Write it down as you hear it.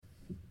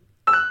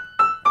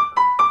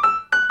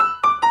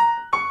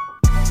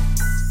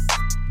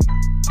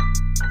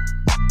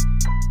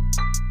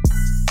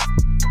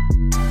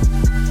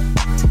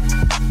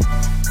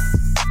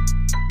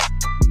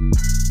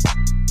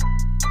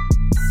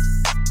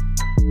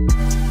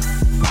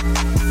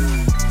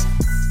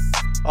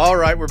All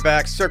right, we're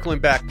back. Circling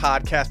Back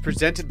podcast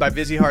presented by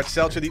Vizzy Hard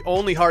Seltzer, the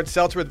only hard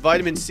seltzer with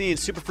vitamin C and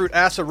superfruit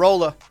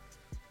acerola.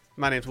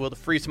 My name's Will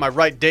DeFreeze. To my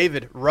right,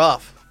 David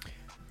Ruff.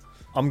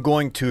 I'm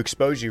going to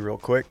expose you real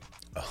quick.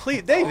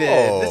 Please, David,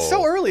 it's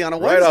so early on a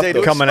Wednesday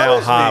to coming out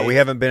expose hot. me. We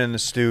haven't been in the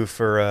stew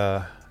for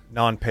a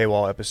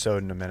non-paywall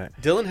episode in a minute.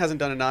 Dylan hasn't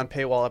done a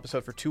non-paywall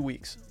episode for 2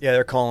 weeks. Yeah,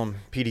 they're calling him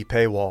PD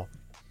Paywall.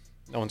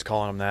 No one's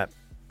calling him that.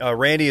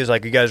 Randy is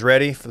like, "You guys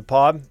ready for the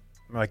pod?"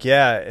 I'm like,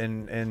 "Yeah."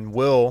 And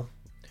Will,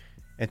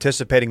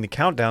 anticipating the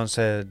countdown,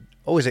 said,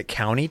 "Oh, is it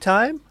county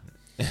time?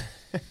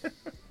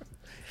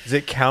 Is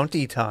it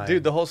county time?"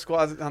 Dude, the whole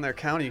squad's on their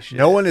county shit.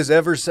 No one has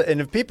ever said. And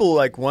if people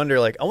wonder,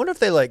 I wonder if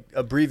they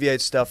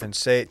abbreviate stuff and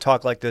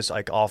talk like this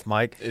off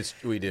mic.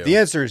 We do. The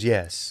answer is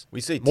yes. We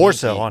say more tinky.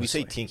 so. Honestly,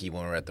 We say tinky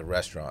when we're at the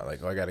restaurant. I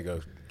got to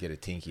go get a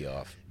tinky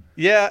off.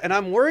 Yeah, and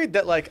I'm worried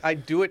that I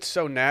do it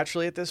so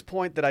naturally at this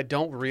point that I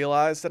don't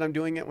realize that I'm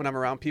doing it when I'm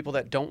around people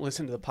that don't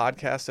listen to the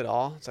podcast at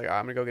all. It's like,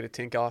 I'm gonna go get a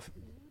tink off.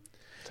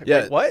 It's like,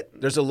 Yeah, wait, what?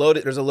 There's a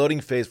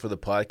loading phase for the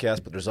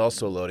podcast, but there's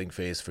also a loading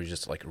phase for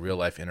just real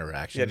life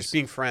interactions. Yeah, just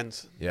being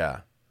friends. Yeah,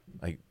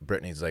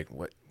 Brittany's like,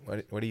 what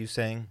are you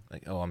saying?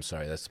 Oh, I'm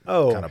sorry, that's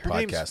Oh. kind of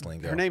podcast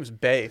lingo. Her name's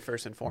Bay,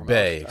 first and foremost.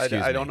 Bay,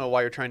 excuse I me. don't know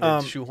why you're trying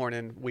to shoehorn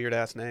in weird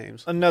ass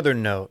names. another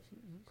note.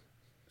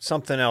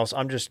 Something else.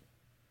 I'm just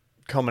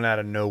coming out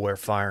of nowhere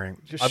firing.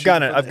 Just I've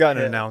got shooting an from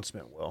the hip.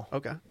 announcement, Will.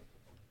 Okay.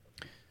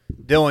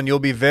 Dylan, you'll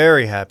be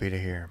very happy to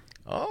hear.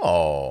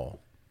 Oh,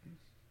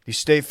 The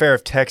State Fair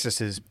of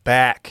Texas is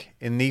back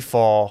in the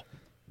fall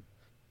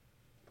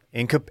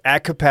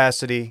at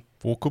capacity,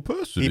 Full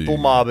capacity. people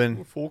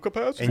mobbing. Full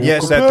capacity. And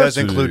yes, that does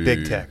include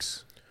Big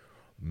Tex.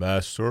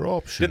 Master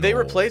optional. Did they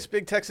replace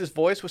Big Tex's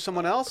voice with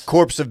someone else?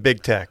 Corpse of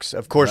Big Tex.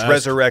 Of course, Mask-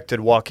 resurrected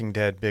Walking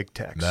Dead Big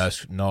Tex.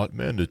 Mask not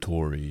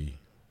mandatory.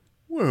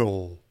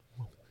 Well,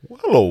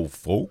 Hello,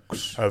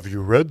 folks. have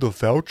you read the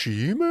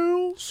Fauci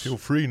emails? Feel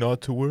free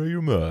not to wear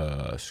your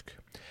mask.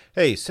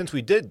 hey, since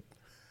we did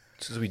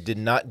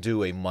not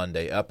do a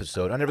Monday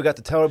episode, I never got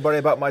to tell everybody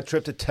about my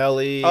trip to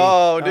Telly.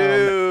 Oh,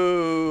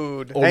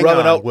 dude. Or Hang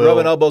rubbing, on, Will.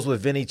 rubbing elbows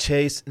with Vinny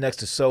Chase next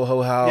to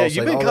Soho House. Yeah,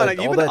 you've been all kinda- that-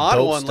 you've all been that on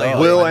dope one stuff.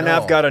 lately. Will, I and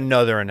I've know. got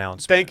another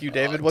announcement. Thank you,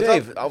 David. What's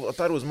Dave, up? I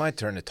thought it was my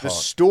turn to The talk.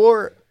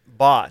 store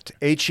bought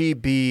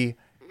HEB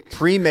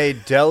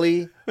pre-made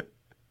deli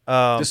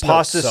This note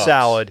pasta sucks.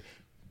 salad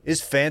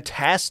is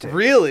fantastic.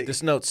 Really?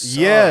 This note sucks.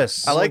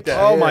 Yes. I like that.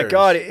 Oh, my cares?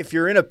 God. If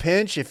you're in a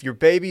pinch, if your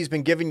baby's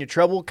been giving you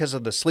trouble because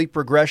of the sleep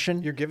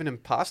regression, You're giving him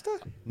pasta?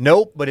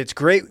 nope. But it's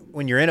great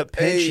when you're in a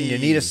pinch and you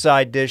need Hey. a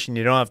side dish and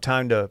you don't have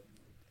time to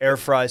air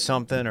fry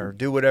something or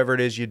do whatever it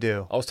is you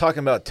do. I was talking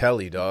about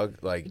Telly, dog.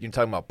 You're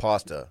talking about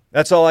pasta.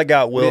 That's all I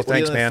got, Will. What do you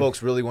Thanks, think man.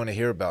 folks really want to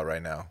hear about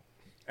right now?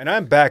 And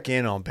I'm back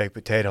in on baked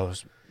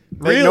potatoes.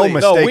 Make Really? no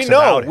No, mistakes we know.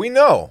 about it. We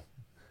know.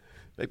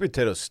 Baked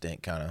potatoes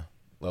stink, kind of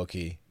low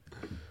key.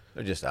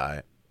 They're just all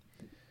right.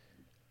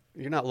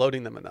 You're not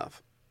loading them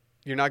enough.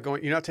 You're not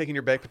taking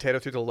your baked potato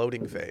through the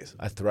loading phase.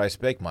 I thrice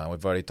bake mine.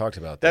 We've already talked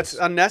about That's this.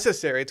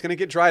 unnecessary. It's going to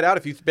get dried out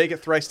if you bake it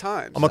thrice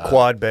times. I'm a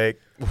quad bake.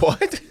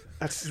 What?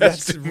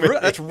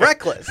 That's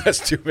reckless. That's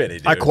too many,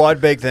 dude. I quad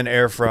bake, then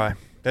air fry,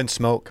 then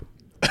smoke.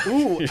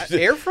 Ooh,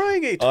 air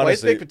frying a twice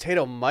Honestly- baked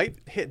potato might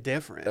hit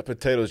different. That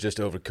potato's just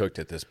overcooked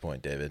at this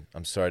point, David.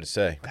 I'm sorry to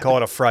say. I call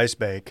it a fries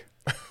bake.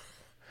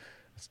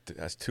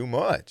 That's too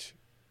much.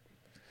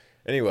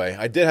 Anyway,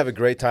 I did have a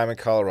great time in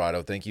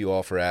Colorado. Thank you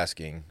all for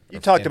asking. You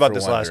talked and about for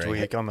this last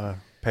wondering. week on the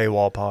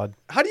paywall pod.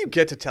 How do you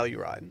get to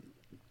Telluride?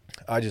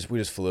 We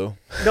just flew.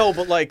 No,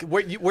 but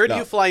where do No.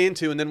 you fly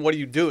into, and then what do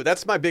you do?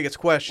 That's my biggest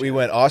question. We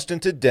went Austin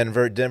to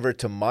Denver, Denver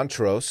to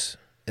Montrose,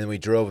 and we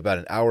drove about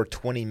an hour,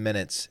 20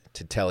 minutes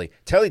to Telly.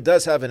 Telly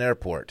does have an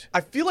airport.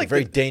 I feel It's like a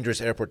very dangerous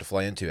airport to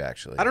fly into,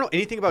 actually. I don't know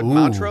anything about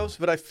Montrose,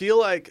 but I feel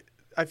like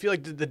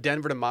the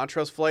Denver to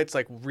Montrose flight's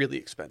really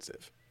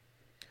expensive.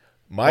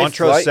 My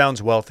Montrose flight,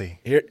 sounds wealthy.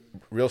 here,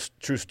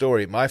 true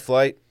story. My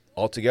flight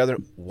altogether,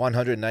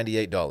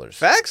 $198.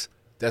 Facts?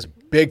 That's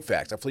big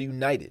facts. I flew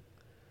United.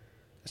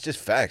 It's just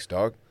facts,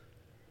 dog.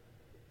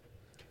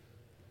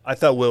 I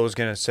thought Will was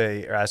going to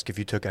say or ask if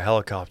you took a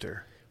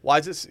helicopter. Why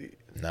is this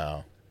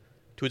No.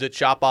 to the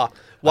chopper?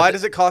 Why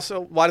does it cost so?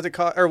 Why is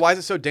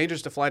it so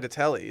dangerous to fly to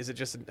Telly? Is it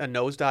just a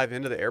nosedive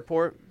into the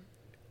airport?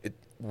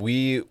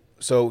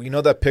 So you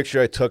know that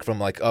picture I took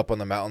from up on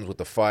the mountains with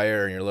the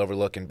fire and you're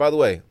overlooking. By the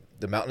way,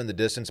 the mountain in the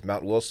distance,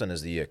 Mount Wilson,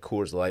 is the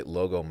Coors Light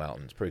logo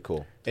mountain. It's pretty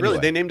cool. Really,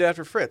 Anyway. they named it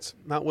after Fritz,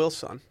 Mount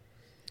Wilson.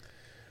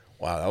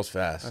 Wow, that was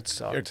fast. That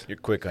sucked. You're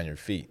quick on your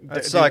feet. That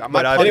Dude, sucked,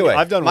 my but pun- anyway,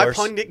 I've done My worse.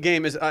 pun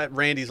game is at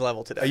Randy's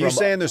level today. Are you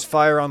saying there's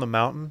fire on the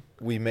mountain?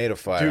 We made a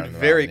fire. Dude, on the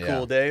very mountain,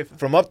 cool, Dave.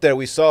 From up there,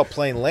 we saw a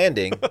plane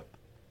landing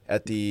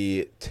at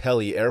the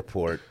Telly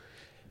Airport,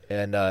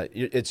 and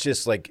it's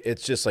just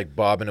like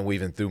bobbing and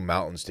weaving through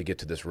mountains to get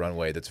to this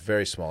runway that's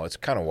very small. It's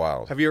kind of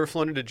wild. Have you ever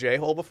flown into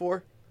J-Hole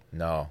before?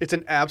 No, It's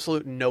an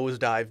absolute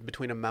nosedive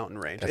between a mountain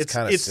range. That's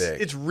kinda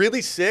sick. It's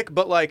really sick,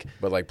 but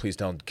but please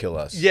don't kill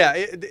us. yeah,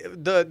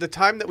 the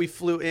time that we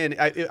flew in,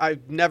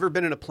 I've never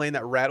been in a plane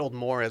that rattled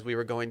more as we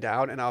were going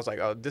down, and I was like,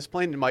 oh, this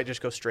plane might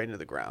just go straight into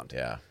the ground.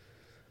 Yeah.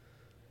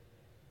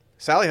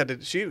 Sally had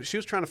to. She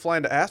was trying to fly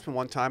into Aspen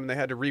one time, and they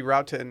had to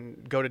reroute to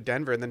and go to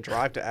Denver and then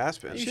drive to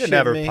Aspen. She didn't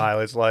have her me?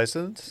 pilot's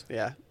license.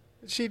 Yeah,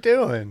 What's she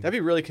doing? that'd be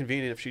really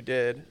convenient if she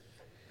did.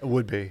 It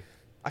would be.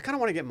 I kind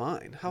of want to get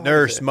mine. How hard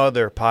Nurse, is it?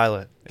 mother,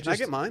 pilot. Can I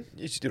get mine?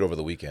 You should do it over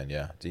the weekend.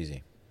 Yeah, it's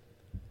easy.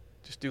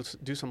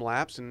 Just do some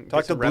laps and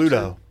Talk get to some reps in?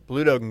 Bluto.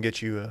 Bluto can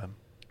get you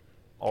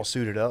all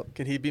suited up.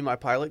 Can he be my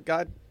pilot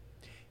guide?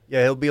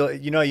 Yeah, he'll be.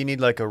 You need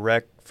like a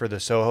rec for the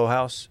Soho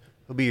House.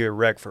 He'll be your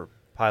rec for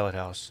Pilot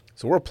House.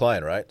 So we're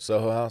applying, right?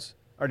 Soho House.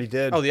 Already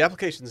did. Oh, the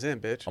application's in,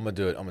 bitch. I'm gonna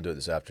do it. I'm gonna do it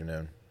this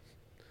afternoon.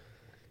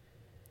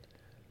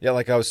 Yeah,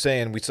 like I was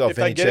saying, we saw If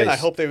Vinny I get Chase. in, I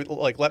hope they would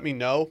like let me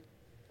know,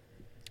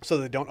 so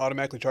they don't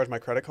automatically charge my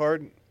credit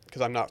card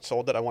because I'm not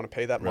sold that I want to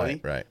pay that money.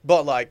 Right.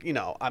 But like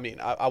I mean,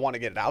 I want to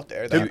get it out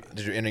there.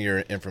 Did you enter your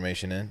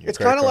information in? Your It's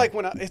credit kind of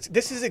card? like when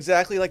this is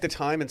exactly like the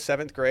time in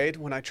 7th grade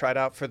when I tried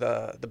out for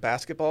the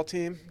basketball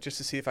team just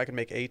to see if I could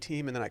make A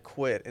team, and then I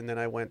quit, and then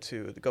I went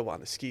to go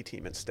on the ski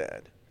team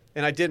instead.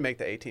 And I did make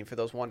the A team for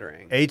those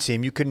wondering. A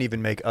team. You couldn't even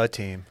make a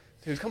team.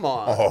 Dude, come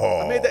on!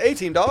 Oh. I made the A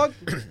team, dog.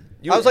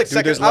 You- I was like dude,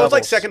 second. there's I was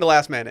like levels. second to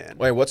last man in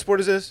Wait, what sport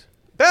is this?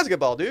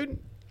 basketball, dude.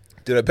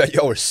 Dude, I bet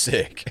y'all were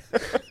sick.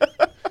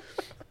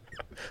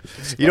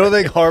 You don't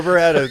think Harbor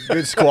had a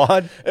good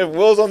squad? If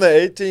Will's on the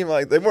A team,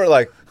 like they weren't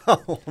like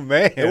Oh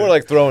man, they were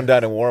like throwing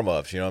down in warm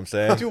ups. You know what I'm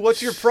saying? Dude,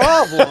 what's your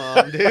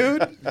problem,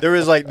 dude?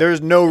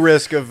 there's no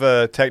risk of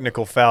a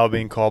technical foul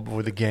being called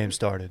before the game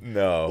started.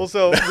 No. Well,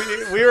 so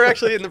we were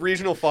actually in the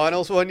regional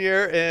finals one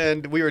year,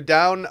 and we were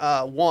down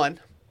 1,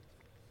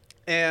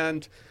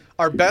 and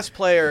our best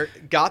player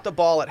got the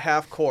ball at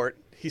half court.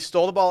 He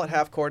stole the ball at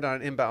half court on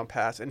an inbound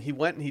pass, and he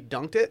went and he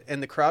dunked it,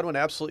 and the crowd went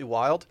absolutely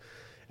wild.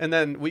 And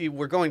then we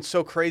were going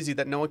so crazy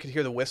that no one could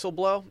hear the whistle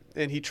blow,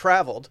 and he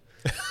traveled.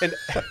 And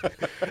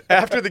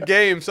after the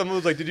game, someone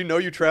was like, "Did you know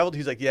you traveled?"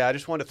 He's like, "Yeah, I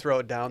just wanted to throw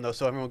it down though,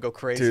 so everyone would go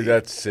crazy." Dude,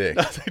 that's sick.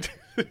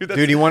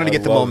 Dude, he wanted to I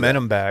get the love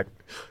momentum back.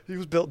 He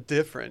was built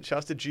different.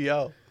 Shouts to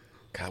Gio.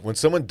 God, when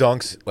someone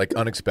dunks like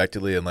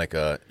unexpectedly in like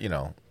a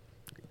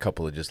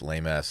couple of just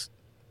lame ass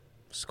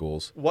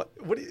schools. What?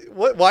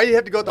 Why do you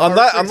have to go? To the I'm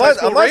not- Harbor I'm Springs High not-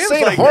 School I'm not Rams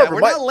saying like Harbor. that? We're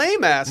My- not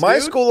lame ass. My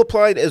dude. school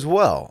applied as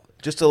well,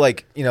 just to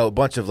like a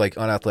bunch of like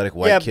unathletic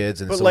white Yeah,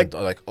 kids, and but, someone like,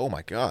 like, oh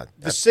my god,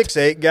 The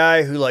 6'8"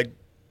 guy who like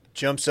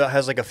jumps up,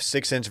 has like a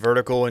 6-inch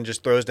vertical, and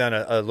just throws down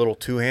a little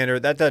two-hander.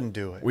 That doesn't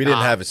do it. we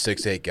didn't have a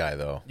 6'8" guy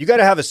though. You got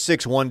to have a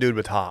 6'1" dude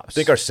with hops. I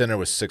think our center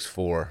was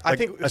 6'4". I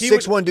think a he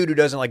 6'1" dude who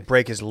doesn't like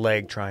break his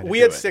leg trying to. We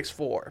do had it.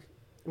 6'4".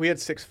 We had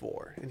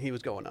 6'4", and he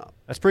was going up.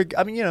 That's pretty.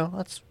 I mean,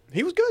 that's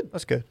He was good.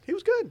 good. He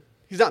was good.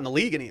 He's not in the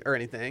league or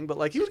anything, but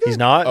like he was good. He's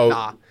not. Oh,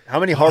 Nah. How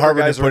many Harvard,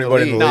 Harvard guys didn't are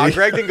put in the anybody in league? the Nah, league?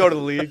 Greg didn't go to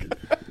the league.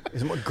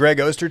 Is it Greg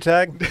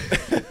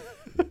Ostertag?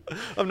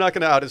 I'm not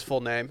going to out his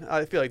full name.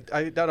 I feel like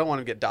I don't want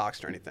him to get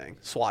doxxed or anything.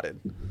 Swatted.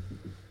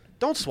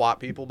 Don't swat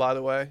people, by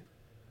the way.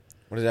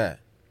 What is that?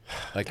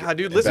 Like, God,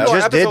 dude, in listen to bas- our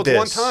Just did episodes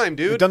this one time,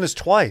 dude. We've done this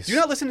twice. Do you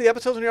not listen to the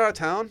episodes when you're out of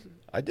town?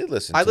 I did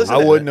listen. I to listened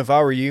them. I to wouldn't if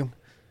I were you.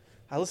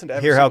 I listened to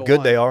every Hear how single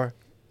good they one. are.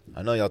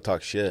 I know y'all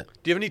talk shit.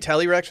 Do you have any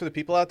Telluride for the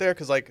people out there?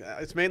 Because like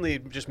it's mainly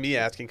just me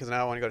asking because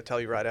now I want to go to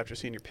Telluride after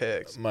seeing your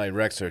pigs. My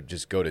recs are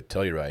just go to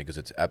Telluride because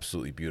it's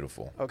absolutely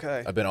beautiful.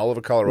 Okay. I've been all over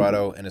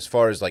Colorado, and as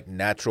far as like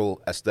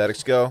natural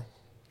aesthetics go,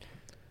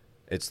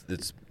 it's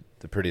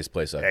the prettiest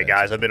place I've been.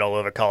 I've been all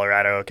over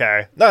Colorado.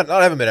 Okay. Not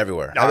I haven't been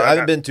everywhere. No, I okay.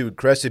 haven't been to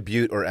Crested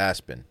Butte or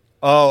Aspen.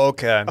 Oh,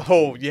 okay.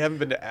 Oh, you haven't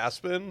been to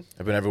Aspen?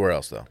 I've been everywhere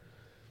else though.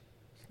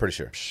 Pretty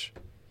sure.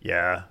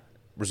 Yeah.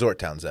 Resort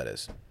towns, that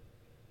is,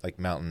 like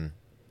mountain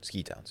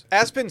ski towns.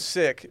 Aspen's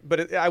sick,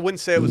 but I wouldn't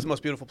say it was the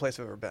most beautiful place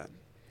I've ever been.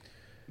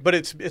 But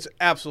it's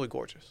absolutely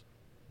gorgeous.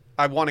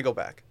 I want to go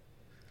back.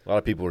 A lot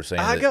of people were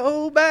saying I that.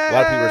 go back. A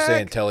lot of people are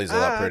saying Telly's a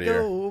lot prettier.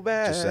 I go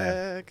back. Just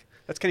saying.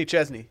 That's Kenny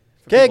Chesney.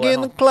 for Keg people at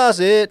in the home.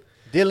 closet.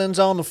 Dylan's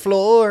on the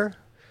floor.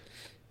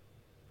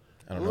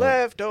 I don't know.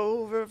 Left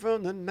over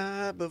from the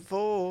night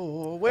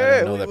before. I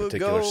Where don't know we that would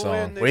particular go song.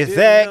 and they With didn't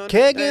that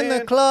keg in the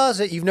understand.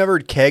 closet. You've never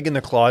heard keg in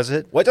the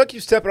closet? Why y'all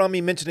keep stepping on me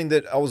mentioning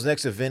that I was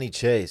next to Vinny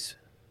Chase?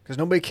 Because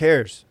nobody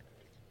cares.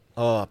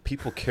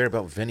 People care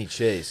about Vinny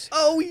Chase.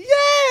 Oh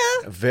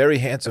yeah. A very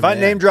handsome If I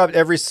man. name dropped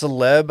every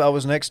celeb I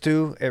was next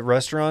to at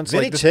restaurants,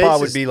 Vinny like this Chase pod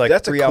would is- be like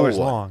that's a 3 cool hours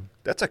one. long.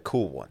 That's a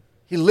cool one.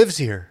 He lives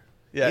here.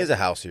 Yeah. He has a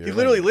house here. He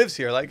literally lives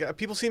here. Like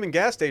people see him in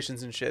gas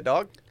stations and shit,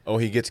 dog. Oh,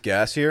 he gets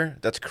gas here?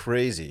 That's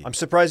crazy. I'm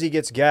surprised he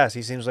gets gas.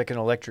 He seems like an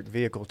electric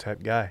vehicle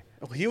type guy.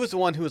 Well, he was the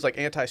one who was like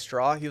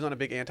anti-straw. He was on a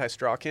big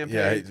anti-straw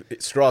campaign. Yeah,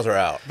 straws are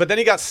out. But then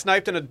he got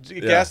sniped in a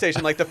gas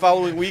station like the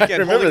following weekend,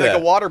 remember holding like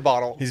that. a water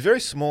bottle. He's very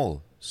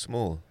small.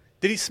 Small.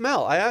 Did he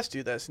smell? I asked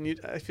you this, and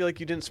I feel like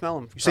you didn't smell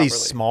him You say properly. he's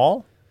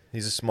small?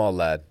 He's a small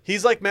lad.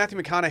 He's like Matthew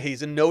McConaughey.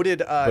 He's a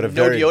noted a no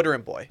very-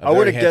 deodorant boy. A I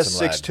would have very guessed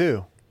handsome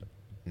lad. 6'2".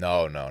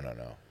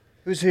 No.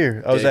 Who's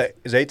here? Oh, Dave.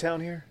 is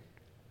A-Town here?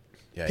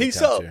 Yeah, Peace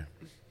counts up. here.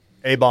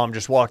 A-Bomb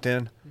just walked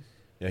in.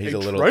 Yeah, he's Hey,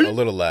 a Trey?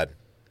 little lad.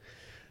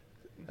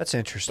 That's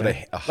interesting. But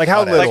a like how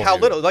hot ass little? Like how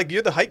dude. little? Like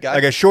you're the height guy.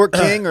 Like a short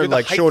king or You're the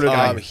like height shorter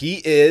guy. than you?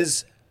 He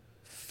is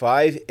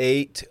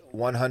 5'8",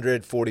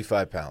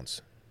 145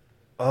 pounds.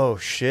 Oh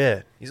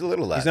shit! He's a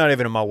little lad. He's not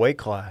even in my weight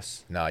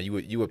class. Nah, you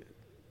would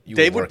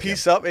Dave would work him.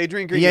 piece up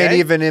Adrian He Grenier. ain't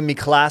even in me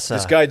class.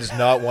 This guy does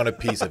not want a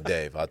piece of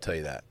Dave. I'll tell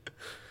you that.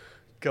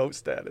 Goat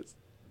status.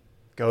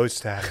 Goat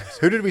status.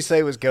 Who did we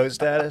say was goat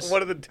status?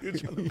 One of the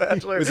dudes from The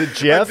Bachelor. Was it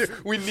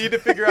Jeff? We need to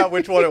figure out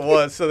which one it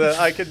was so that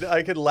I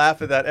could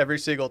laugh at that every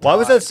single time. Why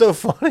was that so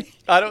funny?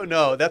 I don't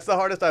know. That's the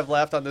hardest I've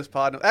laughed on this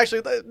pod.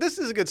 Actually, this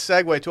is a good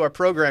segue to our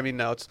programming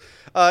notes.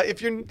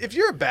 If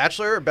you're a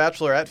Bachelor or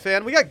Bachelorette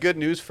fan, we got good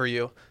news for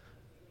you.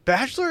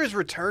 Bachelor is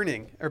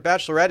returning, or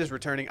Bachelorette is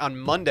returning on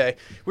Monday.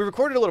 We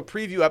recorded a little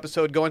preview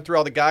episode going through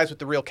all the guys with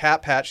the real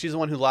cat patch. She's the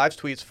one who live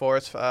tweets for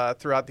us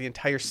throughout the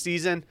entire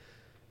season.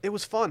 It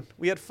was fun.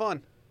 We had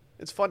fun.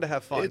 It's fun to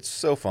have fun. It's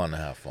so fun to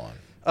have fun.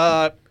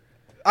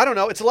 I don't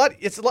know. It's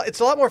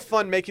a lot more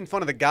fun making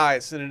fun of the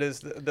guys than it is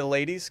the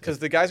ladies because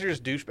the guys are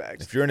just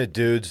douchebags. If you're into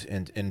dudes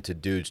and into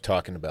dudes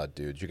talking about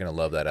dudes, you're gonna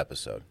love that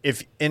episode.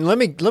 Let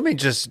me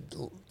just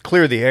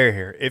clear the air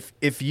here.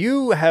 If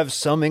you have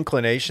some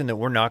inclination that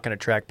we're not going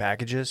to track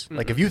packages,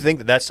 like if you think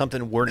that that's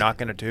something we're not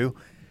going to do,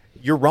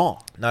 you're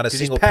wrong. Not a 'Cause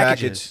these single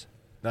packages-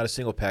 Not a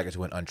single package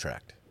went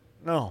untracked.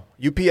 No.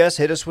 UPS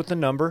hit us with the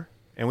number,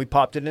 and we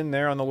popped it in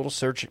there on the little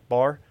search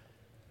bar,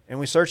 and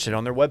we searched it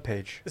on their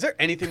webpage. Is there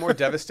anything more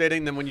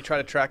devastating than when you try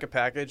to track a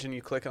package and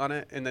you click on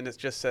it and then it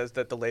just says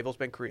that the label's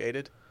been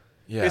created?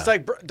 Yeah, It's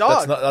like,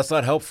 dog. That's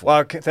not helpful.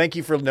 Well, thank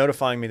you for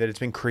notifying me that it's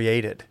been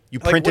created. You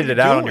Like, printed what are it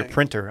you out on your doing?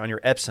 printer, on your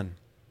Epson.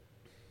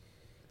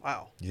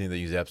 Wow. You think they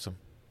use Epsom?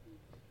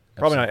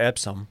 Probably not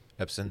Epsom.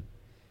 Epsom.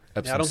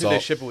 Yeah, I don't think they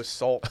ship it with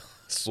salt.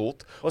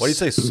 Salt. Why do you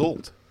say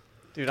salt?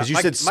 Dude, 'Cause you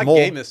my, said my small.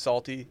 game is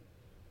salty.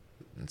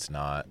 It's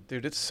not.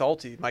 Dude, it's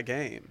salty, my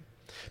game.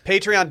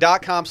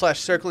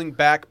 Patreon.com/circling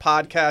back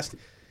podcast.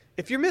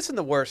 If you're missing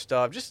the worst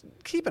stuff, just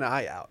keep an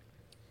eye out.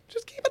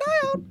 Just keep an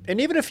eye out.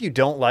 And even if you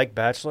don't like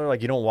Bachelor,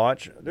 like you don't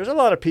watch, there's a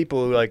lot of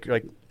people who like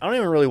I don't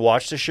even really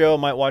watch the show. I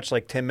might watch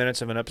like 10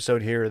 minutes of an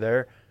episode here or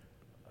there.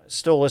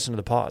 Still listen to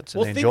the pods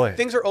and they enjoy it.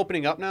 Things are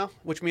opening up now,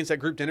 which means that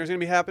group dinner is going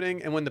to be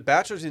happening. And when the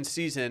Bachelor's in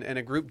season and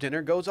a group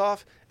dinner goes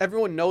off,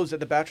 everyone knows that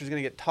the Bachelor's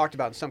going to get talked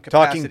about in some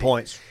capacity. Talking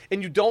points.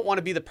 And you don't want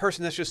to be the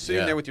person that's just sitting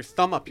Yeah. there with your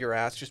thumb up your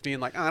ass, just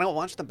being like, I don't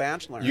watch The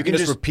Bachelor. You can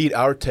just repeat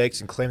our takes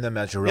and claim them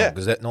as your Yeah. own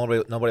because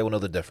nobody will know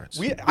the difference.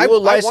 I will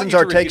want license you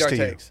our to repeat takes our to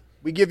you. takes.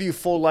 We give you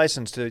full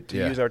license to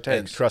use our And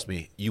takes. trust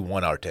me, you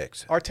want our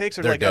takes. Our takes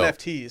are They're like dope.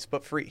 NFTs,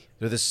 but free.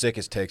 They're the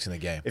sickest takes in the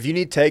game. If you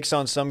need takes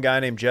on some guy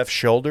named Jeff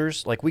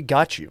Shoulders, like we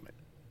got you.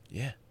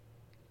 Yeah.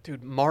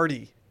 Dude,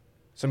 Marty.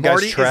 Some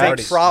Marty guy's is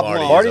traps. a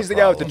problem. Marty's the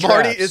guy with the problem.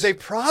 Marty traps. is a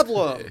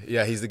problem.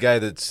 Yeah, he's the guy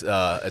that's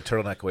a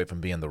turtleneck away from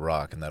being The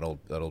Rock in that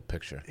old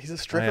picture. He's a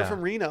stripper Yeah.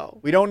 from Reno.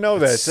 We don't know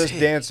that. It That's says sick.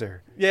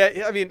 dancer.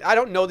 Yeah, I mean, I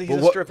don't know that he's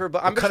But a stripper,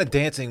 but I'm what kind of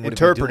dancing would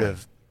Interpretive.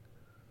 He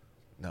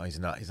be doing? No, he's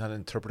not. He's not an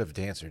interpretive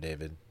dancer,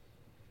 David.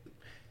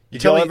 Did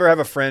tell y'all me- ever have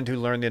a friend who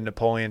learned the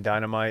Napoleon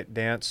Dynamite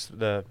dance,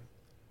 the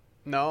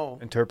No.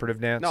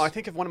 interpretive dance? No, I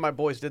think if one of my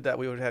boys did that,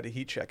 we would have had to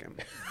heat check him.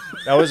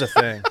 that was a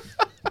thing.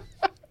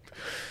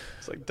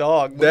 It's like,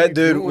 dog, what are That you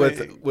dude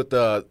doing? with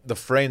the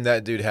frame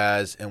that dude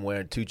has and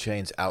wearing 2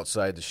 chains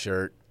outside the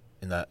shirt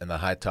in the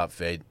high top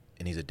fade,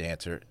 and he's a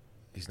dancer.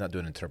 He's not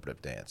doing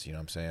interpretive dance. You know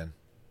what I'm saying?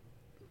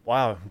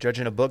 Wow,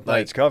 judging a book by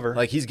its cover.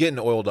 Like he's getting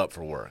oiled up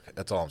for work.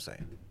 That's all I'm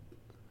saying.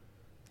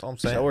 That's all I'm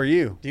saying. So are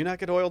you. Do you not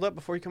get oiled up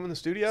before you come in the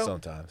studio?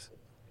 Sometimes.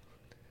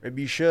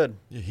 Maybe you should.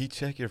 You heat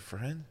check your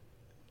friend?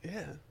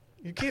 Yeah.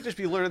 You can't just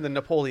be learning the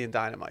Napoleon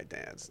Dynamite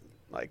dance.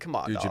 Like, come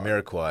on, Dude, dog.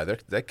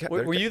 Jamiroquai.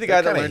 Were you the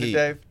guy that learned it,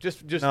 Dave?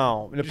 Just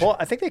No,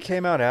 I think they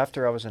came out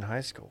after I was in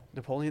high school.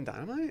 Napoleon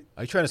Dynamite?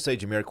 Are you trying to say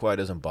Jamiroquai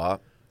doesn't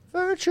bop?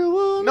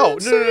 Virtual. No.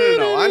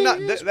 I'm not.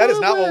 That is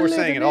not what we're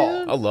saying at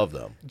all. I love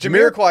them.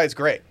 Jamiroquai is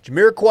great.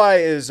 Jamiroquai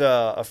is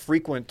a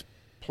frequent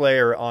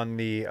player on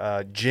the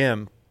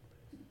gym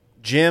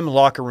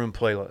locker room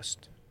playlist.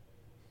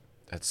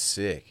 That's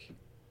sick.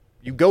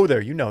 You go there,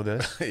 you know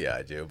this. Yeah,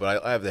 I do.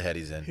 But I have the head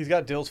he's in. He's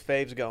got Dill's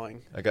faves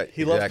going.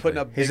 He loves exactly. putting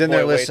up He's big in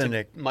there boy weights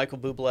listening and Michael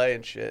Bublé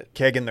and shit.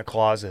 Keg in the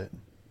closet.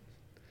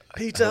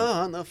 Pizza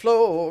on the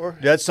floor.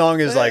 That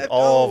song is like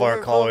all of our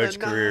Leftover college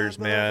from the careers,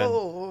 night man.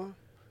 before.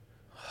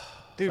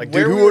 Dude, Like,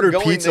 where dude, who we were ordered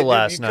going, pizza dude,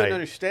 last you night? couldn't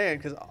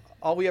understand because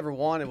all we ever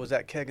wanted was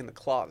that keg in the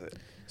closet.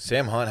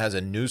 Sam Hunt has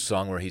a new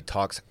song where he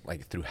talks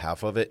like through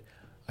half of it.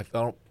 I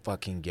don't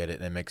fucking get it,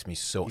 and it makes me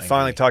so He angry.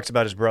 finally talks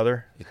about his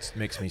brother, It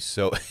makes me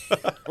so.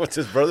 What's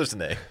his brother's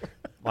name?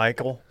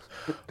 Michael.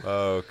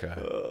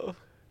 Okay.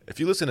 If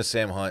you listen to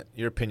Sam Hunt,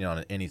 your opinion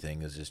on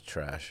anything is just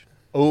trash.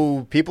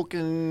 Oh, people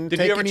can Did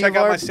take you ever any check of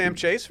out our my Sam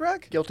Chase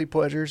rec? guilty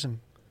pleasures and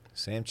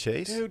Sam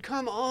Chase? Dude,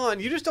 come on.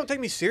 You just don't take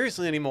me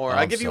seriously anymore. I'm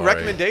I give you sorry.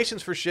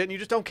 recommendations for shit and you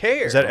just don't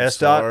care. is that I'm S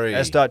dot sorry.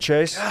 S dot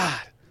Chase? God.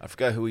 I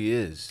forgot who he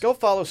is. Go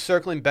follow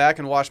Circling Back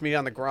and watch me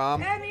on the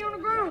Grom.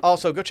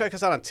 Also, go check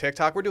us out on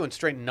TikTok. We're doing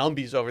straight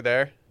numbies over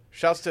there.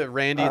 Shouts to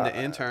Randy and the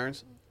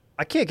interns.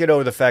 I can't get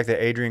over the fact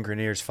that Adrian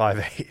Grenier's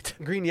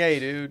 5'8". Grenier,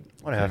 dude.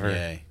 Whatever.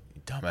 Yeah,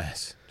 you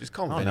dumbass. Just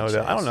call him I don't Vinny know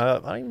that. I Chase. don't know.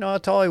 I don't even know how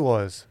tall he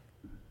was.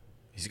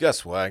 He's got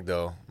swag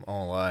though. I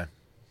won't lie.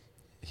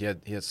 He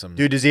had some.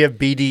 Dude, does he have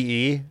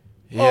BDE?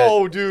 had,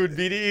 Oh, dude,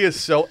 BDE is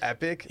so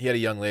epic. he had a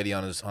young lady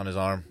on his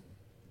arm.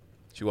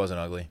 She wasn't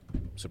ugly.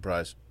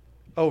 Surprise.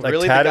 Oh, Like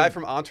really? tatted- The guy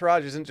from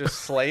Entourage isn't just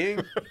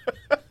slaying?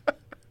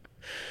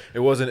 It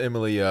wasn't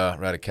Emily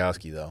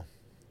Ratajkowski though.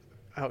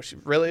 Oh,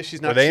 really?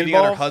 She's Were not they cheating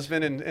on her involved?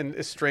 husband and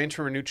estranged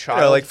from her new child?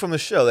 Yeah, like from the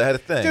show, they had a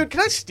thing. Dude, can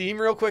I steam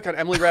real quick on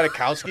Emily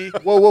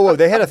Ratajkowski? Whoa!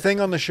 They had a thing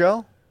on the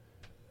show.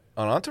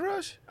 On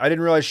Entourage? I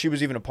didn't realize she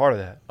was even a part of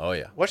that. Oh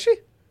yeah. Was she?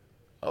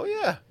 Oh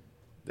yeah.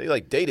 They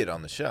like dated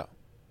on the show.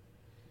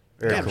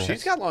 Very Damn, cool.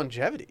 she's got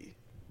longevity.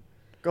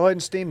 Go ahead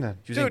and steam then.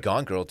 She was in Dude,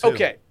 Gone Girl too.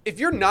 Okay, if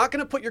you're not going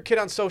to put your kid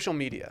on social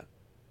media,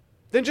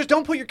 then just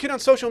don't put your kid on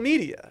social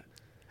media.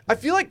 I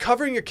feel like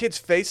covering your kid's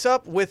face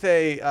up with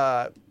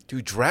a...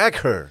 Dude, drag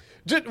her.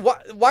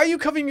 why are you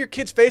covering your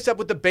kid's face up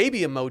with the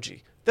baby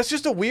emoji? That's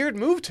just a weird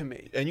move to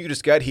me. And you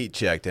just got heat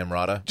checked,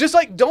 Emrata. Just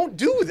like, don't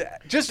do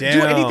that. Just do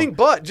Damn. anything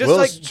but. Just Will's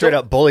like straight don't-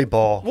 up bully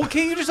ball. Well,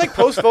 can't you just like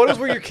post photos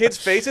where your kid's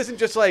face isn't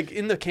just like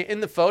in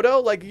the photo?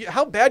 Like,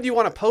 how bad do you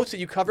want to post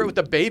it? You cover it with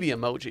the baby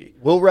emoji.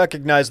 Will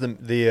recognized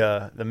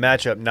the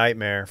matchup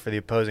nightmare for the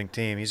opposing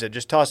team. He said,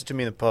 "Just toss it to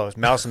me in the post.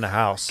 Mouse in the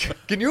house."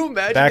 Can you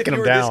imagine Backing if you him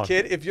were down. this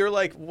kid? If you're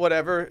like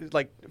whatever,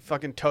 like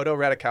fucking Toto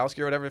Ratajkowski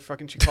or whatever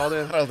fucking she called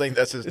him. I don't think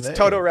that's his It's name.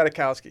 Toto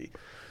Ratajkowski.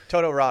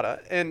 Toto Rada.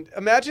 And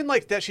imagine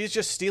like that she's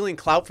just stealing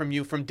clout from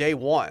you from day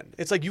one.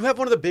 It's like you have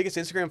one of the biggest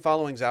Instagram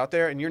followings out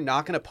there and you're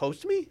not going to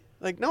post me?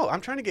 Like, no, I'm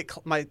trying to get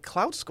my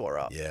clout score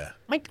up. Yeah.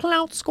 My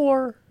clout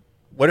score.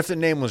 What if the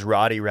name was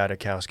Roddy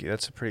Ratajkowski?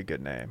 That's a pretty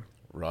good name.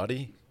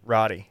 Roddy?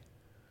 Roddy.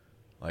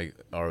 Like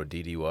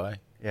Roddy?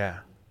 Yeah.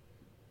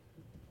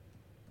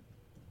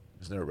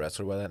 Isn't there a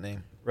wrestler by that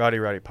name?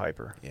 Roddy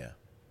Piper. Yeah.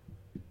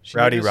 She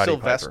Rowdy named her Roddy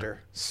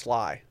Sylvester.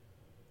 Sly.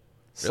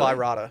 Sly Really?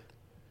 Rada.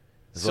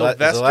 Is the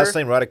last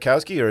name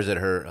Ratajkowski or is it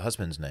her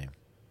husband's name?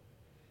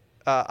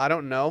 I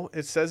don't know.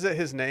 It says that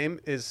his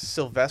name is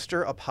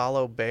Sylvester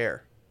Apollo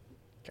Bear.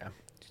 Okay.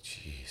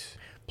 Jeez.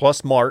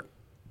 Plus Mark.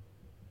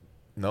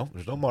 No,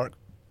 there's no Mark.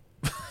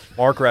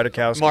 Mark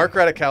Ratajkowski. Mark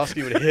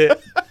Ratajkowski would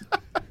hit.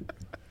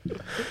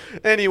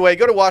 Anyway,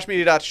 go to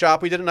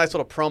washmedia.shop. We did a nice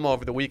little promo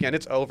over the weekend.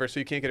 It's over, so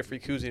you can't get a free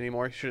koozie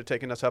anymore. You should have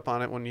taken us up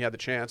on it when you had the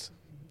chance.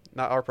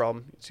 Not our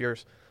problem. It's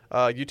yours.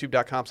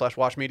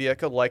 YouTube.com/washmedia.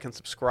 Go like and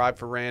subscribe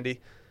for Randy.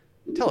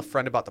 Tell a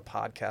friend about the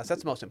podcast.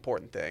 That's the most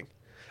important thing.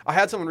 I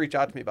had someone reach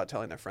out to me about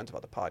telling their friends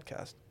about the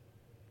podcast.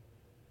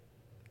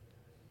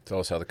 Tell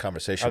us how the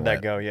conversation How'd that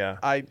went. go? Yeah.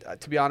 I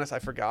to be honest, I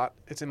forgot.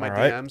 It's in my All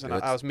right. DMs, and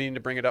I was meaning to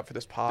bring it up for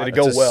this pod. Did it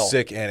That's go a well?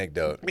 sick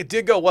anecdote. It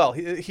did go well.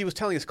 He was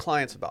telling his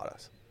clients about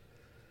us.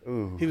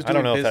 Ooh. He was I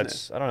don't know doing if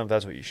business. that's. I don't know if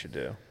that's what you should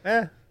do.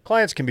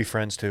 Clients can be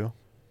friends too.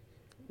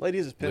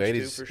 Ladies is pinched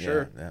Ladies, too, for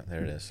sure. Yeah,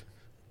 there it is.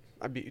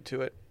 I beat you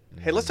to it.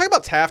 Hey, let's talk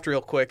about Taft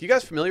real quick. You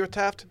guys familiar with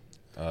Taft?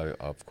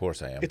 Of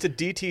course I am. It's a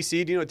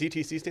DTC. Do you know what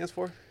DTC stands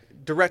for?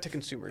 Direct to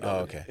consumer. Oh,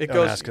 okay. It Don't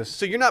goes. ask us.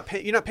 So you're not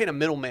paying a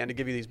middleman to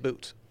give you these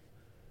boots.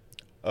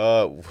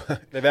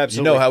 They've absolutely-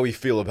 You know how we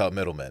feel about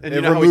middlemen. And They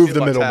you know how we removed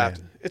feel the about middleman.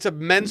 Taft. It's a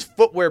men's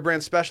footwear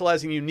brand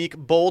specializing in unique,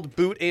 bold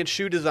boot and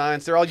shoe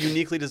designs. They're all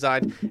uniquely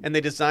designed, and they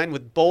design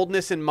with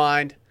boldness in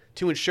mind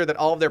to ensure that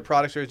all of their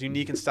products are as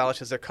unique and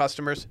stylish as their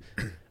customers.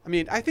 I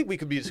mean, I think we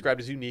could be described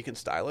as unique and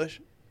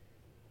stylish.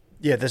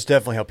 Yeah, that's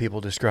definitely how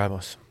people describe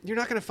us. You're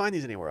not going to find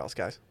these anywhere else,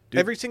 guys. Dude.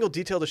 Every single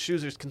detail of the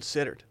shoes is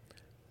considered.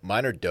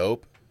 Mine are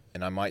dope,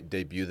 and I might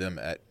debut them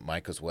at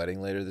Micah's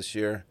wedding later this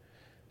year.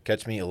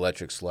 Catch me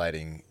electric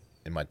sliding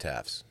in my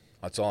Tafts.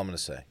 That's all I'm going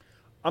to say.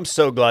 I'm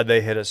so glad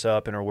they hit us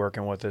up and are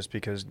working with us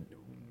because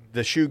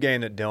the shoe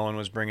game that Dylan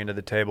was bringing to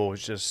the table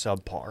was just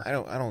subpar. I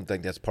don't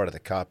think that's part of the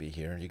copy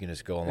here. You can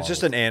just go along. It's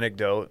just with an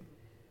anecdote.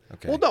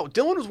 Okay. Well, no,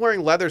 Dylan was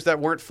wearing leathers that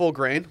weren't full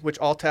grain, which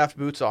all Taft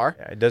boots are.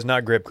 Yeah, it does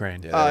not grip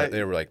grain. Yeah,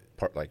 they were like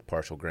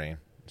partial grain.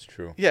 It's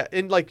true. Yeah,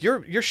 and like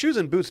your shoes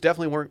and boots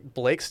definitely weren't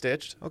Blake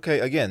stitched. Okay,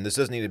 again, this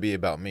doesn't need to be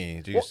about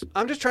me. Well,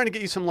 I'm just trying to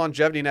get you some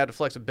longevity and added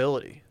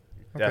flexibility.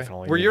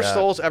 Definitely. Were need your that.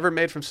 soles ever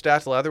made from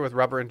stacked leather with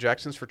rubber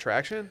injections for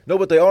traction? No,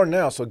 but they are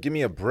now, so give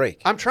me a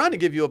break. I'm trying to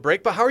give you a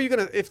break, but how are you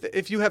gonna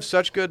if you have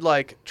such good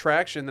like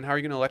traction, then how are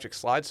you gonna electric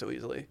slide so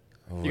easily?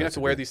 You're gonna have that's to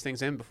a wear good- these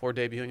things in before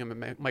debuting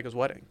him at Micah's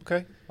wedding.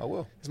 Okay, I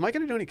will. Is Mike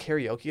gonna do any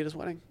karaoke at his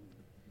wedding?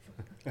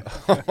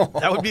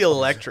 That would be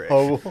electric.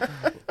 Oh,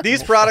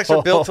 These products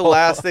are built to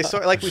last.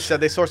 Like we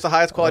said, they source the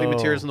highest quality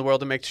materials in the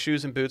world to make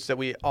shoes and boots that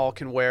we all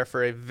can wear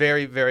for a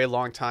very, very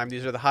long time.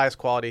 These are the highest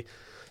quality.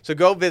 So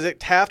go visit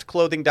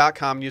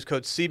taftclothing.com and use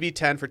code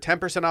CB10 for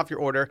 10% off your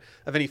order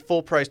of any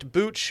full-priced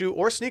boot, shoe,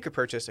 or sneaker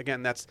purchase.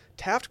 Again, that's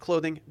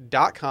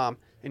taftclothing.com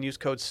and use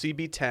code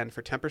CB10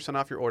 for 10%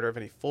 off your order of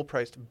any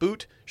full-priced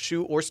boot,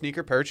 shoe, or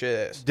sneaker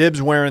purchase.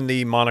 Dibs wearing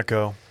the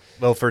Monaco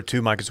loafer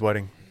to Micah's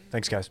wedding.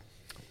 Thanks, guys.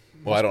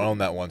 Well, I don't own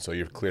that one, so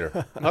you're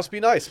clear. Must be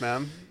nice,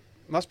 man.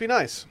 Must be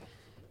nice.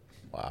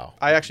 Wow.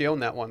 I actually own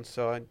that one,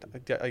 so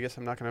I guess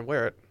I'm not going to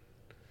wear it.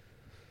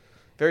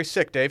 Very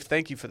sick, Dave.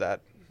 Thank you for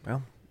that.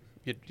 Well,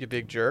 You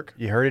big jerk.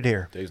 you heard it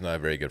here. Dave's not a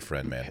very good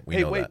friend, man. We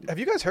Hey, know wait. that. Have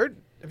you guys heard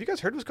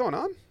what's going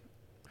on?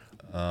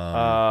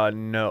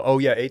 No. Oh,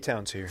 yeah,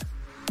 A-Town's here.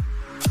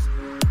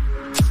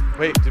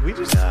 Wait, did we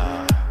just?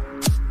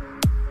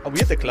 Are we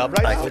at the club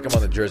right I now? think I'm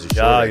on the Jersey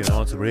Shore. Yeah, right you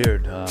know, it's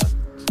weird.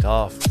 It's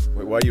tough.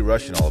 Wait, why are you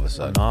rushing all of a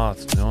sudden?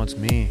 No, it's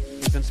me.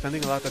 He's been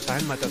spending a lot of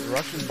time at that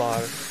Russian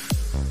bar.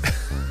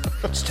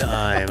 It's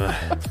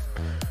time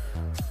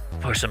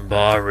for some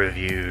bar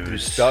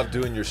reviews. Stop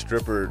doing your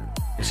stripper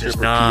This is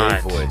PA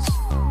not. voice.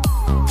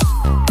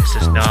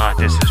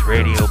 This is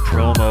radio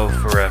promo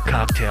for a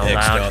cocktail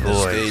Next lounge on the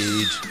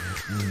voice.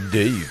 stage,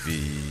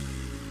 Davey.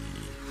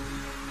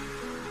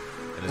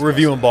 And his We're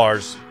reviewing mustache.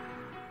 bars.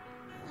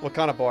 What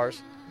kind of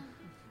bars?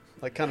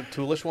 Like kind of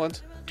toolish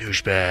ones?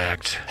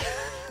 Douchebags.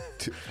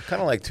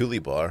 Kind of like Thule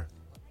Bar.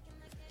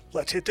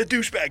 Let's hit the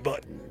douchebag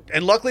button.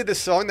 And luckily, this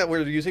song that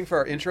we're using for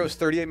our intro is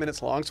 38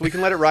 minutes long, so we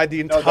can let it ride the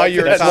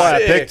entire That's why I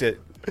time. picked it.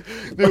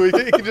 Dude,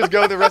 we can just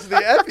go the rest of the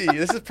epi.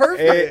 This is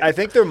perfect. Hey, I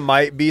think there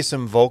might be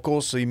some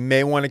vocals, so you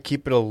may want to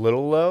keep it a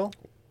little low.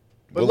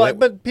 But, What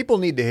but people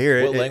need to hear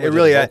it. What It language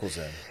really are the vocals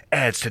in?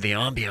 adds to the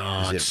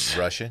ambiance. Is it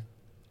Russian?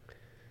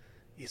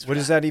 What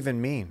does that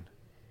even mean?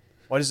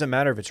 Why does it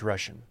matter if it's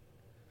Russian?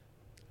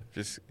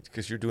 Just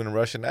because you're doing a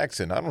Russian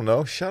accent. I don't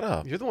know. Shut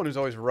up. You're the one who's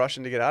always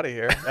rushing to get out of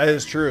here. That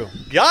is true.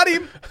 Got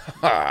him.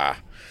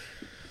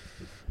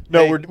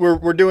 No, Hey.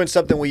 we're doing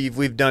something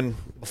we've done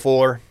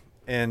before,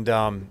 and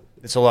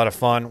it's a lot of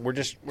fun. We're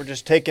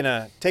just taking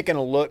a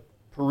look,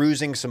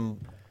 perusing some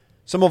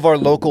of our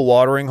local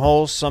watering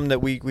holes, some that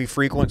we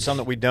frequent, some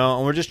that we don't,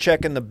 and we're just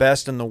checking the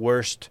best and the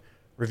worst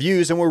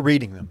reviews, and we're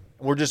reading them.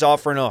 We're just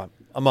offering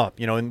them up,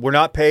 you know, and we're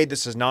not paid.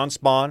 This is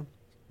non-spawn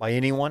by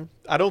anyone.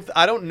 I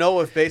don't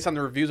know if based on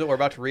the reviews that we're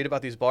about to read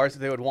about these bars that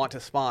they would want to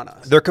spawn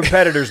us. Their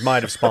competitors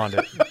might have spawned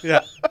it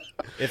Yeah.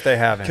 if they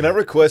haven't. Can I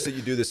request that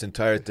you do this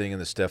entire thing in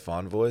the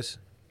Stefan voice?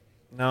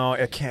 No,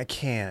 I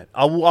can't.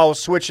 I'll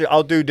switch it.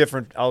 I'll do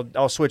different.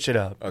 I'll switch it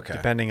up. Okay.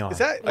 Depending on. Is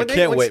that I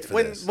can't wait for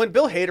when, this. When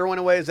Bill Hader went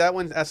away, is that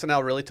when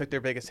SNL really took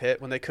their biggest hit?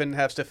 When they couldn't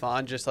have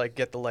Stefan just like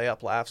get the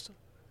layup laughs?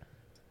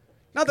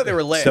 Not that they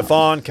were layups.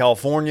 Stefan,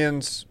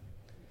 Californians,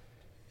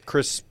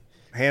 Chris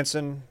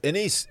Hansen.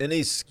 Any skit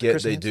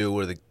Chris they Hansen? do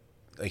where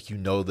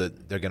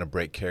that they're gonna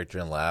break character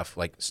and laugh.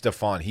 Like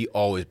Stefan, he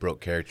always broke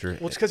character.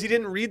 Well, it's because he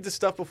didn't read the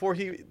stuff before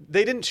they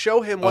didn't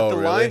show him what Oh, the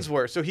really? lines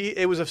were. So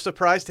it was a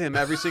surprise to him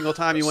every single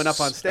time he went up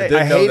on I stage.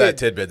 didn't know hated- that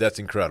tidbit. That's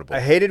incredible.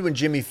 I hated when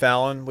Jimmy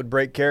Fallon would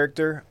break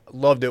character.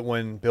 Loved it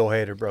when Bill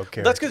Hader broke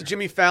character. That's because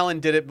Jimmy Fallon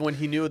did it when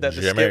he knew that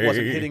the skit Jimmy.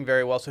 wasn't hitting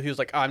very well. So he was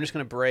like, I'm just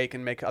going to break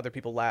and make other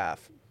people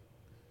laugh.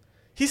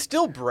 He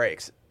still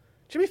breaks.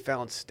 Jimmy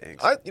Fallon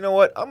stinks. You know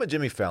what? I'm a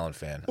Jimmy Fallon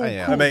fan. I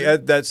am. I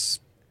mean,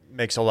 that's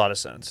makes a lot of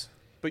sense.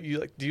 But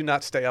do you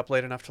not stay up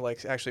late enough to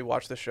like actually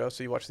watch the show?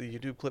 So you watch the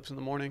YouTube clips in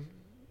the morning?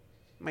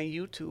 My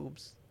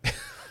YouTubes.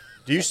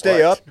 Do you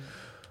stay What? up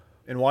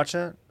and watch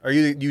that? Are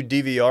you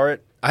DVR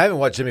it? I haven't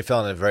watched Jimmy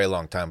Fallon in a very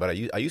long time, but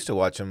I used to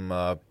watch him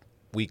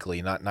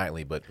weekly, not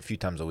nightly, but a few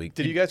times a week.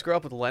 Did you guys grow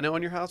up with Leno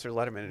in your house or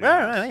Letterman in your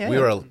house? We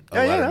were a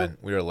Letterman.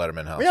 We were a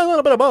Letterman house. Yeah, a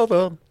little bit of both.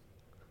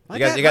 My You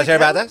guys dad- hear my dad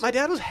about was- this? My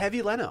dad was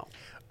heavy Leno.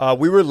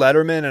 We were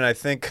Letterman, and I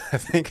think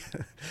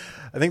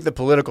the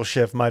political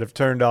shift might have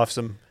turned off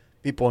some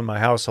people in my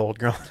household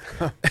growing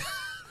up.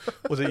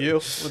 Was it you?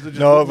 Was it just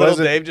No, it little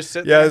wasn't. Dave just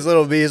sitting Yeah, there? his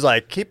little B is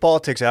like, keep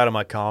politics out of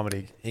my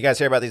comedy. You guys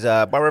hear about these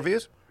bar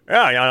reviews?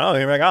 Yeah,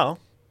 here we go.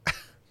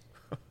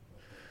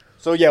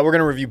 So yeah, we're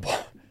gonna review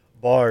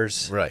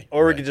bars, Right,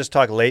 Or we right. can just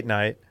talk late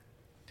night.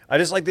 I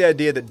just like the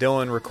idea that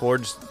Dylan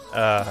records.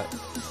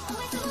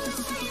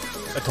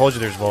 I told you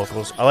there's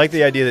vocals. I like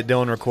the idea that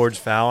Dylan records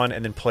Fallon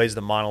and then plays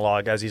the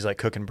monologue as he's like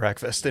cooking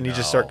breakfast, and he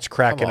just starts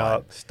cracking Come on,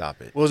 up.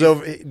 Stop it.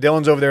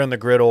 Dylan's over there on the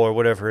griddle or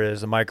whatever it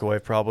is, the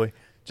microwave probably,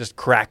 just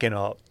cracking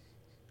up.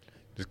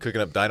 Just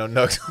cooking up dino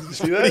nugs.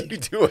 See What that? are you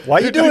doing? Why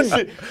are you doing?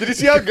 Did you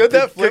see how good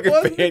that flip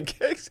Cooking was?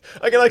 pancakes?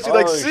 I can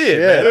actually Holy see shit.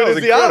 it, man. It That was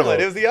was the incredible.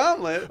 omelet. It was the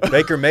omelet.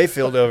 Baker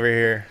Mayfield over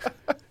here.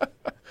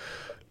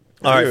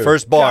 All right, Dude.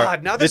 first bar.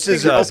 God, now that this things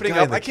is are opening guy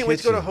up, in the I can't wait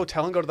to go to a kitchen.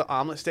 hotel and go to the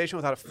omelet station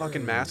without a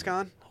fucking mask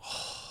on.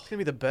 It's gonna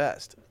be the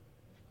best.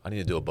 I need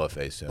to do a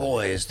buffet soon.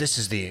 boys. This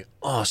is the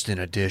Austin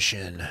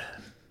edition.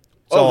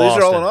 It's Oh, these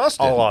are all in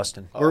Austin? All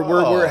Austin. We're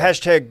Oh.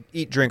 hashtag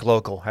eat drink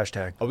local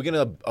hashtag. Are we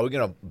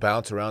gonna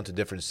bounce around to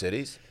different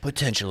cities?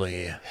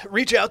 Potentially.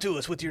 Reach out to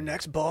us with your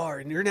next bar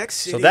in your next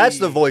city. So that's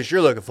the voice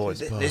you're looking for.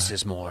 This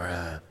is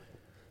more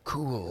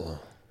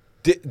cool.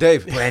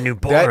 Dave, Brand new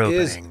bar that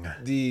is opening.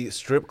 the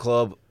strip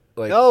club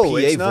No, PA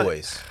it's not.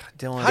 voice.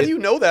 Dylan, How do you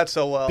know that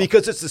so well?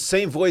 Because it's the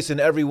same voice in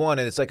every one,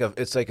 and it's like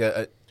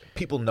a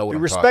people know what you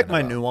I'm respect talking my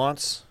about.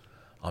 nuance?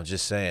 I'm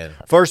just saying.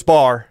 First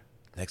bar,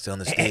 Next on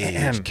the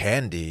stage,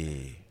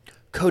 Candy.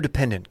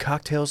 codependent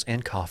cocktails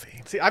and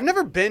coffee. See, I've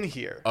never been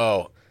here.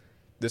 Oh,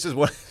 this is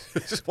one.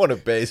 This is one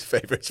of Bay's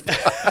favorite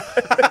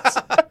spots.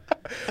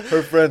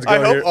 Her friends I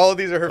go hope here. all of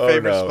these are her Oh,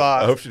 favorite no.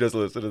 spots. I hope she doesn't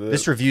listen to this.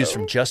 This review's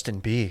from Justin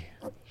B.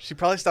 She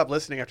probably stopped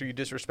listening after you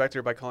disrespected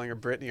her by calling her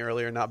Brittany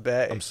earlier, not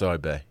Bay. I'm sorry,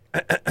 Bay.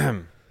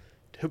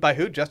 Who by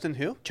who? Justin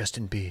who?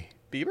 Justin B.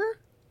 Bieber?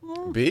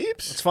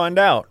 Beeps. Let's find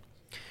out.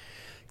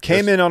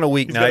 Came in on a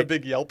He's got a weeknight.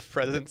 big Yelp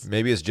presence.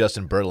 Maybe it's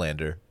Justin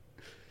Berlander.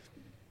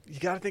 You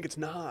gotta think it's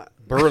not.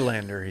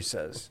 Berlander, he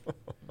says.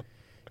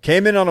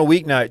 Came in on a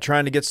weeknight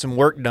trying to get some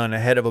work done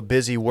ahead of a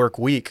busy work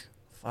week.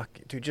 Fuck,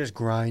 dude, just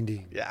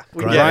grinding. Yeah.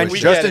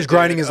 Justin's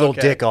grinding his little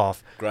dick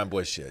off. Grind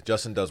boy shit.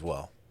 Justin does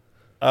well.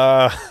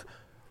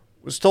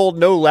 Was told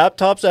no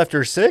laptops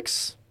after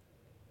 6.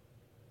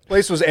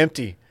 Place was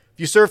empty. If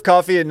you serve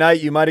coffee at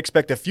night, you might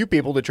expect a few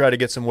people to try to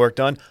get some work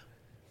done.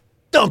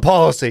 Dumb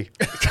policy.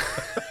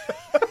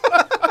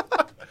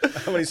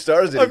 How many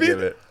stars did he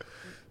give it?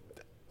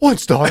 1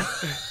 star.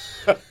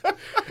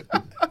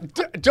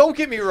 Don't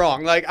get me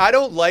wrong. Like, I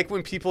don't like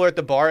when people are at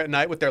the bar at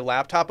night with their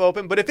laptop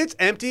open. But if it's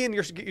empty and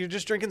you're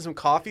just drinking some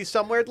coffee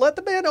somewhere, let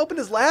the man open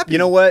his laptop. You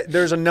know what?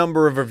 There's a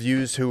number of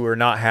reviews who are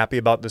not happy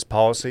about this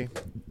policy.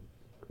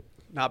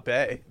 Not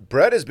Bay.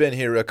 Brett has been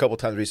here a couple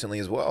times recently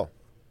as well.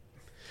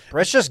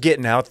 Brett's just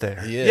getting out there.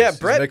 He is. Yeah, He's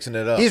Brett- mixing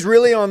it up. He's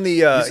really on the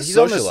He's a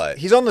socialite.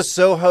 he's on the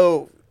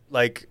Soho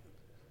like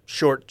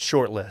short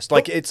list.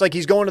 Like it's like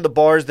he's going to the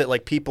bars that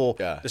like people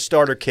the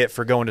starter kit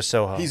for going to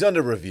Soho. He's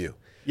under review.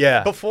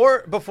 yeah.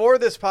 Before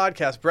this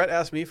podcast, Brett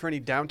asked me for any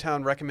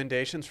downtown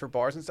recommendations for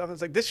bars and stuff. And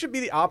it's like, this should be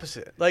the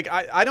opposite. Like,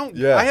 I don't.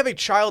 Yeah. I have a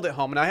child at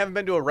home, and I haven't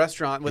been to a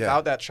restaurant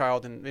without that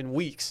child in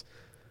weeks.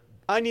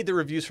 I need the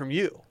reviews from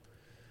you.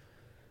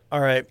 All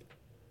right.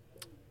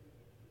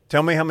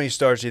 Tell me how many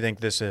stars do you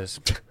think this is?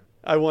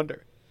 I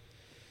wonder.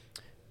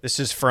 This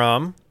is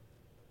from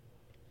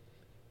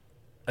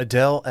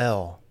Adele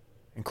L.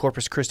 in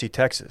Corpus Christi,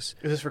 Texas.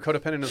 Is this for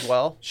Codependent as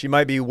well? She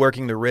might be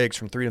working the rigs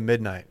from 3 to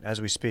midnight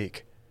as we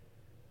speak.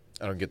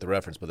 I don't get the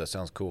reference, but that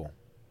sounds cool.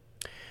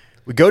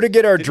 We go to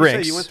get our Did drinks.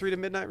 you say you went 3 to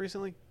midnight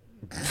recently?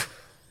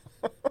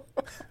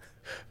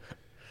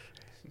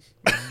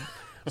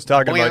 He's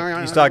talking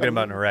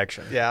about an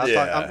erection.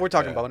 Yeah, we're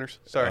talking boners.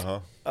 Sorry.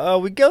 Uh-huh.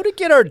 We go to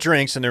get our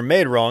drinks, and they're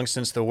made wrong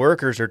since the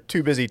workers are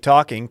too busy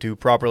talking to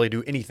properly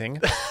do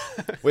anything.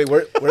 Wait,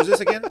 where's this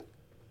again?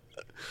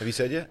 Have you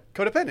said yet?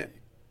 Codependent.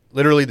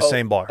 Literally the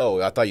same bar.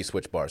 Oh, I thought you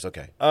switched bars.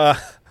 Okay.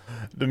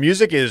 The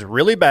music is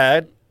really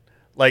bad.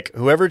 Like,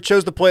 whoever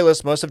chose the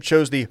playlist must have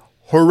chose the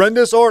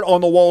horrendous art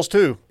on the walls,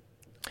 too.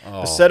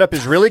 The setup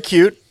is really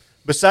cute.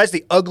 Besides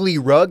the ugly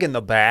rug in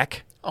the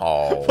back,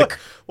 Oh.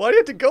 Why do you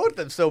have to go with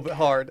them so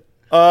hard?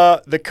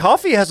 the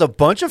coffee has a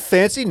bunch of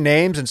fancy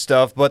names and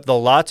stuff, but the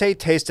latte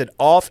tasted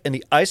off, and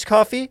the iced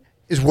coffee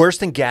is worse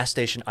than gas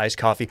station iced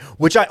coffee,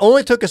 which I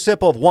only took a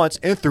sip of once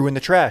and threw in the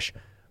trash.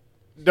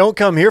 Don't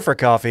come here for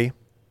coffee.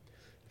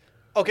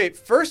 Okay,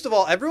 first of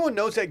all, everyone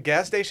knows that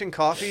gas station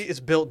coffee is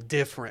built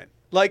different.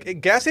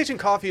 Like, gas station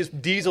coffee is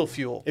diesel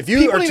fuel. If you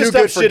People are need to too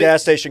stop good for shitting-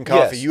 gas station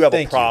coffee, Yes, you have a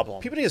thank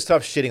problem. People need to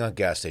stop shitting on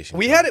gas stations.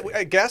 We had it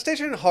at gas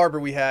station in Harbor.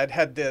 We had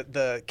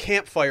the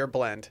campfire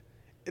blend,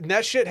 and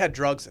that shit had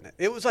drugs in it.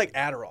 It was like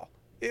Adderall.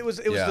 It was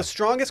Yeah. the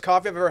strongest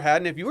coffee I've ever had.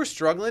 And if you were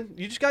struggling,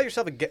 you just got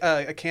yourself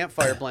a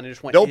campfire blend and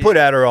just went. Don't put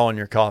in. Adderall in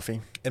your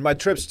coffee. In my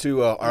trips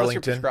to Unless you're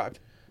Arlington, prescribed.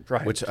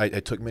 Right. which I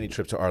took many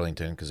trips to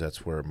Arlington because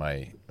that's where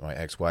my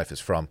ex-wife is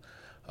from.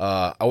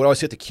 I would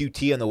always hit the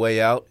QT on the way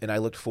out, and I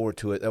looked forward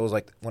to it. That was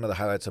like one of the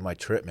highlights of my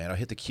trip, man. I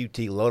hit the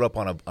QT, load up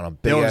on a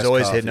big Dylan's ass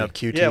always coffee. hitting up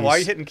QTs. Yeah, why are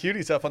you hitting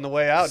cuties up on the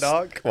way out,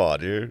 dog? Come on,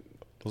 dude.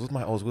 I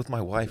was with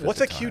my wife. What's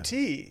at a the time.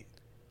 QT?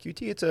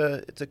 QT,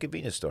 it's a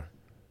convenience store.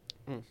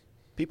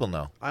 People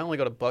know. I only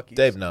go to Buc-ee's.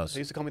 Dave knows. They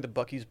used to call me the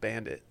Buc-ee's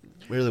Bandit.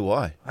 Really,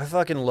 why? I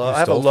fucking love. You I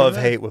have a stole from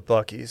love-hate them? with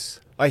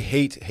Buc-ee's. I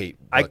hate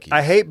Buc-ee's.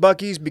 I hate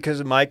Buc-ee's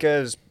because Micah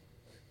has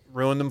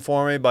ruined them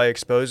for me by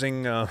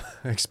exposing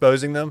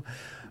them.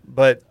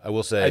 But I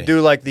will say I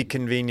do like the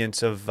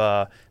convenience of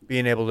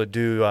being able to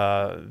do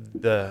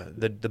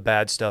the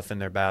bad stuff in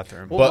their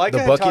bathroom. Well, But Micah the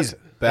had Buc-ee's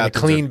talked- And a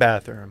bathrooms clean are-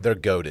 bathroom. They're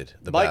goated.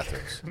 The Mike-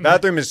 bathrooms.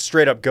 Bathroom is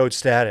straight up goat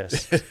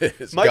status.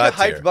 It's Micah God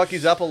hyped tier.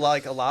 Buc-ee's up a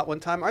lot one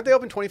time. Aren't they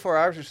open 24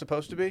 hours? They're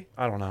supposed to be.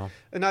 I don't know.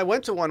 And I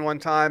went to one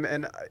time,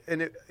 and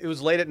it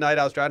was late at night.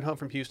 I was driving home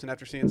from Houston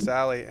after seeing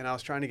Sally, and I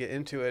was trying to get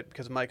into it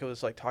because Micah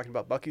was like talking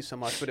about Buc-ee's so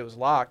much, but it was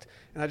locked,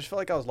 and I just felt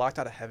like I was locked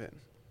out of heaven.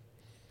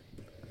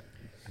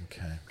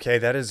 Okay. Okay,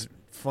 that is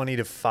funny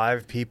to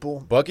 5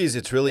 people. Buc-ee's,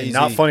 it's really And easy.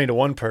 not funny to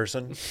one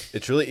person.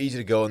 It's really easy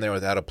to go in there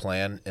without a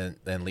plan and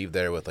then leave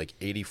there with like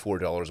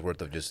 $84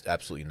 worth of just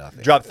absolutely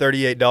nothing. Drop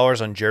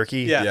 $38 on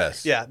jerky. Yeah,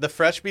 Yes. yeah. The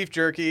fresh beef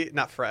jerky,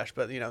 not fresh,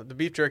 but the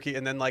beef jerky,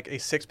 and then like a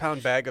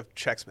 6-pound bag of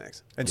Chex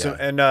Mix, And Yeah.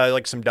 some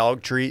like some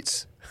dog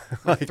treats.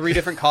 3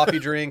 different coffee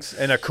drinks.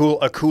 And a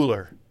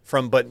cooler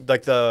from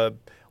like the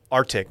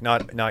Arctic,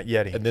 not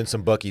Yeti. And then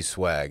some Buc-ee's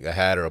swag, a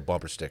hat or a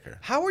bumper sticker.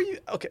 How are you?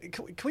 Okay,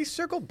 can we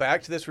circle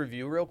back to this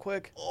review real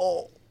quick?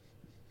 Oh,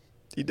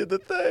 he did the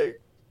thing.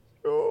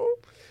 Oh.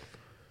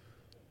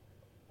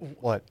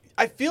 What?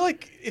 I feel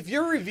like if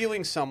you're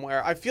reviewing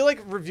somewhere, I feel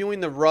like reviewing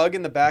the rug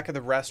in the back of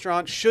the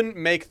restaurant shouldn't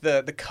make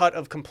the cut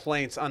of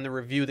complaints on the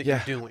review that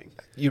Yeah. you're doing.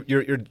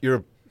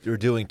 You're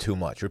doing too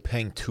much. You're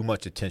paying too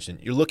much attention.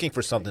 You're looking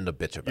for something to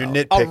bitch about.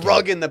 You're A nitpicking.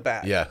 rug in the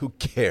back. Yeah, who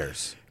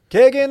cares?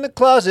 Keg in the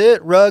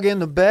closet, rug in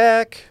the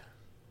back.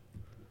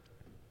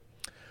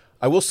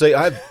 I will say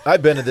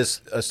I've been to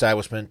this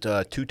establishment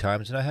 2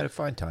 times and I had a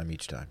fine time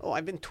each time. Oh,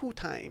 I've been 2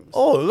 times.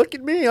 Oh, look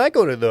at me. I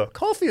go to the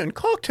coffee and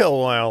cocktail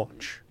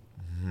lounge.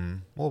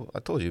 Well, I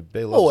told you,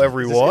 Bay loves Oh, it. Is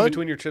this in everyone.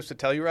 between your trips to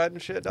Telluride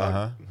and shit,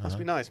 dog? Must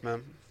be nice,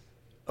 man.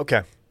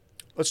 Okay.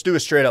 Let's do a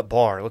straight up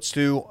bar. Let's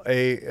do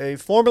a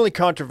formerly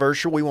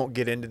controversial. We won't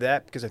get into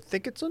that because I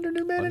think it's under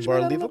new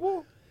management.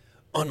 Unbelievable.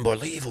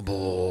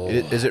 Unbelievable.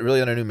 Is it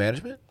really under new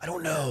management? I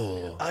don't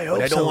know. I But hope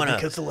I don't so wanna,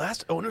 because the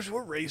last owners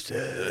were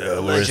racist.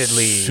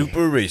 allegedly.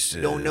 Super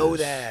racist. Don't know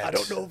that. I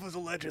don't know if it was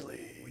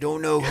allegedly. We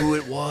don't know who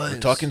it was. We're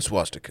talking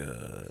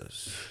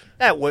swastikas.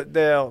 That was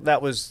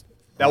the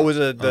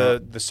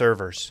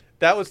servers.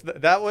 That was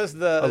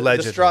the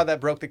Allegedly. straw that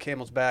broke the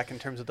camel's back in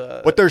terms of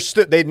the. But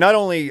they not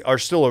only are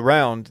still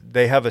around,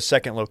 they have a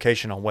second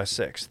location on West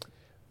 6th,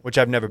 which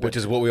I've never been. Which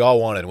is what we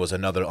all wanted was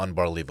another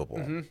Unbelievable.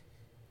 Mm-hmm.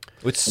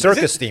 It's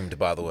circus themed,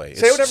 by the way.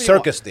 Say It's whatever you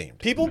circus want.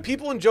 themed.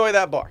 People enjoy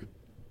that bar.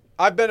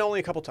 I've been only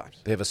a couple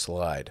times. They have a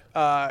slide.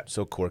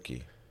 So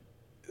quirky.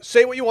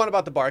 Say what you want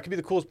about the bar. It could be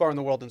the coolest bar in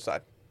the world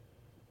inside.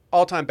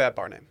 All-time bad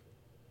bar name.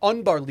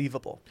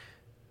 Unbelievable.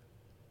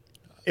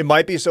 It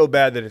might be so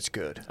bad that it's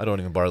good. I don't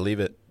even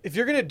leave it. If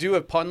you're gonna do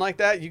a pun like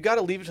that, you got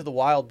to leave it to the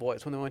Wild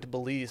Boys when they went to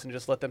Belize and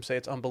just let them say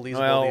it's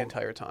unbelievable the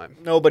entire time.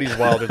 Nobody's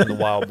wilder than the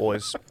Wild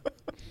Boys.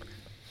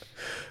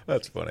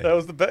 That's funny. That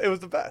was it was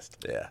the best.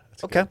 Yeah.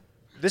 That's Okay.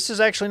 This is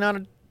actually not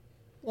a.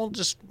 Well,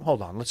 just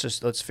hold on.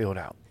 Let's feel it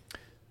out.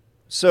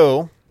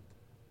 So,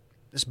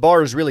 this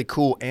bar is really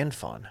cool and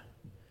fun.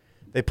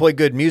 They play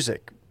good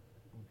music,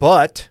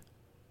 but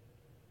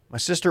my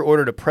sister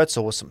ordered a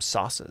pretzel with some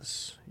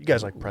sauces. You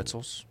guys like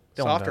pretzels?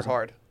 Dylan Soft or doesn't.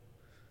 hard?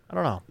 I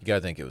don't know. You gotta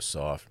think it was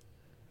soft.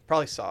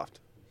 Probably soft.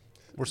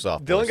 We're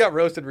soft. Dylan boys. got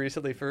roasted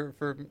recently for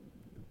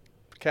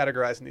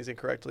categorizing these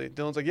incorrectly.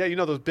 Dylan's like, yeah, you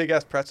know those big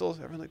ass pretzels?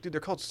 Everyone's like, dude,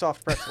 they're called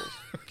soft pretzels.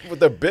 But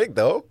they're big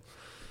though.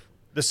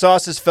 The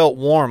sauces felt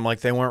warm,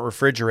 like they weren't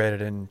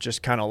refrigerated and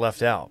just kind of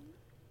left out.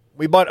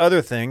 We bought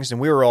other things and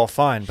we were all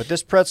fine, but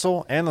this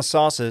pretzel and the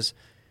sauces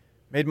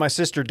made my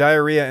sister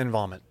diarrhea and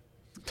vomit.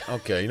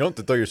 Okay, you don't have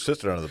to throw your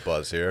sister under the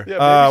bus here. Yeah,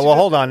 maybe Well,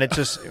 hold on.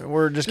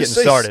 We're just getting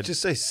started.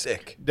 Just say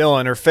sick.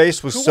 Dylan, her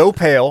face was so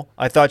pale,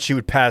 I thought she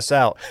would pass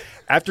out.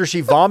 After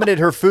she vomited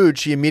her food,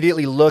 she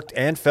immediately looked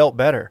and felt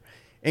better.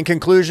 In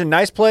conclusion,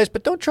 nice place,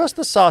 but don't trust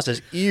the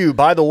sauces. Ew,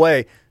 by the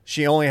way,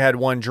 she only had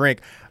one drink.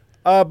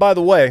 By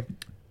the way,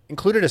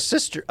 included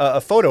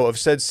a photo of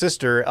said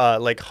sister,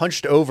 like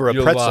hunched over a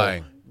You're pretzel.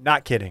 lying.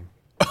 Not kidding.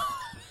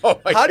 Oh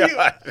my How do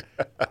god.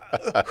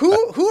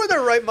 you? Who in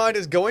their right mind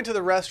is going to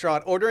the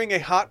restaurant, ordering a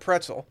hot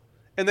pretzel,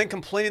 and then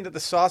complaining that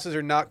the sauces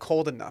are not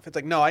cold enough? It's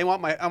like, no, I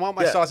want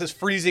my sauces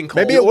freezing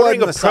cold. Maybe it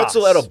Ordering wasn't a the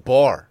pretzel sauce. at a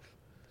bar.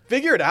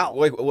 Figure it out.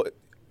 Wait.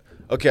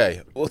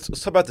 Okay, let's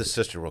talk about the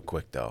sister real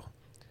quick though.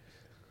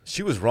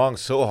 She was wrong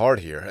so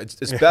hard here.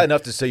 It's bad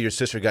enough to say your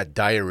sister got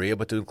diarrhea,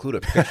 but to include a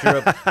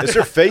picture of is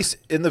her face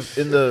in the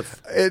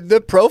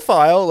The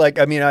profile,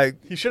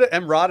 He should have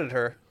emrodded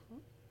her.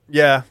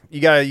 yeah,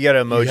 you gotta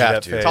emoji have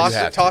that to. face. You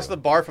have Toss to.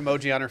 the barf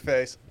emoji on her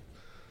face.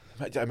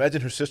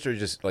 Imagine her sister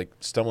just like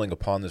stumbling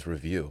upon this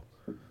review.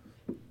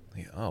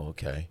 Like, oh,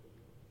 okay.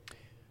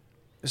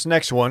 This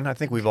next one, I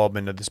think we've all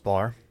been to this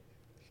bar.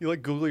 You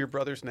like Google your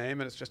brother's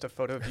name and it's just a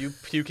photo of you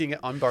puking at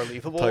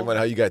Unbelievable. Talking about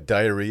how you got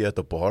diarrhea at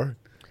the bar.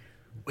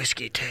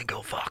 Whiskey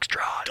Tango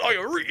Foxtrot.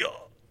 diarrhea.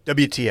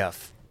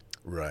 WTF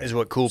Right. is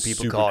what cool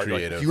people Super call it. Like,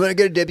 creative. you want to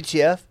get a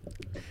WTF?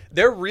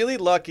 They're really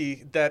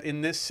lucky that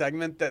in this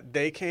segment that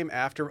they came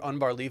after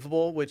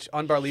Unbelievable, which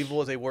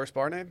Unbelievable is a worse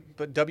bar name,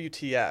 but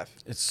WTF.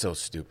 It's so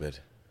stupid.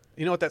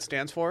 You know what that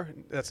stands for?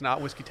 That's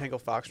not Whiskey Tango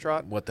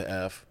Foxtrot. What the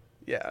F?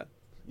 Yeah.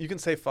 You can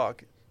say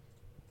fuck.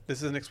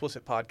 This is an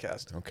explicit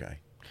podcast. Okay.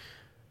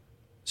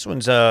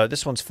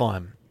 This one's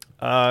fun.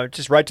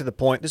 Just right to the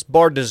point. This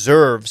bar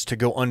deserves to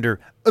go under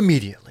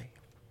immediately.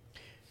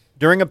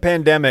 During a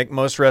pandemic,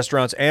 most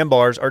restaurants and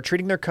bars are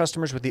treating their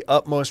customers with the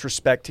utmost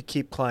respect to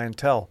keep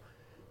clientele.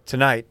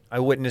 Tonight, I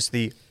witnessed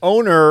the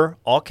owner,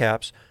 all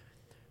caps,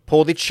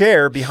 pull the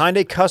chair behind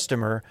a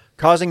customer,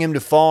 causing him to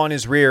fall on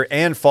his rear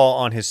and fall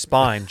on his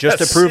spine, just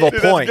to prove a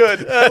point.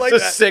 That's good. I like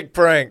That's a that. sick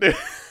prank.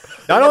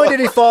 Not only did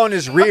he fall on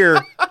his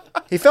rear,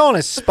 he fell on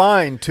his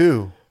spine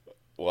too.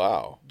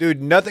 Wow.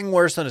 Dude, nothing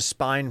worse than a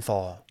spine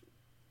fall.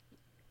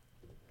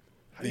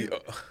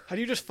 How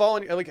do you just fall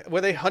on? Like,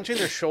 were they hunching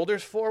their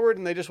shoulders forward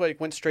and they just like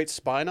went straight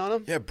spine on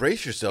them? Yeah,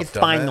 brace yourself, It's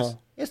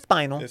spinal. It's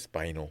spinal. It's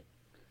spinal.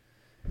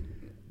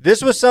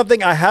 This was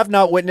something I have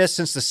not witnessed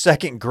since the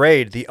second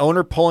grade. The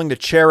owner pulling the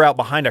chair out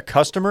behind a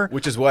customer.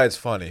 Which is why it's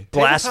funny.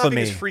 Blasphemy.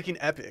 Tabletoping is freaking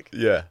epic.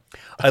 Yeah.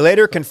 I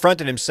later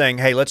confronted him saying,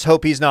 hey, let's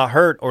hope he's not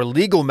hurt or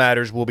legal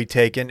matters will be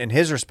taken. And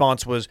his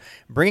response was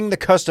bringing the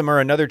customer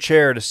another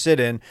chair to sit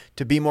in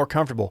to be more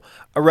comfortable.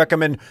 I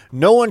recommend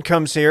no one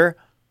comes here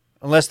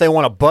unless they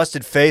want a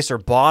busted face or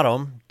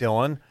bottom,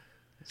 Dylan,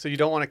 So you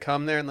don't want to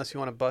come there unless you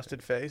want a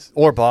busted face.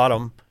 or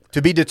bottom.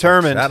 To be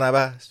determined,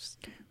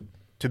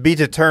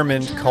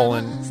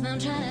 colon.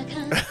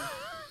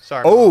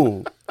 Sorry. Mom.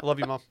 Oh, I love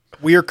you, Mom.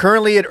 we are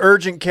currently at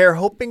urgent care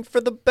hoping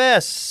for the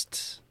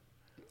best.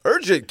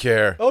 Urgent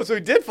care. Oh, so he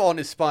did fall on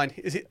his spine.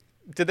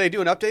 Did they do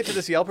an update to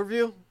this Yelp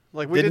review?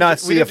 Like we Did not we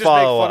see didn't a just make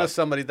fun follow-up. of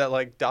somebody that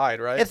like died,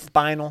 right? It's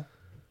spinal.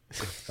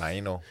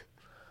 Spinal.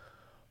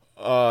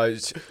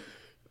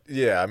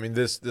 Yeah, I mean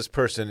this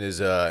person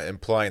is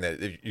implying that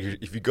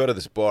if you go to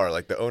this bar,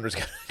 like the owner's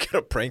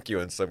gonna prank you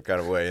in some kind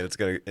of way, and it's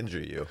gonna injure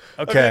you.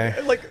 Okay.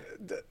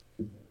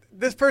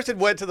 This person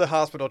went to the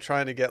hospital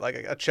trying to get like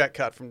a check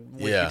cut from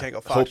Whiskey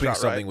Tango Foxtrot, hoping right?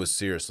 something was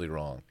seriously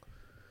wrong.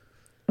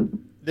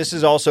 This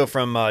is also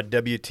from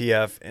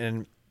WTF,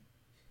 and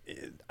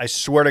I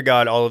swear to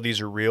God, all of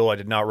these are real. I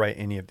did not write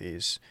any of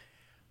these.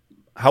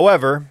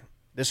 However,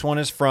 this one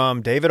is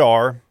from David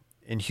R.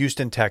 in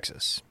Houston,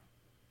 Texas.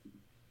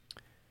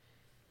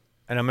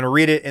 And I'm going to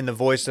read it in the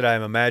voice that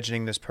I'm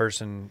imagining this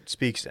person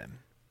speaks in.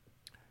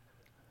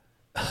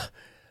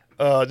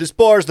 This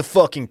bar is the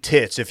fucking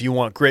tits if you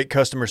want great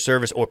customer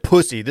service, or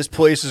pussy. This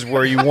place is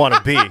where you want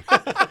to be.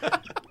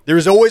 There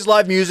is always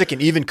live music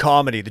and even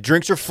comedy. The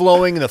drinks are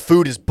flowing and the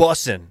food is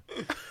bussin'.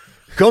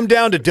 Come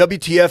down to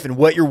WTF and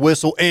wet your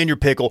whistle and your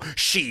pickle.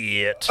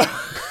 Shit.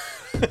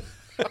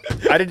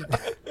 I didn't.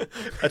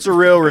 That's a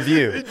real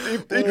review.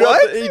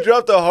 He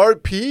dropped a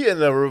hard P in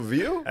the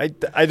review.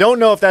 I don't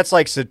know if that's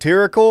like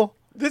satirical.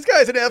 This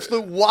guy's an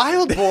absolute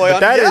wild boy But on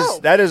that Yelp. is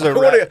that is a.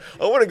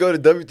 I want to go to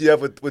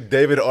WTF with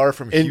David R.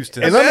 from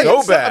Houston. and It's let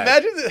so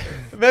bad.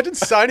 Imagine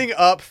signing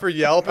up for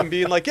Yelp and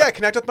being like, yeah,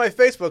 connect with my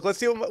Facebook. Let's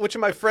see which of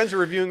my friends are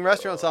reviewing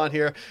restaurants on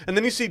here. And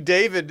then you see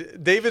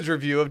David's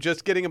review of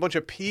just getting a bunch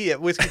of pee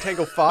at Whiskey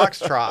Tango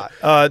Foxtrot.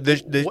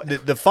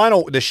 The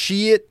final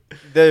shit.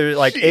 They're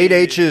like Shit. 8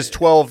 H's,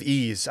 12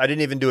 E's. I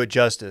didn't even do it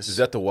justice. Is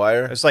that The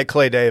Wire? It's like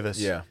Clay Davis.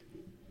 Yeah.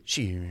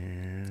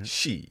 Shit.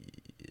 She.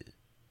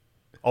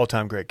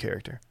 All-time great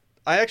character.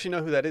 I actually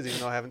know who that is,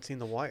 even though I haven't seen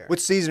The Wire. What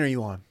season are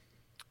you on?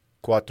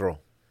 Cuatro.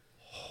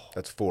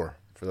 That's 4,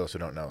 for those who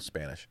don't know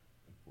Spanish.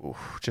 Ooh,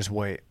 just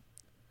wait.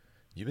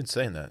 You've been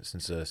saying that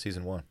since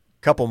season 1.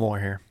 Couple more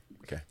here.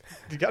 Okay.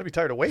 You got to be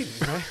tired of waiting,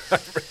 right?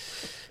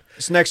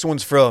 This next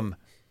one's from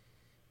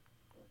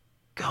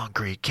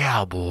Concrete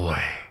Cowboy.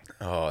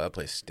 Oh, that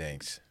place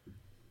stinks.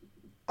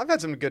 I've had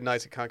some good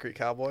nights at Concrete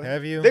Cowboy.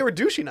 Have you? They were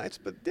douchey nights,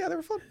 but yeah, they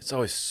were fun. It's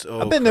always so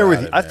I've been there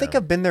with you. crowded, I think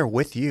man. I've been there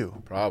with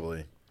you.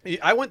 Probably.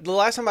 I went. The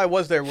last time I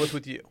was there was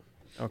with you.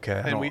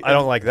 Okay. And I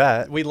don't like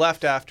that. We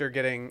left after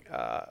getting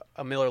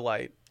a Miller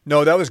Lite.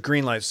 No, that was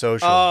Greenlight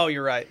Social. Oh,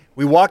 you're right.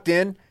 We walked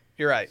in.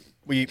 You're right.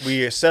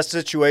 We assessed the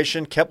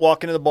situation, kept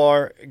walking to the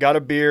bar, got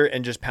a beer,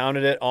 and just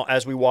pounded it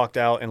as we walked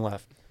out and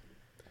left.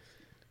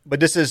 But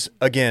this is,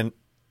 again,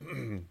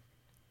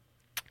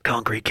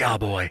 Concrete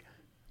Cowboy.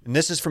 And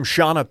this is from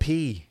Shauna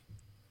P.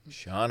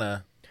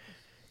 Shauna.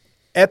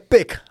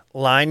 Epic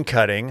line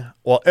cutting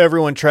while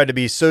everyone tried to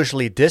be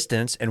socially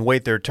distanced and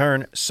wait their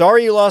turn.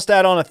 Sorry you lost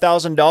out on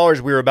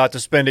 $1,000 we were about to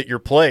spend at your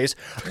place.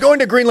 Going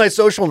to Greenlight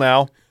Social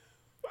now.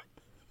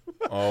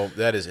 Oh,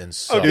 that is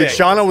insane. Dude,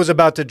 Shauna was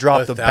about to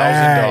drop the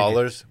bag.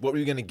 $1,000. What were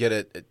you going to get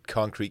at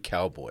Concrete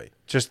Cowboy?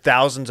 Just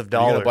thousands of You're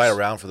dollars. going to buy a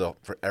round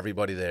for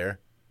everybody there?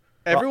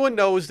 Everyone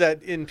knows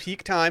that in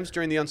peak times,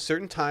 during the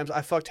uncertain times,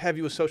 I fucked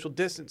heavy with social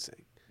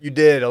distancing. You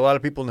did. A lot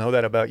of people know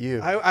that about you.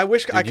 I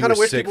wish. Dude, I you kind of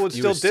were wish sick- people would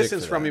you still were sick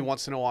distance for from me that.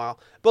 once in a while.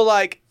 But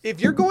like, if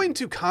you're going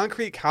to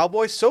Concrete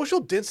Cowboy, social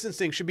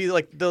distancing should be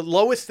like the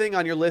lowest thing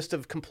on your list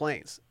of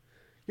complaints.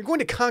 You're going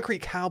to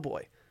Concrete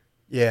Cowboy.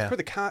 Yeah.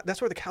 That's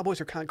where the Cowboys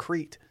are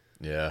concrete.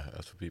 Yeah,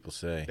 that's what people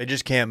say. They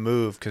just can't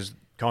move because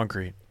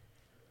concrete.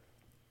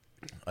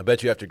 I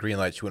bet you after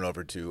Greenlight, she went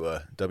over to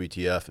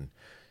WTF and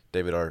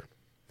David R.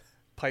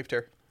 Piped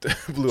her.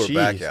 blew her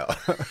back out.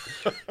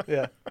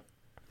 Yeah.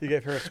 You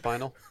gave her a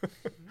spinal.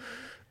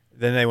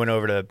 Then they went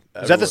over to.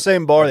 Is that the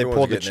same bar they Everyone's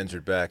pulled? getting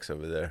injured backs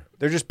over there.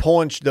 They're just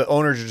pulling. The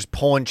owners are just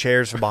pulling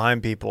chairs from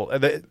behind people.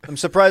 I'm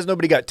surprised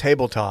nobody got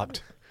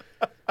tabletopped.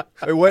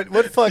 Wait,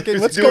 what's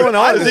going on?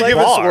 I at was this giving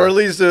bar?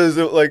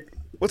 swirlies. Like,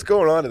 what's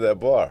going on at that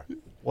bar?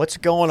 What's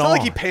going It's on? not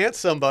like he pants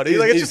somebody.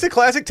 Like, it's just a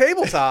classic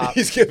tabletop.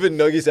 He's giving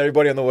nuggies to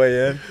everybody on the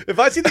way in. If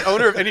I see the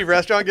owner of any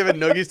restaurant giving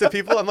noogies to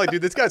people, I'm like,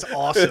 dude, this guy's This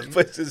awesome.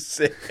 place is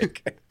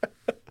sick.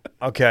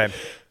 Okay,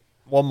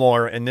 one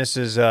more, and this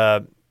is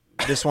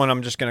this one.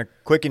 I'm just gonna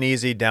quick and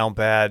easy, down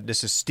bad.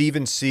 This is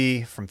Stephen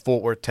C. from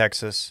Fort Worth,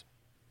 Texas.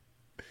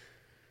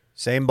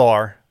 Same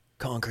bar,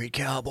 Concrete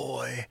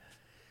Cowboy.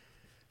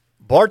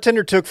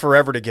 Bartender took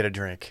forever to get a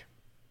drink.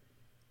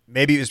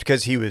 Maybe it was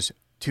because he was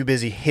too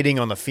busy hitting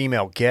on the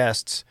female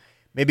guests.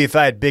 Maybe if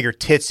I had bigger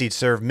tits, he'd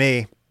serve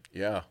me.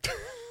 Yeah,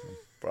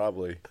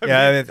 probably.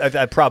 Yeah,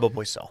 I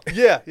probably so.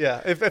 Yeah,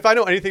 yeah. If I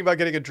know anything about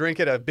getting a drink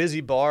at a busy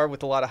bar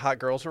with a lot of hot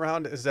girls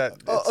around, is that,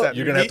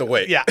 You're gonna have to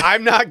wait. Yeah,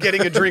 I'm not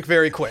getting a drink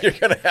very quick. You're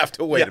gonna have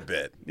to wait Yeah. a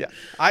bit. Yeah,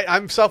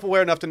 I'm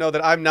self-aware enough to know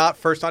that I'm not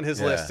first on his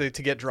Yeah. list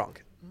to get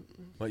drunk.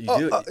 What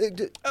you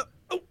do?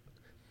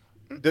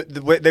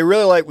 They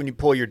really like when you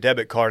pull your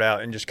debit card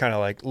out and just kind of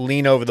like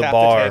lean over the Tap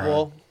bar, the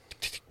table.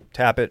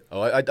 tap it.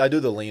 Oh, I do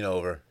the lean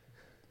over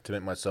to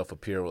make myself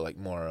appear like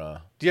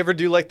more Do you ever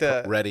do like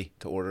the? ready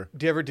to order.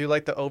 Do you ever do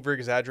like the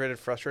over-exaggerated,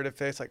 frustrated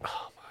face? Like,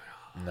 oh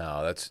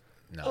No,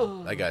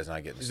 that guy's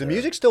not getting. Is the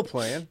music still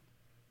playing?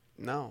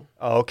 no.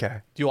 Oh,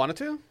 okay. Do you want it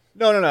to?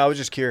 No. I was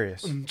just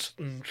curious.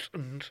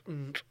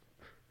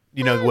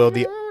 You know, Will,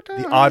 the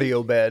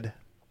audio bed.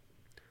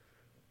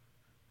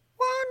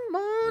 One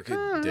more. Look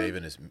at Dave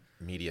and his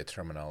media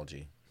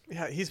terminology.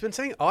 Yeah, he's been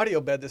saying audio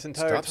bed this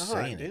entire Stop time.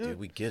 saying it, dude.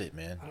 We get it,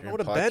 man. I don't You're know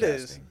what in a bed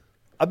is. podcasting.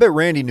 I bet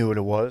Randy knew what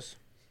it was.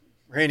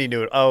 Randy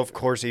knew it. Oh, of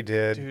course he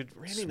did. Dude,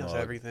 Randy knows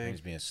Smug. everything.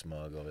 He's being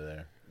smug over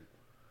there.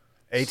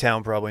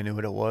 A-Town probably knew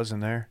what it was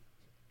in there.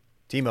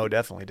 Timo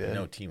definitely did. You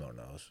know Timo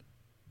knows.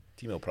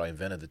 Timo probably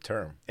invented the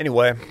term.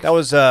 Anyway, that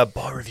was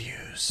bar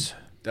reviews.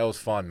 That was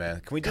fun,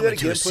 man. Can we do Coming that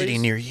to again, a city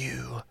please? near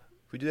you. Can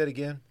we do that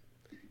again?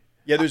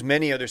 Yeah, there's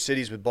many other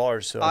cities with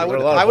bars. So I There would,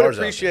 are a lot of I would bars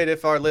out appreciate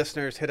if our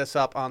listeners hit us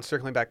up on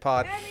Circling Back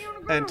Pod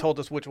and told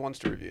us which ones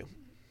to review.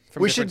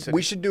 From we different should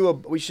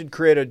cities. we should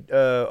create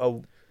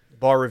a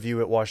bar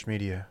review at Washed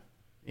Media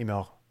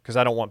email because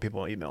I don't want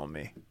people emailing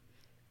me.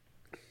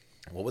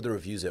 What would the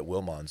reviews at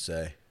Wilmon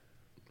say?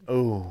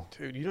 Oh,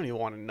 Dude, you don't even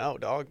want to know,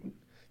 dog.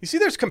 You see,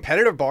 there's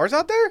competitive bars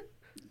out there.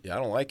 Yeah, I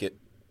don't like it.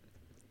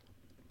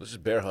 Let's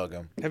just bear hug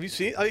them. Have you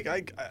seen?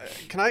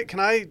 Can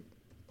I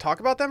talk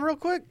about them real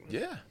quick?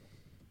 Yeah.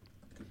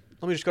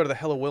 Let me just go to the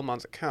Hello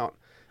Wilmon's account.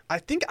 I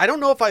don't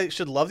know if I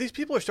should love these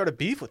people or start a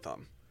beef with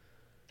them.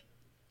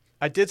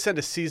 I did send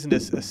a cease and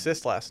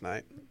desist last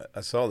night.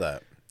 I saw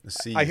that. The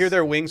C's. I hear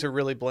their wings are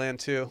really bland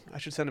too. I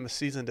should send them a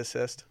cease and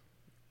desist.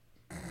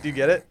 Do you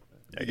get it?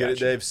 You get it,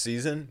 Dave?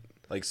 Season?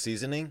 Like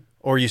seasoning?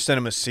 or you send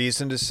them a cease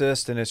and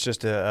desist, and it's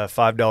just a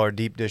 $5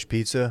 deep dish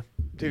pizza.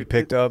 Dude, you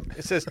picked up.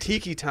 It says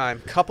Tiki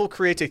Time. Couple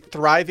creates a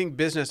thriving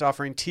business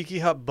offering Tiki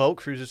Hut boat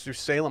cruises through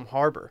Salem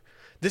Harbor.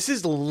 This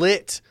is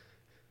lit.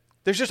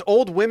 There's just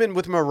old women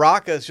with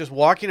maracas just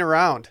walking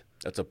around.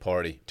 That's a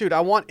party. Dude,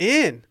 I want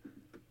in.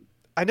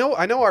 I know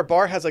our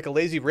bar has like a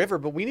lazy river,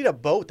 but we need a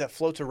boat that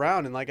floats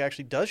around and like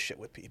actually does shit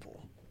with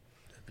people.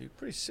 That'd be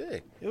pretty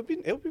sick. It would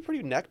be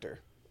pretty nectar.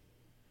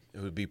 It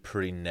would be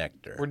pretty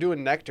nectar. We're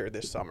doing nectar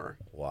this summer.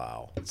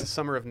 Wow. It's the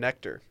summer of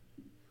nectar.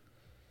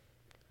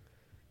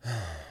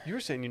 You were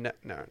saying no,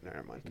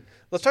 never mind.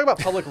 Let's talk about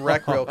public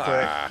rec real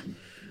quick.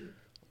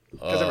 You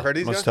guys ever heard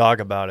these Let's guys? talk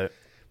about it.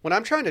 When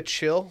I'm trying to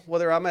chill,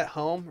 whether I'm at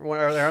home or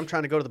whether I'm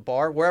trying to go to the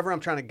bar, wherever I'm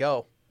trying to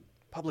go,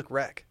 public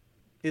rec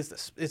is the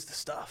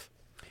stuff.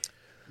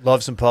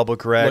 Love some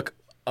public rec. Look,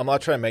 I'm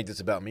not trying to make this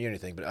about me or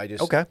anything, but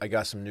I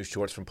got some new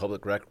shorts from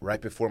Public Rec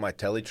right before my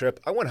telly trip.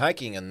 I went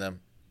hiking in them,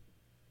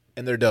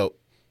 and they're dope.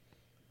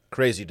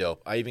 Crazy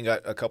dope. I even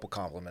got a couple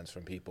compliments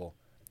from people.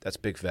 That's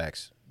big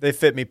facts. They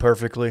fit me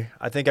perfectly.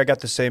 I think I got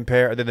the same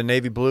pair. They're the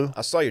navy blue.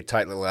 I saw your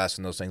tight little ass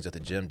in those things at the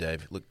gym,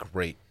 Dave. You look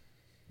great.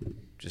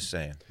 Just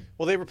saying.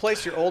 Well, they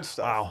replaced your old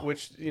stuff,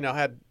 which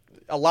had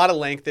a lot of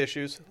length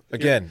issues.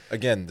 Again,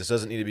 this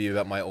doesn't need to be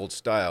about my old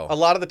style. A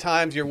lot of the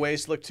times your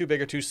waist looked too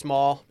big or too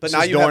small, but This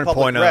now is you have Dorn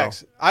public 0.0.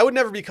 recs. I would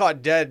never be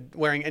caught dead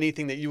wearing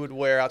anything that you would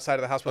wear outside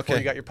of the house before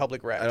Okay. you got your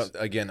public recs.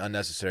 Again,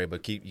 unnecessary,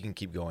 but you can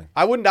keep going.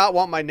 I would not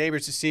want my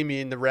neighbors to see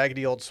me in the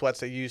raggedy old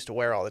sweats that you used to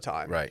wear all the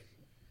time. Right.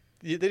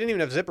 They didn't even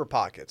have zipper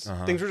pockets.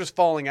 Things were just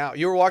falling out.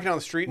 You were walking down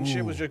the street and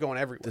shit was just going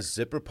everywhere, The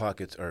zipper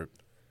pockets are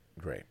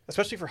great.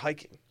 especially for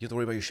hiking. You have to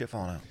worry about your shit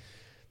falling out.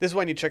 This is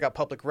why you need to check out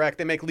Public Rec.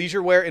 They make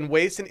leisure wear in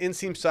waist and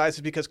inseam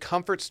sizes because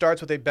comfort starts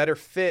with a better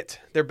fit.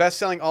 Their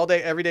best-selling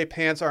all-day, everyday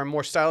pants are a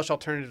more stylish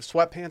alternative to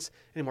sweatpants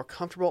and a more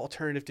comfortable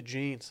alternative to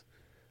jeans.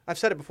 I've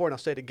said it before and I'll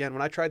say it again.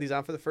 When I tried these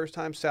on for the first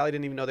time, Sally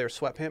didn't even know they were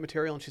sweatpant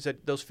material, and she said,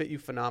 those fit you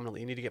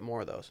phenomenally. You need to get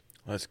more of those.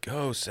 Let's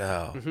go,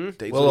 Sal. Dave's Will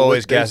little-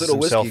 always Dave's gasses little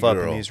whiskey himself up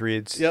girl. in these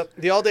reads. Yep.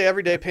 The all-day,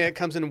 everyday pant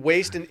comes in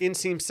waist and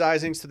inseam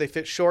sizing, so they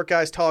fit short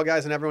guys, tall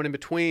guys, and everyone in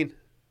between.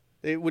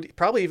 They would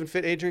probably even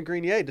fit Adrian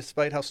Grenier,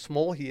 despite how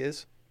small he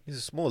is. He's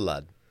a small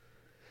lad.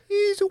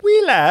 He's a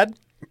wee lad.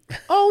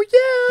 Oh,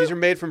 yeah. These are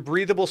made from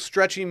breathable,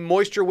 stretchy,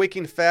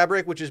 moisture-wicking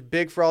fabric, which is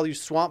big for all you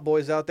swamp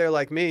boys out there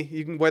like me.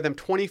 You can wear them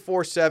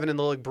 24/7 and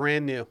they'll look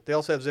brand new. They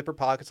also have zipper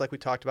pockets like we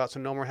talked about, so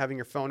no more having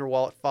your phone or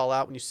wallet fall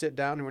out when you sit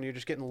down and when you're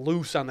just getting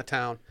loose on the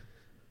town.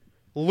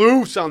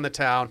 Loose on the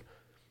town.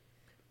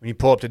 When you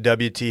pull up to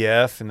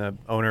WTF and the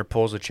owner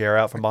pulls a chair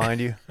out from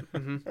behind you.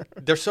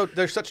 They're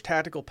such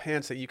tactical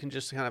pants that you can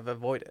just kind of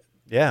avoid it.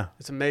 Yeah.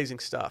 It's amazing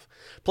stuff.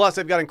 Plus,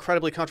 they've got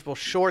incredibly comfortable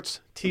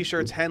shorts,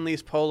 T-shirts,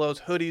 Henleys, polos,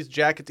 hoodies,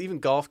 jackets, even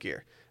golf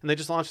gear. And they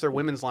just launched their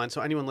women's line,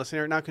 so anyone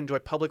listening right now can enjoy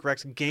Public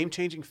Rec's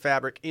game-changing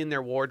fabric in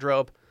their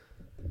wardrobe.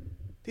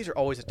 These are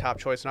always a top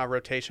choice in our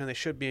rotation, and they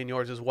should be in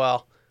yours as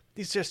well.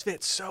 These just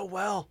fit so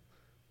well.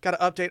 Got to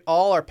update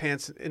all our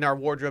pants in our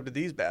wardrobe to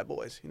these bad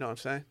boys. You know what I'm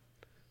saying?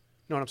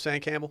 You know what I'm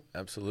saying, Campbell?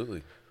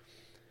 Absolutely.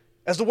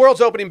 As the world's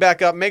opening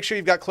back up, make sure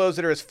you've got clothes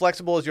that are as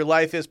flexible as your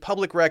life is.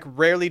 Public Rec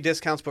rarely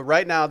discounts, but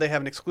right now they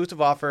have an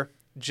exclusive offer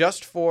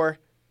just for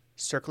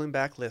Circling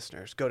Back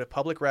listeners. Go to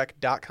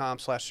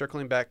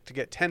publicrec.com/circlingback to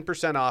get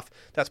 10% off.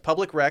 That's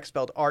publicrec,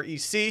 spelled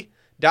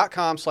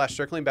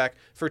REC.com/circlingback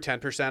for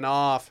 10%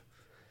 off.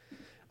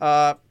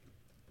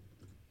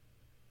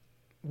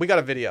 We got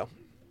a video.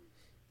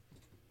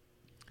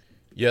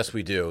 Yes,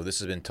 we do. This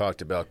has been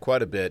talked about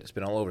quite a bit. It's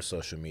been all over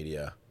social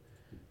media,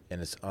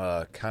 and it's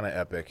kind of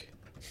epic.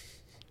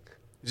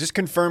 Is this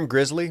confirmed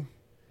grizzly?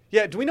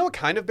 Yeah, do we know what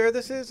kind of bear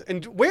this is?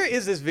 And where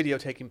is this video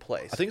taking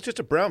place? I think it's just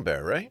a brown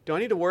bear, right? Do I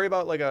need to worry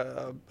about like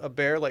a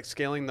bear like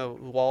scaling the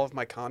wall of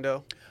my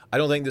condo? I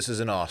don't think this is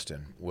in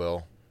Austin,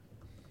 Will.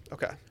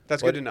 Okay,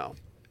 that's What- good to know.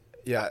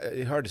 Yeah,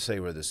 it's hard to say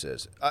where this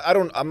is. I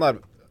don't know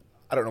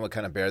what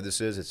kind of bear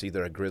this is. It's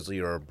either a grizzly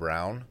or a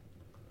brown.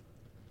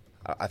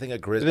 I think a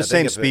grizzly. They're the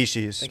same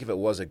species. I think if it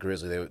was a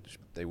grizzly,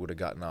 they would have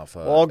gotten off.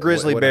 Well, all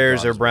grizzly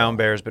bears are brown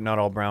bears, but not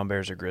all brown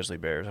bears are grizzly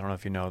bears. I don't know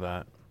if you know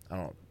that. I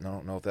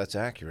don't know if that's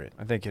accurate.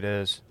 I think it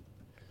is.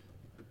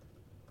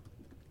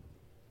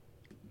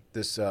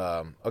 This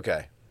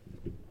okay.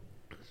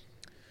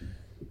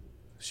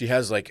 She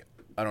has like,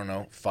 I don't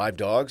know, 5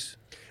 dogs.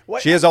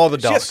 What? She has all the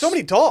She dogs. has so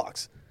many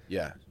dogs.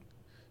 Yeah.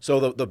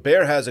 So the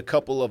bear has a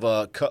couple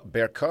of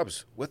bear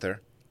cubs with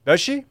her. Does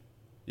she?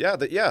 Yeah, I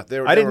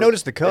didn't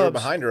notice the They were cubs.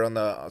 behind her on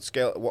the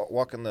scale,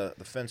 walking the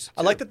fence.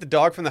 I like that the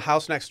dog from the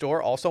house next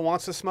door also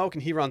wants to smoke,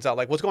 and he runs out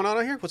like, "What's going on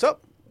out here? What's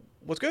up?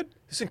 What's good?"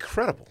 It's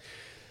incredible.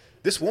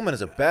 This woman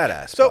is a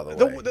badass. So by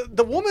the way.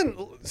 the woman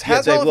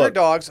has Dave, all of her look.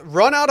 dogs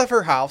run out of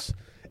her house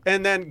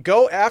and then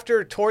go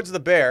after towards the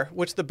bear,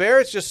 which the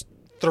bear is just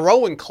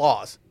throwing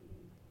claws.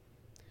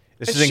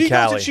 This And is she in goes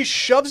Cali. and she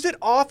shoves it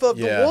off of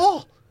Yeah. the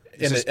wall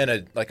in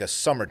a like a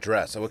summer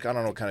dress. I don't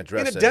know what kind of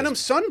dress. in a that denim is.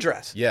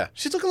 sundress. Yeah.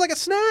 She's looking like a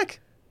snack.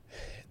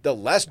 The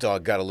last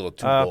dog got a little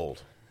too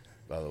bold.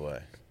 By the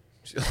way,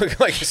 she looked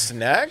like a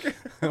snack.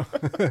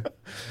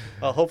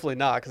 Well, hopefully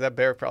not, because that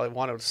bear probably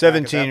wanted to snack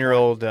at that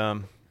 17-year-old.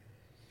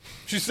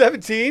 She's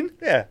 17?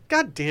 Yeah.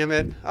 God damn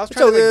it. I was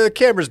trying So to the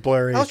camera's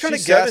blurry. I was trying to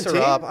she's gas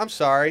 17? her up. I'm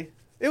sorry.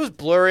 It was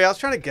blurry. I was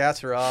trying to gas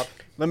her up.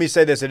 Let me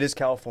say this: it is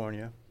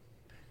California.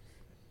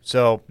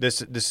 So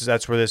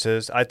that's where this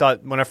is. I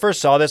thought when I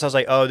first saw this, I was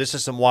like, "Oh, this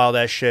is some wild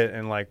ass shit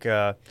in like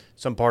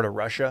some part of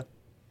Russia."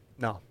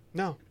 No.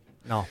 No.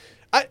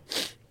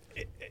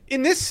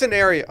 In this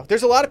scenario,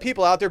 there's a lot of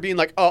people out there being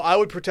like, "Oh, I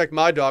would protect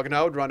my dog and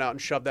I would run out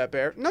and shove that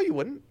bear." No, you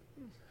wouldn't.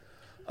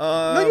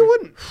 No, you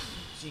wouldn't.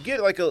 You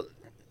get like a.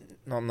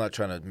 No, I'm not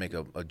trying to make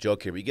a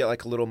joke here, but you get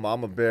like a little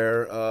mama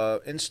bear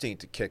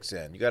instinct that kicks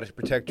in. You got to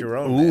protect your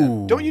own.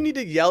 Man. Don't you need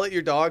to yell at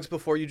your dogs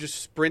before you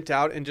just sprint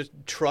out and just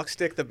truck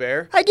stick the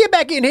bear? Hey, get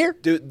back in here,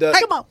 Dude,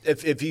 come on.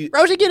 If you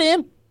Rosie, get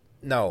in.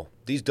 no,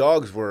 these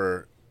dogs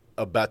were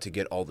about to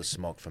get all the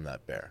smoke from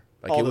that bear.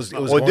 Like All it the was, smoke.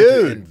 it was Well, going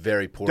to dude, end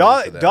very poorly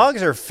for them.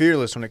 Dogs are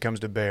fearless when it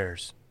comes to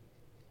bears.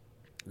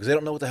 Because they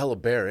don't know what the hell a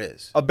bear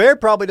is. A bear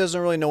probably doesn't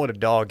really know what a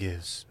dog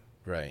is.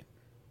 Right.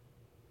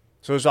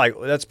 So it's like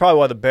that's probably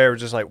why the bear was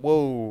just like,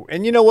 whoa.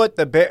 And you know what?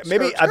 The bear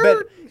maybe I bet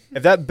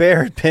if that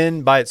bear had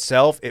been by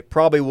itself, it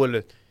probably would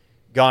have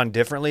gone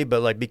differently.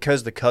 But like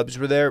because the cubs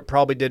were there, it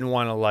probably didn't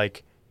want to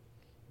like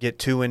get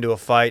too into a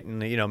fight, and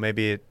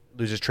maybe it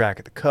loses track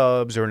of the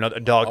cubs, or a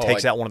dog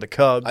takes out one of the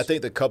cubs. I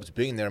think the cubs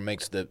being there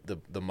makes the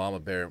mama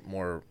bear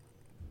more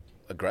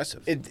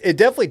aggressive. It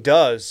definitely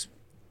does.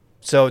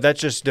 So that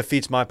just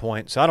defeats my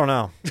point. So I don't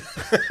know.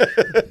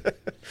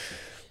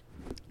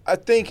 I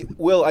think,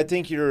 Will,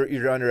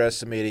 you're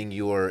underestimating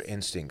your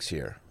instincts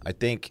here. I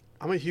think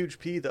I'm a huge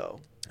P though.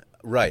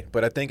 right,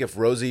 but I think if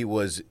Rosie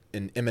was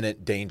in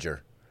imminent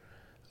danger,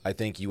 I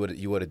think you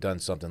would have done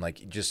something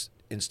like just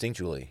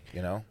instinctually,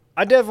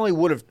 I definitely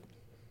would have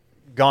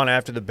gone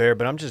after the bear,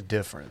 but I'm just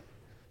different.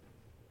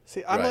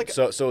 See, I'm right. like,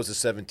 so is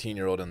a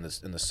 17-year-old in the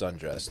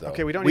sundress though.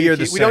 okay, we don't We need are to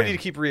the keep, we don't same. need to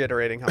keep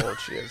reiterating how old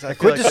she is. I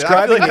Quit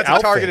describing feel like the that's a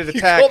outfit. targeted You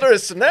attack. called her a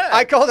snack.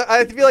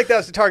 I feel like that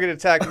was a targeted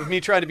attack with me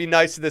trying to be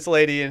nice to this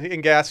lady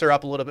and gas her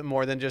up a little bit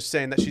more than just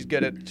saying that she's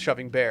good at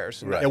shoving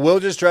bears. Right. Yeah,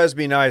 Will just tries to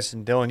be nice,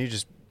 and Dylan, you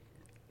just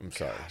I'm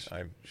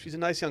sorry. She's a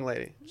nice young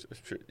lady.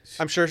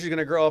 I'm sure she's going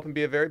to grow up and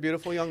be a very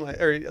beautiful young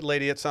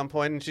lady at some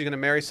point, and she's going to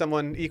marry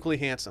someone equally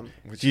handsome.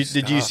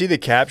 did you see the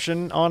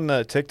caption on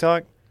the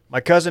TikTok? My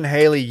cousin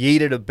Haley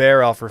yeeted a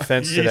bear off her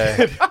fence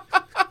today.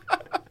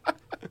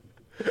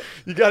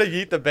 You got to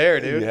yeet the bear,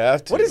 dude. You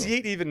have to. What does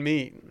yeet even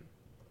mean?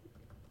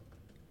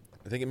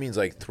 I think it means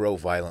like throw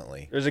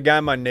violently. There's a guy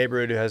in my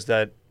neighborhood who has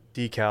that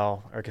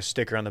decal or like a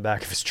sticker on the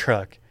back of his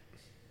truck.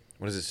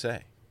 What does it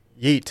say?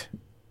 Yeet.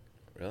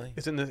 Really?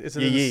 Is it in the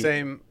Yeet.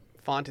 same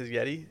font as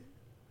Yeti?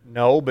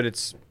 No, but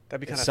it's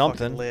That'd be kind of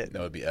something. lit.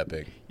 That would be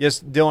epic.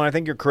 Yes, Dylan, I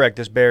think you're correct.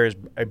 This bear is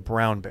a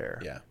brown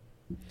bear. Yeah.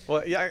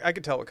 Well, yeah, I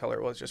could tell what color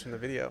it was just from the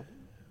video.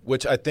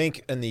 Which I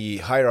think in the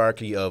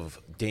hierarchy of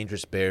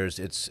dangerous bears,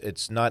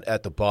 it's not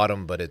at the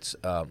bottom, but it's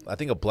I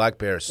think a black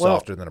bear is Well-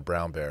 softer than a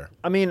brown bear.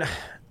 I mean,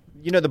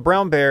 the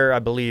brown bear, I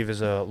believe,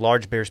 is a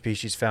large bear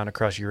species found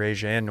across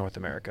Eurasia and North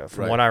America,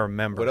 from Right. what I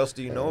remember. What else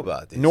do you know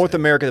about these North things?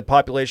 America, the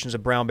populations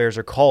of brown bears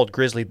are called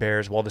grizzly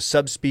bears, while the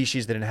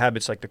subspecies that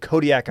inhabits like the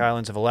Kodiak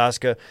Islands of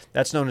Alaska,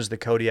 that's known as the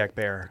Kodiak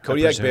bear. I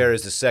Kodiak presume. bear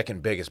is the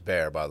second biggest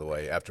bear, by the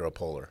way, after a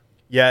polar.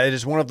 Yeah, it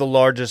is one of the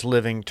largest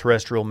living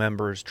terrestrial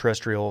members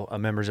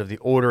of the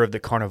order of the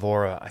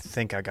Carnivora. I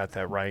think I got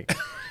that right.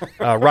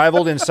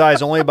 Rivaled in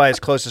size only by its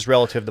closest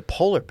relative, the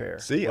polar bear.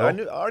 See, Well,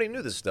 I already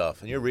knew this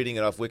stuff, and you're reading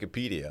it off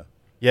Wikipedia.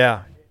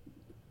 Yeah,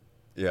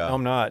 Yeah. no,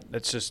 I'm not.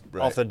 That's just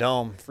Right. off the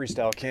dome.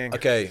 Freestyle king.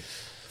 Okay,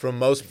 from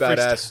most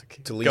badass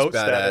to least Ghost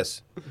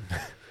badass,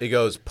 it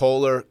goes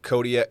polar,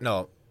 Kodiak.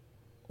 No,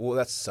 well,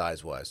 that's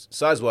size-wise.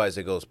 Size-wise,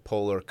 it goes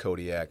polar,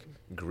 Kodiak,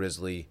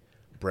 grizzly,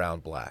 brown,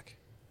 black.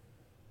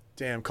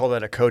 Damn, call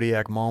that a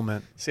Kodiak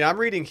moment. See, I'm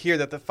reading here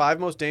that the 5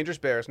 most dangerous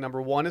bears,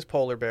 number 1 is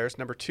polar bears,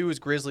 number 2 is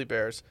grizzly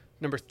bears,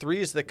 number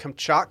 3 is the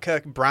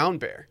Kamchatka brown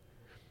bear,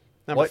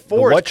 number What?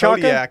 4 The is what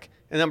chaka? Kodiak,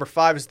 and number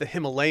 5 is the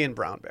Himalayan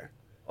brown bear.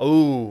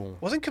 Oh,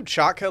 Wasn't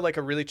Kamchatka like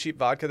a really cheap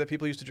vodka that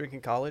people used to drink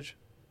in college?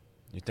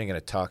 You're thinking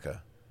of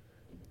Taka.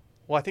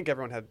 Well, I think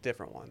everyone had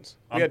different ones.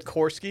 We had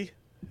Korsky.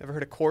 Ever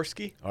heard of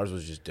Korsky? Ours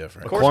was just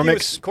different.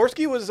 McCormick's?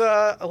 Korsky was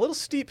a little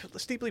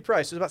steeply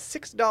priced. It was about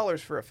 $6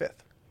 for a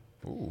fifth.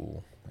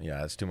 Ooh,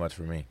 yeah, that's too much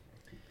for me.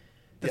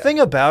 The thing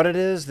about it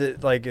is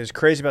that, like, is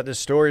crazy about this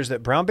story is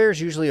that brown bears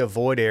usually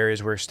avoid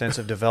areas where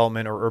extensive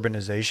development or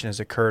urbanization has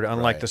occurred,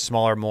 unlike the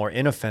smaller, more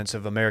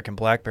inoffensive American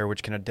black bear,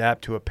 which can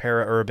adapt to a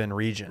para-urban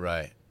region.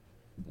 Right.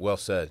 Well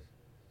said.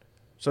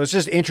 So it's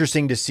just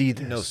interesting to see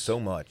this. You know so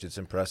much. It's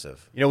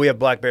impressive. You know, we have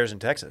black bears in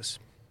Texas.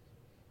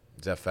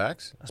 Is that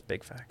facts? That's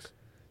big facts.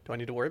 Do I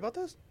need to worry about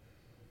this?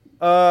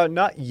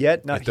 Not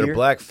yet. Not If here. they're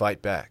black,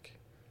 fight back.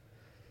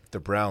 If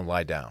they're brown,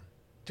 lie down.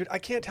 Dude, I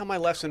can't tell my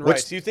lefts and What's-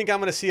 rights. Do you think I'm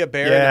going to see a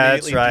bear? Yeah, and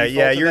that's immediately right. default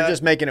Yeah, to you're that?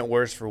 just making it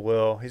worse for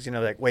Will. He's gonna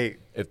be like, wait.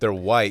 If they're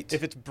white,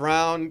 If it's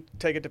brown,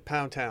 take it to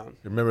Pound Town.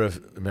 remember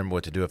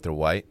what to do if they're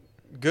white.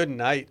 Good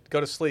night. Go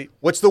to sleep.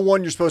 What's the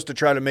one you're supposed to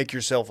try to make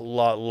yourself a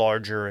lot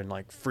larger and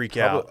like freak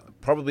out?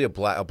 Probably a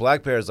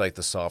black bear is like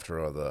the softer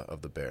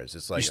of the bears.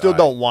 It's like You still all right,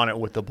 don't want it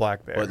with the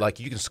black bear. but like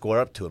you can square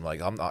up to him.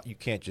 Like I'm not. You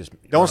can't just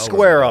Don't run over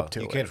square me, up though. to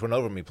You it. can't run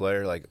over me,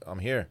 player. Like I'm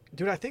here.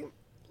 Dude, I think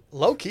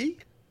low key.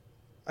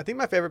 I think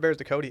my favorite bear is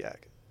the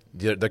Kodiak.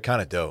 They're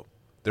kind of dope.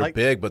 They're Like-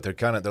 big, but they're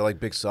like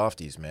big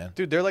softies, man.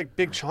 Dude, they're like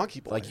big chunky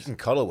boys. Like you can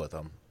cuddle with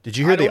them. Did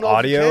you hear I the don't know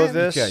if you audio of can.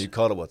 this? Yeah, you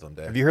cuddle with them,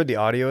 Dave. Have you heard the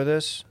audio of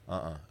this?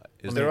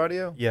 Is Let there me-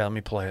 audio? Yeah, let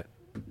me play it.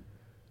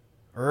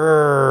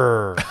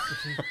 Urgh.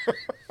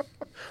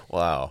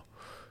 Wow.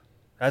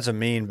 That's a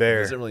mean It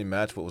bear. doesn't really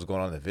match what was going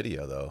on in the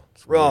video, though.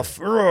 It's Rough.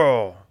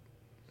 Ugh.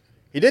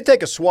 He did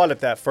take a swat at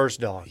that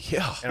first dog. weird.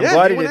 Yeah. And I'm yeah,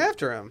 glad he he went did.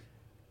 after him.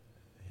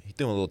 He's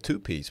doing a little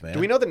two-piece, man. Do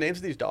we know the names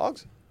of these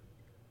dogs?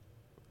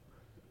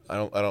 I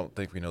don't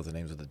think we know the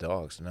names of the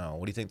dogs. No.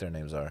 What do you think their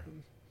names are?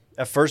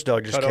 That first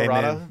dog just came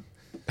Kodorata?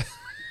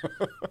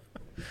 in.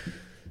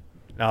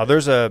 Now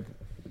there's a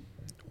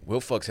Will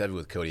fucks heavy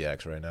with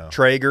Kodiaks right now.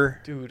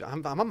 Traeger, Dude,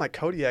 I'm on my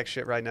Kodiak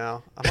shit right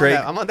now. Trey-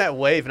 I'm on that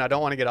wave, and I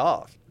don't want to get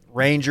off.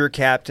 Ranger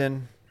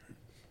Captain.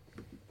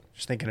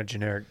 Just thinking of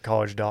generic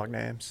college dog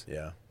names.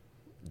 Yeah.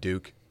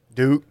 Duke.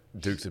 Duke.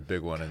 Duke's a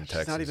big one in He's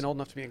Texas. not even old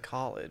enough to be in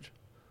college.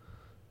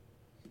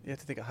 You have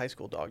to think of high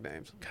school dog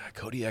names. God,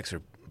 Kodiaks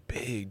are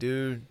big,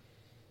 dude.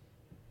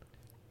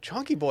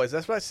 Chunky boys,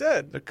 that's what I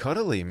said. They're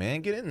cuddly,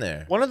 man. Get in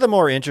there. One of the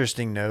more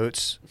interesting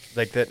notes,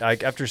 like that,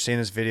 after seeing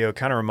this video,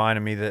 kind of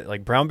reminded me that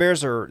like brown bears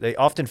they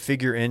often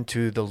figure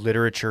into the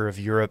literature of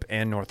Europe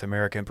and North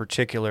America, in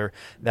particular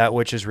that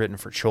which is written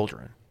for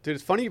children. Dude,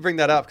 it's funny you bring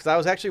that up because I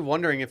was actually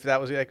wondering if that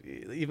was like,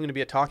 even going to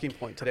be a talking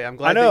point today. I'm I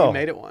glad that know. you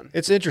made it one.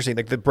 It's interesting,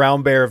 like the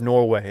Brown Bear of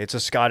Norway. It's a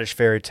Scottish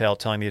fairy tale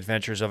telling the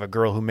adventures of a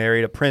girl who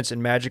married a prince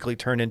and magically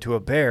turned into a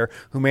bear,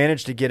 who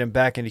managed to get him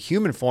back into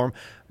human form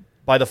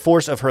by the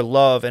force of her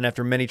love and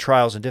after many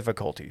trials and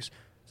difficulties.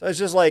 So it's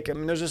just like, I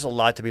mean, there's just a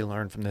lot to be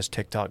learned from this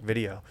TikTok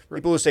video.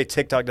 People who say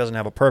TikTok doesn't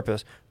have a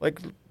purpose,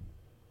 like,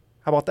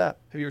 how about that?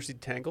 Have you ever seen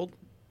Tangled?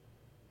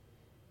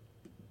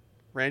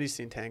 Randy's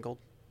seen Tangled.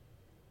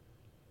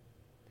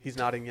 He's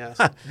nodding yes.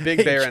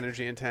 Big bear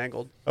energy in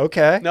Tangled.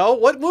 Okay. No,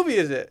 what movie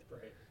is it?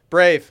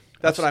 Brave.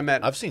 That's what I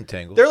meant. I've seen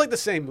Tangled. They're like the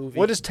same movie.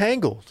 What is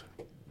Tangled?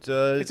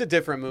 It's a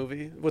different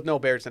movie with no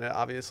bears in it,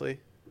 obviously.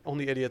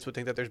 Only idiots would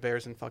think that there's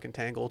bears in fucking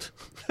Tangled.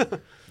 yeah,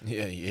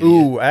 you idiot.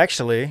 Ooh,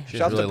 actually, Shit's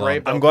Shouts really to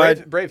Brave. long. Though. I'm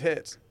glad- Brave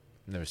hits.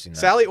 Never seen that.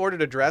 Sally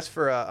ordered a dress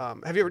for a.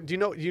 Have you ever? Do you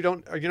know? You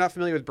don't? Are you not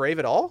familiar with Brave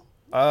at all?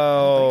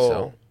 oh,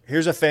 so.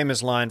 Here's a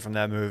famous line from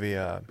that movie.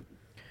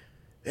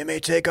 They may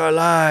take our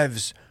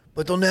lives,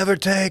 but they'll never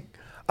take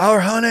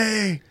our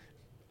honey.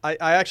 I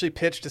actually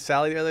pitched to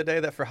Sally the other day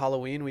that for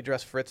Halloween we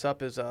dress Fritz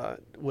up as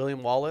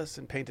William Wallace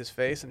and paint his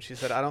face, and she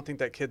said, "I don't think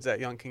that kids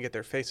that young can get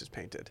their faces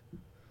painted."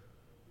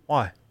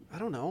 Why? I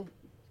don't know.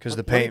 Because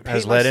the Let me paint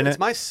has my lead son- in it? It's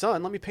my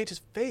son. Let me paint his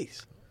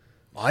face.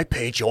 I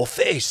paint your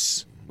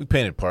face. We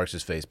painted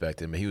Parks' face back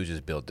then, but he was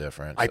just built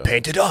different. so-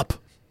 it up.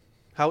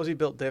 How was he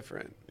built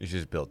different? He's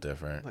just built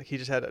different. Like he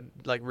just had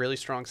really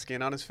strong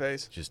skin on his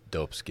face. Just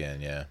dope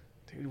skin, yeah.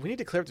 Dude, we need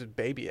to clear up this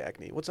baby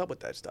acne. What's up with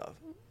that stuff?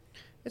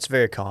 It's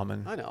very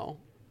common. I know.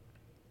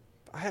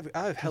 I have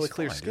hella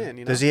clear fine, skin. dude.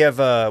 You know. Does he have,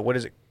 what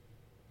is it?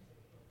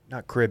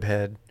 Not crib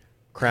head.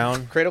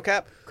 Crown? Cradle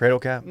cap? Cradle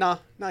cap? Nah,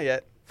 not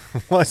yet.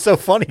 What's so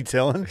funny,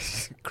 Dylan?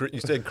 You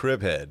said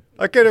crib head.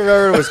 I couldn't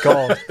remember what it was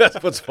called.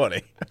 That's what's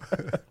funny.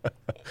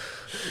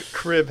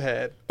 Crib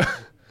head.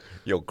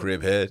 Yo,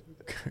 crib head.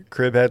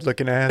 Crib head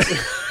looking ass.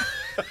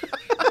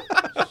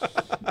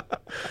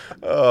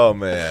 Oh,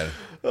 man.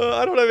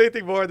 I don't have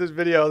anything more in this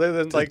video other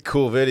than Like,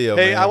 cool video,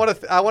 Hey, man.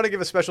 I want to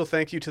give a special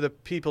thank you to the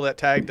people that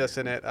tagged us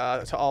in it.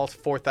 To all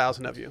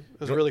 4,000 of you. It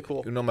was really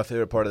cool. You know my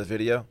favorite part of the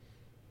video?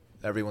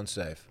 Everyone's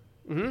safe.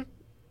 Mm-hmm.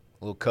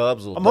 Little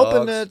cubs, little I'm dogs.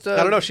 hoping that...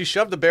 I don't know. She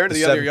shoved the bear into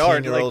the other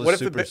yard. 17-year-old Like, is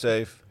super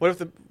safe. What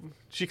if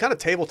she kind of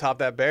tabletopped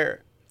that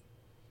bear?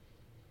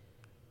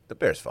 The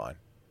bear's fine.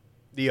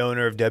 the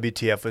owner of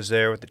WTF was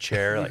there with the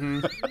chair. Like,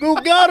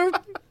 Who got him?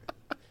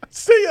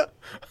 See ya.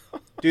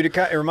 dude,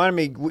 it reminded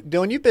me.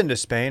 Dylan, you've been to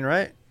Spain,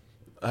 right?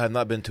 I have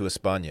not been to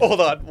España.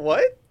 Hold on.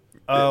 What?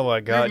 Oh my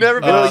God! You've never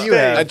been Will, to you Spain.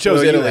 have. I chose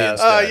Will, you Italy have.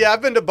 instead. Yeah,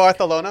 I've been to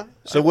Barcelona.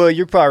 So, Will,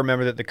 you probably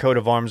remember that the coat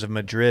of arms of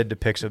Madrid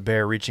depicts a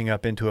bear reaching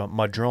up into a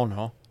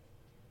madrono,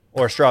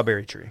 or a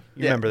strawberry tree.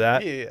 You remember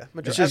that? Yeah.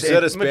 He just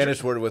said a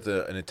Spanish word with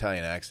an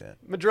Italian accent.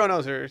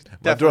 Madronos are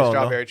definitely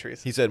strawberry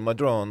trees. He said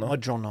madrono.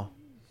 Madrono.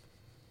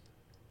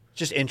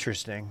 Just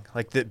interesting.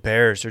 Like that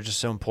bears are just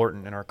so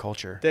important in our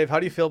culture. Dave, how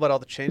do you feel about all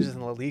the changes in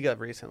La Liga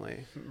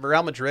recently?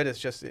 Real Madrid is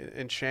just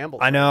in shambles.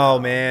 I know,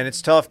 man.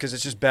 It's tough because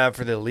it's just bad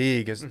for the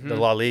league, as the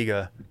La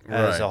Liga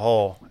as Right. a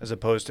whole, as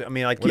opposed to. I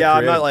mean, like, What yeah, a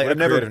I'm not like what I've a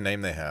never. creative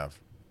name they have.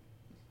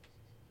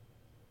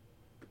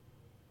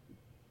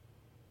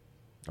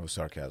 Oh,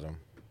 sarcasm.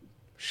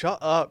 Shut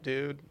up,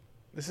 dude.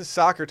 This is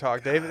soccer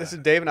talk, Dave. This is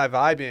Dave and I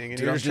vibing, and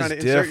Dude, you're I'm just trying to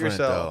just insert different,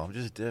 yourself. though. I'm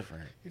just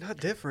different. You're not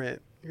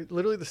different. You're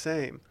literally the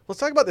same. Let's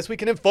talk about this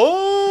weekend in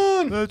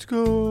fun. Let's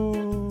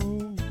go.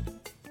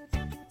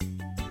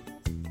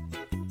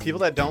 People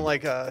that don't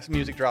like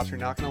music drops are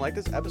not going to like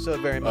this episode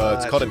very much.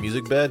 It's called a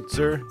music bed,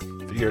 sir.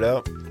 Figure it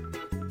out.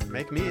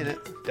 Make me in it,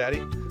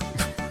 Daddy.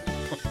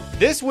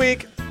 This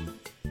week,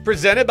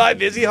 presented by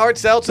Vizzy Hard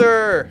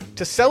Seltzer.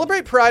 To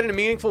celebrate pride in a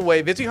meaningful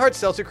way, Vizzy Hard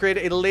Seltzer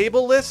created a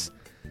label-less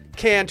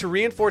can to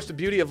reinforce the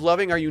beauty of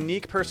loving our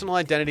unique personal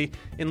identity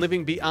and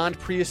living beyond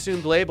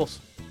pre-assumed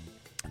labels.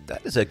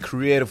 That is a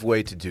creative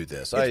way to do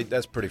this.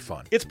 That's pretty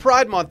fun. It's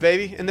Pride Month,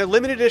 baby, and their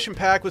limited edition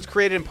pack was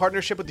created in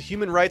partnership with the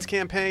Human Rights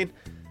Campaign.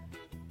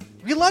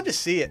 We love to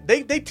see it.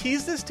 They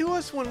teased this to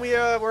us when we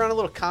were on a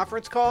little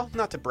conference call.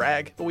 Not to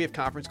brag, but we have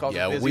conference calls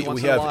Yeah, with we Vizzy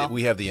once in a while.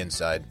 have the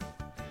inside.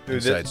 Dude,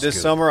 inside this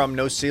scoop. summer, I'm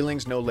no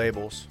ceilings, no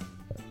labels.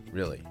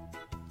 Really?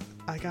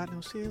 I got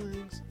no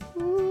ceilings.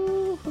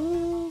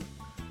 Ooh.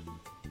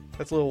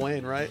 That's Lil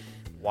Wayne, right?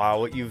 Wow,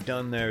 what you've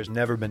done there has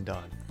never been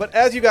done. But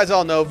as you guys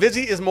all know,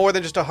 Vizzy is more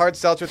than just a hard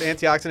seltzer with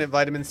antioxidant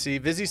vitamin C.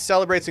 Vizzy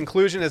celebrates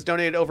inclusion, has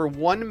donated over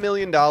 $1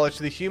 million to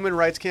the Human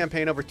Rights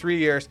Campaign over 3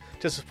 years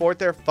to support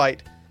their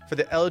fight for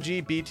the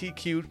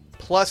LGBTQ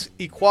plus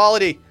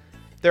equality.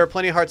 There are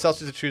plenty of hard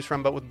seltzers to choose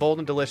from, but with bold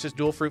and delicious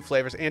dual fruit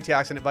flavors,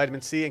 antioxidant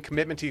vitamin C, and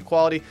commitment to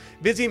equality,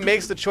 Vizzy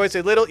makes the choice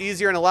a little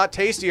easier and a lot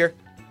tastier.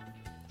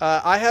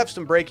 I have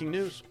some breaking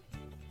news.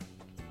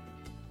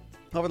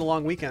 Over the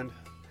long weekend,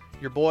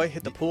 your boy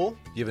hit the pool.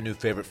 You have a new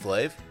favorite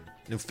flav?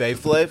 New fave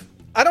flav?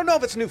 I don't know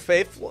if it's new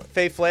Fave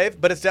Flav,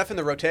 but it's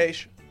definitely the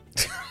rotation.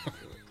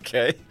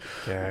 Okay.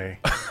 Okay.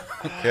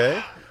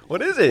 Okay.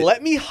 What is it?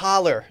 Let me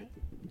holler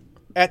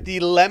at the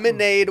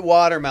lemonade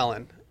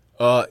watermelon.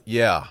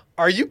 Yeah.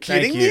 Are you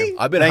kidding Thank you. me?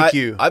 I've been Thank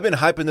you. I've been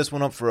hyping this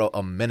one up for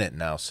a minute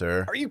now,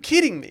 sir. Are you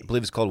kidding me? I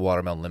believe it's called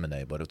watermelon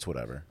lemonade, but it's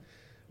whatever.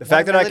 The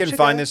fact that I Watermelon can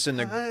find sugar this in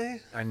the...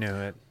 high. I knew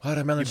it.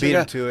 Watermelon You beat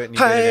him to it, and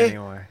you did it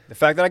anyway. The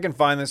fact that I can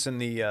find this in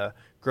the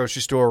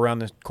grocery store around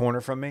the corner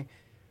from me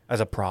as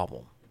a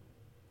problem.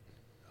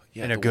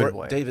 Yeah, in a the good word-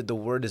 way. David, the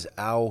word is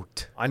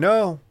out. I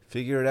know.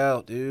 Figure it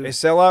out, dude. They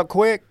sell out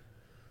quick.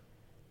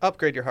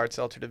 Upgrade your hard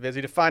seltzer to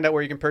Vizzy. To find out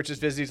where you can purchase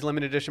Vizzy's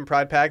limited edition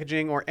Pride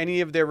packaging or any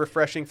of their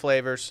refreshing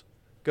flavors,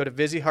 go to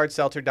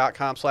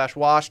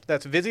VizzyHardSeltzer.com/washed.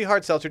 That's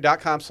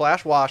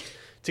VizzyHardSeltzer.com/washed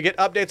to get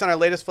updates on our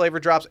latest flavor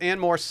drops and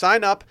more.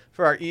 Sign up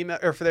for our email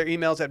or for their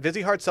emails at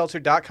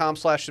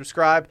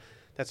VizzyHardSeltzer.com/subscribe.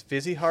 That's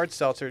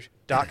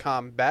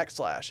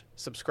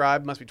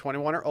VizzyHardSeltzer.com/subscribe. Must be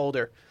 21 or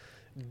older.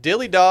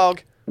 Dilly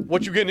dog,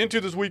 what you getting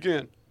into this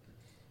weekend?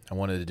 I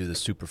wanted to do the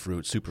super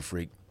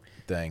freak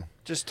thing.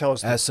 Just tell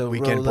us the Acerola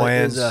weekend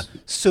plans. is a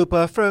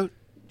super fruit.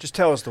 Just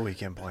tell us the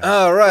weekend plans.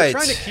 All right.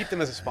 Trying to keep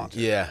them as a sponsor.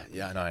 Yeah,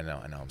 I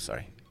know. I'm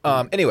sorry.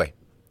 Anyway,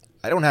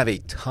 I don't have a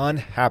ton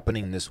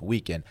happening this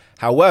weekend.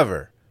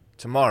 However,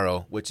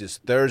 tomorrow, which is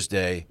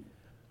Thursday,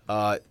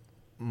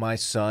 my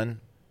son,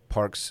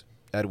 Parks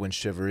Edwin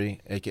Shivery,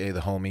 a.k.a.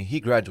 the homie, he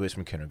graduates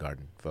from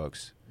kindergarten,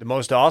 folks. The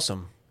most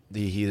awesome.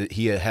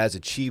 He has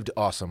achieved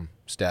awesome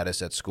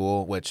status at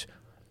school, which,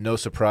 no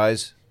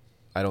surprise,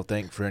 I don't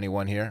think, for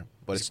anyone here,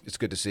 but it's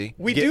good to see.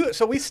 We do.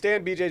 So we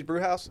stand BJ's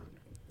Brewhouse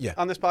Yeah.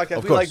 on this podcast.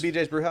 Of We like course.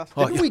 BJ's Brewhouse.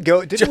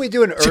 Didn't we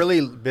do an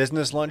early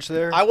business lunch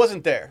there? I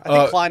wasn't there. I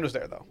think Klein was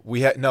there, though.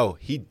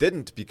 He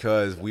didn't,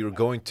 because we were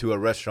going to a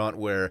restaurant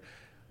where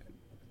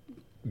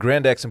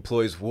Grand X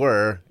employees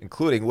were,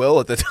 including Will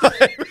at the time.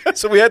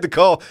 So we had to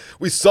call.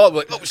 We saw it,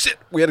 like, oh shit.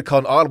 We had to call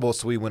an audible,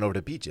 so we went over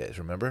to BJ's,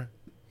 remember?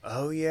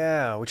 Oh,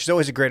 yeah, which is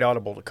always a great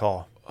audible to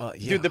call. Yeah.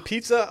 Dude, the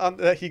pizza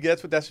that he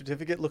gets with that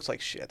certificate looks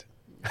like shit.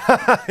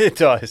 It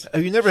does.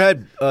 Have you never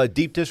had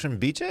deep dish from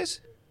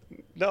BJ's?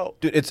 No.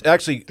 Dude, it's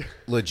actually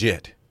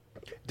legit.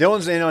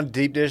 Dylan's in on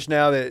deep dish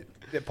now that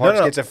Parks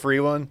No. gets a free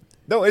one.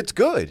 No, it's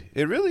good.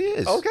 It really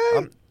is.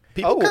 Okay.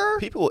 People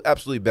Okay. will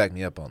absolutely back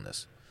me up on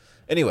this.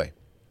 Anyway,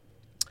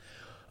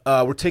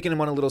 we're taking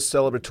him on a little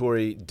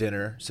celebratory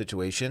dinner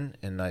situation,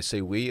 and I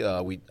say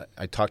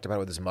I talked about it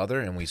with his mother,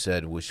 and we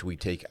said, well, should we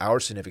take our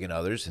significant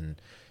others? And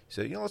he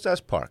said, let's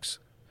ask Parks.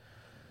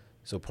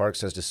 So Parks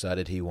has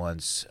decided he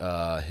wants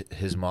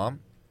his mom,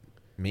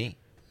 me,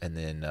 and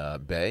then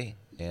Bay,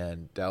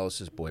 and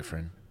Dallas's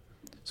boyfriend.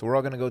 So we're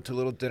all going to go to a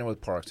little dinner with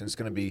Parks, and it's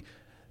going to be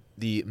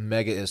the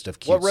megaest of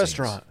cute What scenes.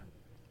 restaurant?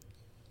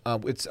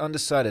 It's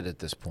undecided at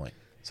this point.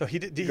 So he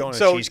did. Going to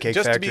So Cheesecake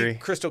just to Factory? be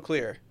crystal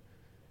clear,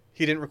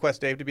 He didn't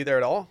request Dave to be there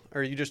at all?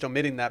 Or are you just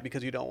omitting that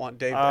because you don't want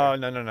Dave Oh,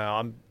 there?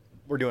 no.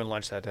 We're doing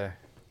lunch that day.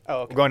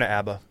 Oh, okay. We're going to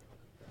ABBA.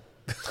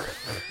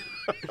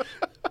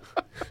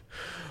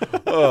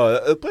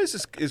 Oh, the place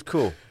is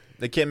cool.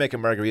 They can't make a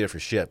margarita for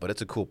shit, but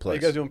it's a cool Are place.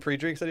 you guys doing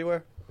pre-drinks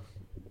anywhere?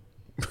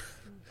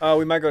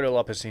 We might go to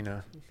La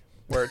Piscina.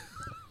 Word.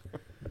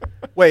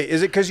 Wait,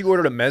 is it because you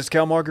ordered a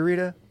mezcal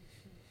margarita?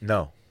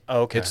 No.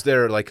 Oh, okay. It's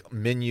their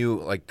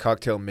menu,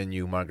 cocktail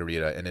menu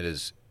margarita, and it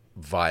is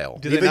vile.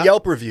 Do Leave they a not-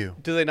 Yelp review.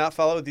 Do they not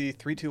follow the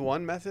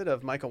 3-2-1 method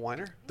of Micah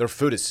Weiner? Their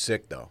food is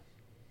sick, though.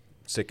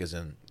 Sick is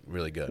in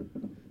really good.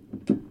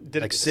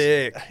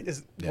 Sick.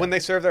 Yeah. When they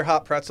serve their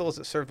hot pretzel, is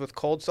it served with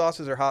cold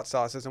sauces or hot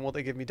sauces, and will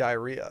they give me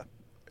diarrhea?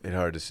 It's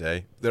hard to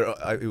say.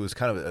 It was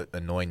kind of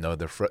annoying, though.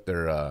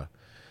 Their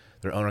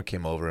owner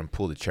came over and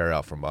pulled a chair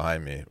out from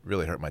behind me. It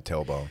really hurt my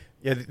tailbone.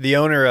 Yeah, the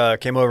owner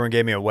came over and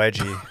gave me a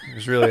wedgie. It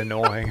was really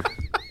annoying.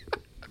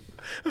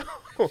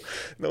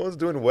 No one's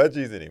doing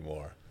wedgies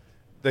anymore.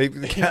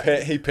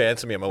 He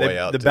pants me on my way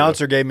out. The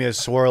bouncer gave me a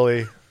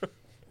swirly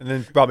and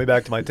then brought me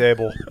back to my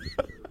table.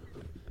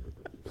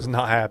 Was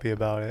not happy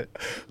about it.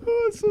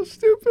 Oh, it's so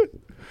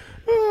stupid.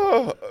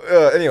 Oh,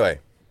 anyway,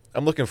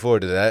 I'm looking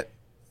forward to that.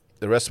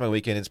 The rest of my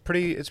weekend, it's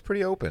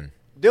pretty open.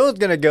 Dylan's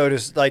gonna go to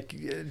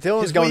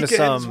Dylan's His going to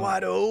weekend's some.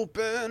 wide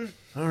open.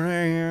 It's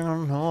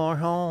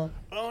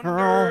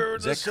Under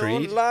Is the that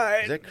Creed?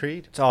 sunlight. Is that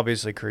Creed?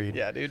 obviously Creed.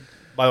 Yeah, dude.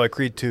 By the way,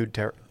 Creed 2.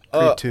 Terrible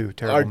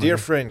Our dear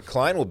movie. friend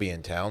Klein will be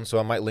in town, so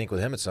I might link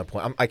with him at some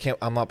point.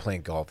 I'm not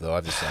playing golf though.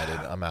 I've decided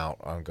I'm out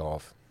on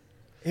golf.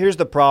 Here's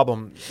the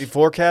problem: the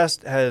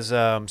forecast has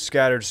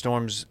scattered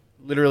storms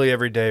literally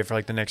every day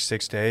for the next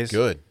 6 days.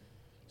 Good.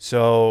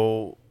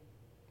 So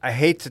I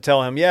hate to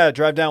tell him, yeah,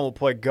 drive down, we'll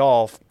play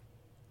golf.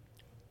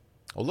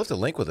 I'll have to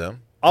link with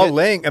him. I'll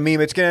link. I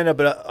mean, it's gonna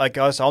end up like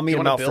us. I'll meet You him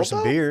wanna out for build, some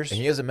though? beers. And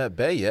he hasn't met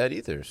Bay yet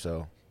either.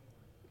 So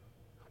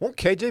won't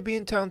KJ be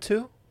in town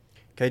too?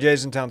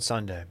 KJ's in town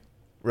Sunday.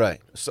 Right.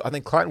 So I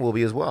think Klein will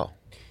be as well.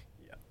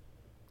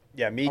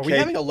 Yeah, me. Are we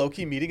having a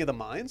low-key meeting of the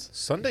minds?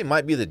 Sunday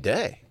might be the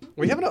day. Are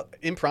we having an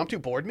impromptu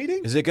board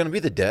meeting? Is it going to be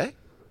the day?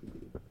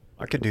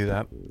 I could do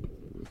that.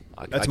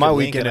 I That's could my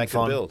link weekend and I and could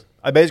fun. build.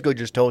 I basically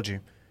just told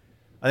you.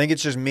 I think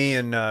it's just me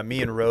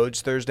and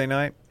Rhodes Thursday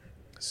night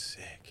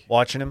Sick.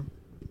 watching him.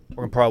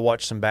 We're gonna probably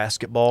watch some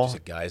basketball. It's a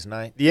guys'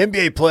 night. The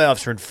NBA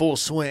playoffs are in full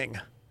swing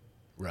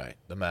Right.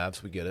 The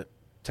Mavs, we get it.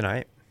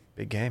 tonight.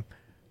 Big game.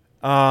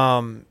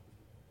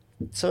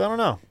 So I don't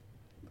know.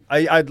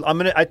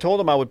 I told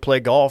him I would play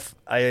golf.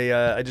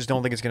 I just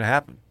don't think it's gonna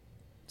happen.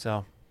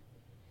 So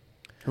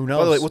who knows?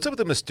 By the way, what's up with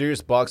the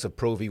mysterious box of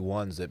Pro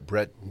V1s that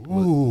Brett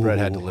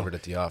had delivered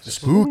at the office?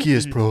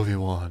 spookiest Pro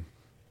V1?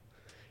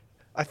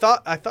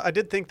 I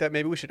did think that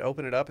maybe we should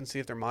open it up and see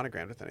if they're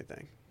monogrammed with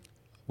anything.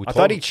 I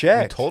thought he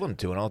checked. We told him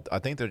to, and I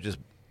think they're just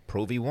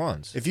Pro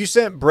V1s. If you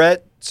sent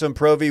Brett some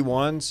Pro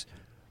V1s,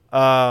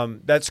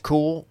 that's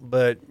cool,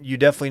 but you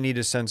definitely need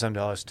to send some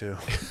to us too.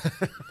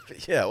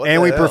 Yeah, what And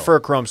the we hell? prefer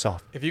Chrome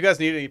Soft. If you guys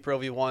need any Pro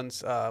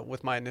V1s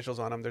with my initials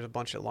on them, there's a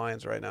bunch at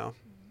Lions right now.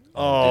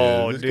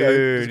 Oh, this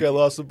dude. guy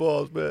lost the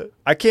balls, man.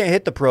 I can't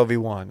hit the Pro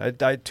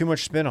V1. I too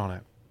much spin on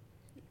it.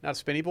 Not a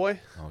spinny boy?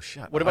 Oh,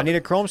 shut What up. I need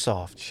a Chrome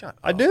Soft. Shut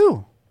I up.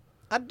 do.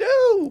 I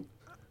do.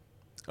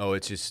 Oh,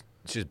 it's just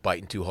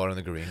biting too hard on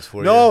the greens for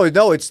you. No, it's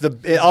off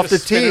the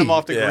Just spinning tee. them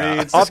off the Yeah.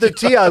 greens. Off the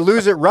tee, I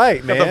lose it right,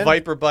 Got man. the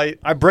Viper bite.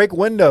 I break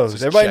windows.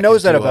 Just Everybody checking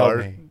knows that too about hard.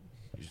 me.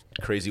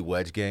 Crazy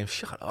wedge game.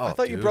 Shut up. I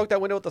thought you dude. broke that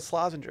window with the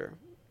Slazenger.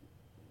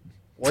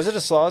 Was it a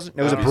Slazenger?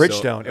 It was a That'd be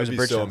so- Bridgestone. It was a that'd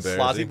be so Bridgestone.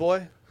 embarrassing. Slazy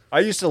boy? I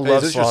used to Hey,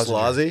 love is this your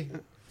Slazenger. Slazy?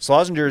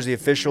 Slazenger is the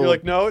official You're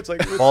like, no, it's like,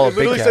 Ball it of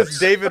big literally cats. says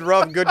David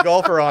Ruff, good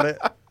golfer on it.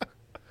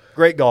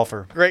 great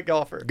golfer. Great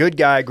golfer. Good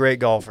guy, great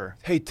golfer.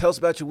 Hey, tell us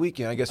about your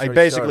weekend. I guess I you already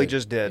basically started.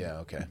 just did. Yeah,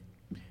 okay.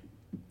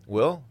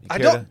 Will? You I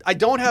care I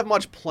don't have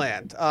much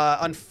planned.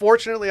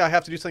 Unfortunately, I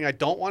have to do something I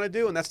don't want to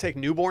do, and that's take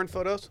newborn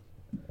photos.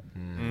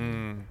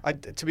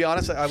 To be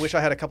honest, I wish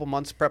I had a couple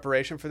months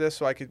preparation for this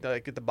so I could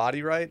get the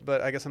body right.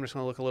 But I guess I'm just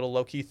going to look a little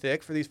low key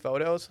thick for these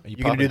photos. Are You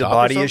gonna popping do the doc or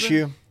body something?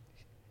 issue?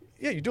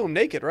 Yeah, you do them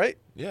naked, right?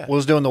 Yeah.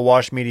 Will's doing the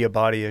Wash Media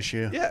body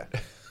issue. Yeah,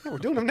 we're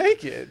doing them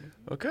naked.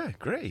 Okay,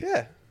 great.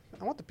 Yeah,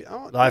 I want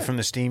Live yeah. from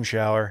the steam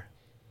shower.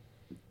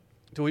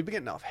 Dude, we've been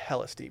getting off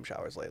hella steam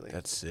showers lately.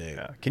 That's sick.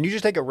 Yeah. Can you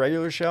just take a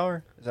regular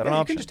shower? Is that Yeah, an you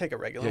option? can just take a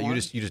regular Yeah, one.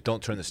 you just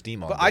don't turn the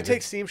steam on. But I David.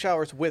 take steam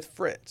showers with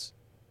Fritz.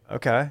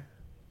 Okay.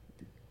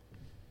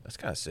 That's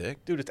kind of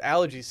sick. Dude, it's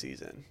allergy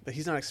season, but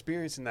he's not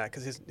experiencing that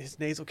because his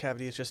nasal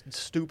cavity is just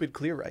stupid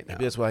clear right now.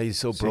 Maybe that's why he's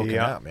so broken See,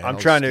 out, man. I'm All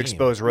the trying to steam.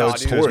 expose Rhodes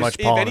dude, to as much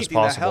if pollen as anything,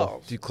 that possible.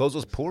 helps. Dude, close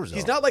those pores.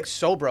 He's though. not like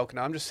so broken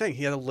out. I'm just saying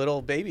he had a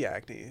little baby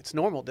acne. It's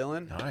normal,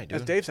 Dylan. All right,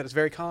 As dude. Dave said, it's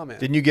very common.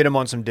 Didn't you get him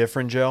on some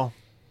different gel?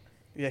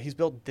 Yeah, he's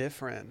built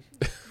different.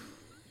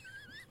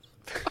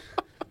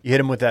 You hit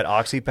him with that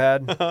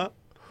OxyPad?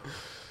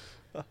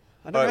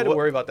 I never had to what-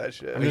 worry about that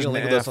shit. Are you just gonna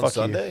link with nah, us on fuck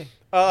you. Sunday?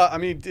 I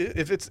mean,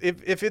 if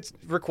it's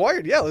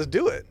required, yeah, let's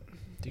do it.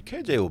 Dude,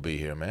 KJ will be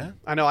here, man.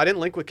 I know I didn't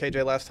link with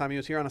KJ last time he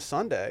was here on a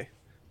Sunday.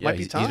 Yeah, Might be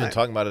he's time. been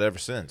talking about it ever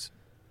since.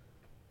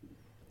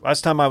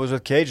 Last time I was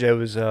with KJ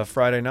was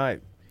Friday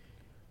night.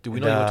 Dude, we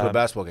know you went to a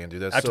basketball game,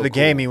 dude. That's after so the cool.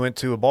 game, he went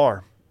to a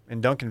bar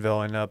in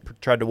Duncanville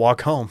and tried to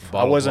walk home. I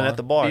Bottle wasn't blonde? at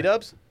the bar.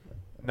 Beat-ups?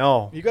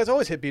 No. You guys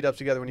always hit beat-ups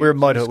together when We were you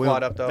Mud Hook.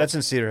 squad up, though. That's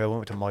in Cedar Hill. We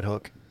went to Mud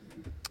Hook.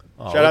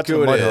 Oh, Shout out to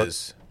look who Mud it Hook.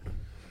 is.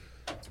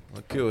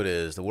 Look who it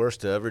is. The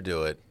worst to ever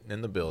do it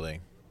in the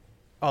building.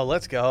 Oh,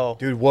 let's go.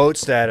 Dude, Woat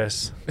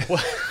status.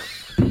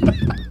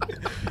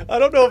 I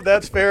don't know if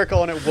that's fair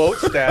calling it woke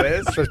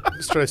status.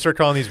 Should I start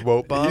calling these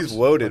woke bombs? He's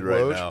loaded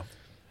right Woj? now.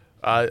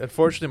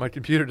 Unfortunately, my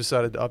computer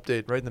decided to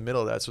update right in the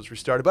middle of that, so it's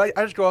restarted. But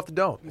I just go off the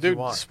dome. if you Dude,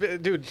 want. spit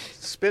it.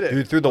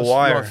 Dude, through the You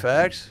wire. want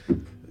facts?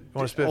 You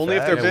want to spit Only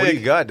if facts? they're Man, what do big.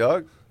 you got,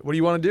 dog? What do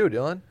you want to do,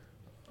 Dylan?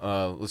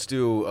 Let's do.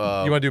 You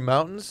want to do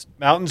mountains?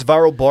 Mountains,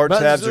 viral bar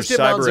Mountains, tabs, or let's get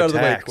mountains cyber out of the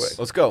way attacks. quick.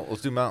 Let's go.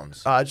 Let's do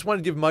mountains. I just wanted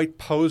to give Mike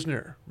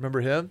Posner.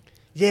 Remember him?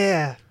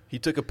 Yeah. He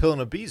took a pill and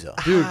a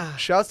Ibiza. Dude,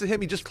 shouts to him.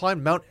 He just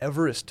climbed Mount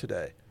Everest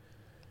today.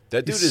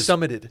 That dude He is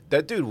summited.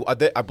 That dude,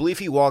 I believe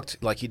he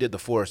walked like he did the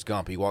Forrest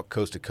Gump. He walked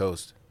coast to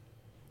coast,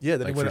 Yeah,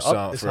 then like he went for up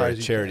some as for high a as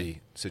he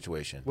charity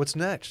situation. can. What's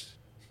next?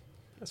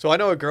 So I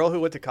know a girl who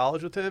went to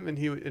college with him, and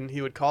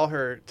he would call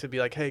her to be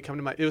like, "Hey, come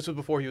to my." It was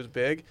before he was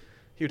big.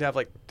 He would have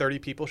like 30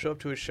 people show up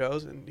to his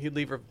shows, and he'd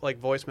leave her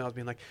like voicemails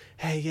being like,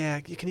 "Hey, yeah,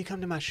 can you come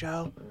to my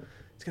show?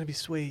 It's gonna be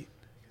sweet."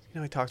 You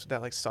know, he talks with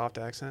that like soft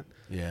accent.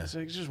 Yeah, It's,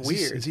 like, it's just Is he-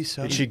 weird. Is he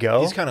so? Did she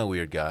go? he's kind of a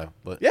weird guy,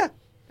 but Yeah,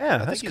 Yeah, I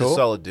that's think he's cool. a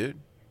solid dude.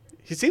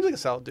 he seems like a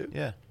solid dude.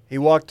 Yeah, He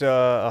walked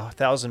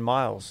 1,000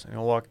 miles, and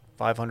he'll walk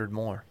 500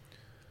 more.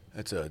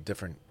 that's a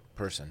different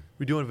person.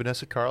 We doing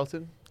Vanessa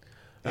Carlton?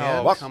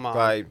 Oh, Walk come on.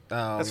 by,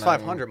 That's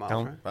 500 miles,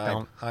 Don't-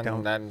 right?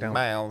 500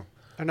 miles.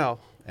 I know.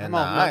 And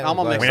I'm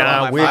all mixed When up I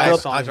on wake my up,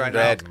 songs right now.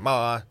 500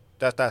 more.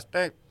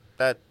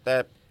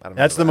 That. I don't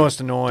That's the remember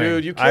most annoying.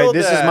 Dude, you killed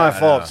This is that. my I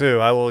fault, know. too.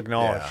 I will that.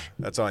 acknowledge. Yeah,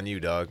 that's on you,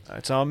 dog.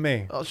 It's on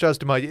me. Oh, shouts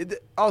to Mike.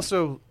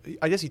 Also,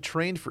 I guess he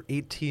trained for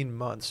 18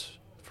 months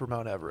for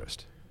Mount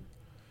Everest.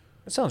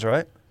 That sounds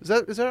right. Is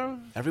that?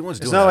 Everyone's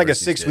It's doing not like a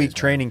Everest these 6-week days, man.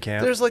 training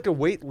camp. There's like a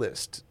wait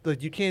list.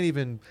 Like you can't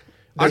even.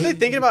 Aren't they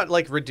thinking about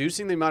like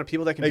reducing the amount of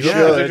people that can They do it? should.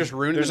 Because they're just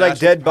ruining There's the like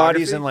national dead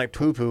bodies topography? and like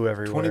poo-poo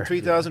everywhere.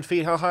 23,000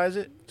 feet. How high is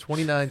it?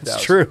 29,000.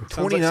 It's true. Sounds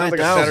like a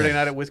 29,000. Saturday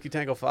night at Whiskey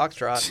Tango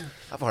Foxtrot.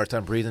 I have a hard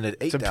time breathing at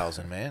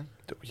 8,000, man.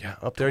 Yeah,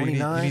 up there you need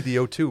 29? the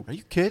O2. Are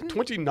you kidding?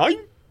 29?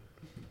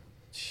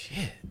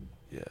 Shit,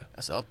 Yeah.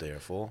 that's up there,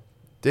 fool.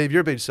 Dave,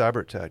 you're a big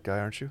cyber attack guy,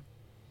 aren't you?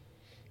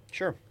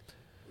 Sure.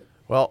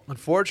 Well,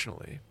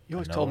 unfortunately, You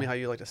always I told know. me how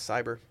you like to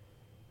cyber.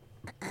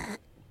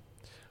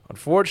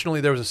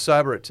 there was a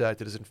cyber attack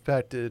that has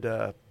infected,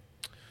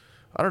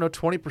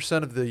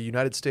 20% of the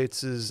United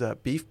States'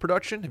 beef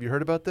production. Have you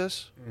heard about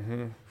this?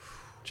 Mm-hmm.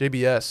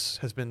 JBS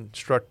has been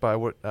struck by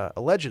what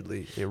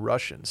allegedly a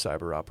Russian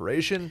cyber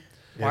operation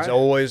It's Why?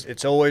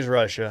 always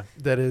Russia.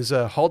 that has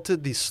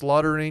halted the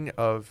slaughtering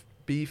of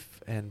beef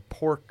and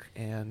pork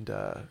and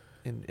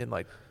in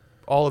like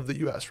all of the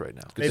U.S. right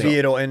now. Good Maybe thing-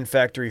 it'll end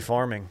factory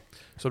farming.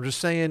 So I'm just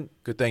saying,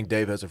 Good thing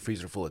Dave has a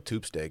freezer full of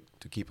tube steak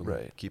to keep him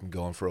Right.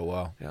 going for a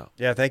while. yeah.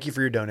 Yeah, thank you for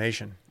your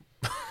donation.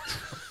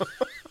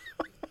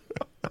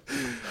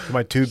 To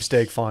my tube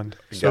steak fund.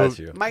 So- Got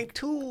you. My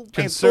tool.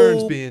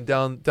 Concerns being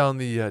down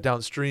the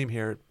downstream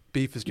here,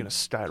 beef is going to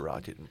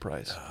skyrocket in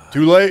price.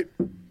 Too late.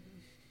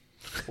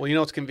 Well, you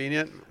know what's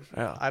convenient?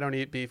 Yeah. I don't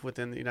eat beef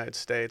within the United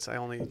States. I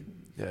only,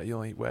 Yeah, you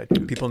only eat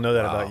Wagyu. People know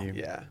that Wow. about you.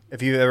 yeah.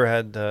 If you ever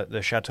had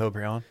the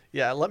Chateaubriand,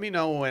 Yeah, let me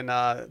know when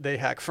they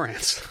hack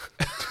France.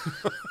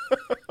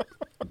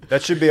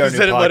 that should be our new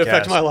Then it might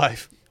affect podcast. my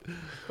life.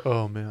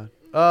 Oh man.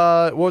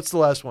 What's the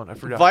last one? I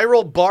forgot.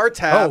 Viral bar Oh,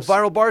 tabs.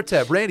 viral bar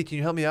tab. Randy, can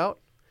you help me out?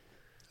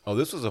 Oh,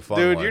 this was a fun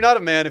Dude, one. you're not a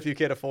man if you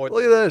can't afford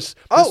Look at this.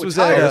 Oh, this was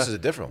Tyler. at Oh, this is a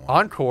different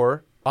one.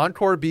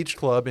 Encore Beach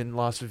Club in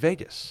Las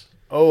Vegas.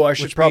 Oh, I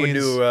should Which probably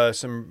means do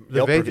some the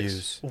Yelp Vegas.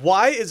 reviews.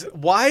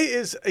 Why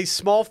is a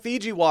small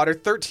Fiji water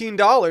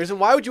 $13 and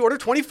why would you order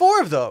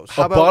 24 of those?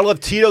 A bottle of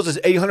Tito's is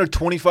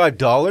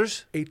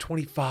 $825.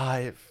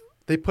 $825.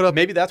 They put up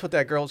Maybe that's what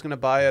that girl's going to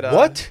buy at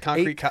What?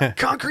 Concrete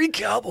Concrete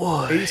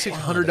Cowboy.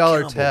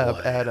 $8,600 tab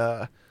Cowboy.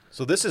 at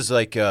So this is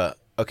like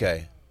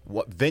okay,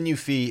 what venue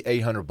fee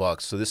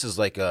 $800. So this is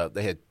like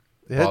they had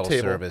bottle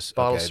table, service.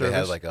 bottle okay, They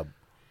had service. like a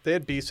They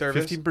had bee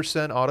service.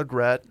 15%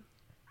 autograt.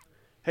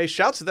 Hey,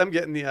 shouts to them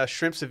getting the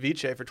shrimp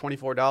ceviche for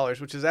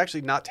 $24, which is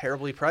actually not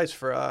terribly priced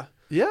for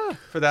Yeah.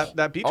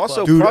 that beach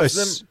also club. Dude, props a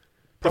them. s-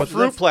 The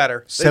fruit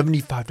platter.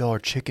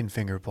 $75 chicken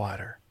finger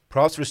platter.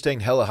 Props for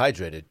staying hella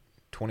hydrated.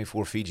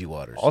 24 Fiji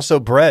waters. Also,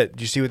 Brett,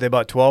 did you see what they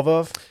bought 12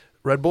 of?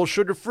 Red Bull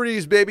Sugar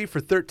Freeze, baby, for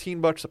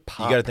 $13 a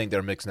pop. You got to think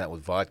they're mixing that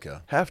with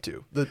vodka. Have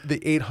to. The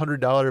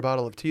 $800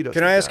 bottle of Tito's.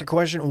 Can I ask a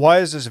question? Why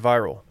is this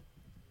viral?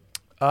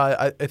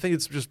 I think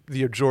it's just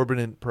the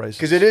exorbitant prices.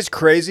 Because it is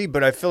crazy,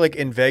 but I feel like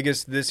in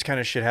Vegas, this kind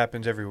of shit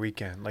happens every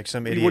weekend. Like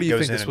some idiot What do you goes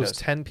think? in This and was does-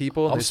 10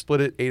 people and I'm they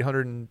split it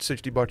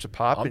 $860 a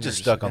pop? I'm and just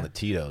you're stuck on the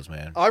Tito's,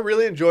 man. I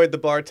really enjoyed the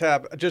bar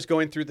tab. Just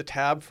going through the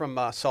tab from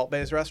Salt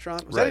Bay's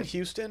restaurant. Was that in Right.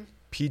 Houston?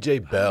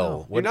 PJ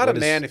Bell. You're not a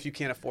man if you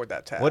can't afford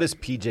that tab. What is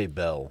PJ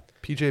Bell?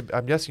 PJ,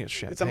 I'm guessing it's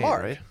champagne, It's a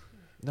mark. right?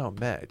 No,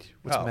 Mag.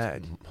 What's Oh.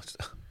 Mag?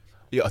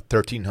 Yeah, a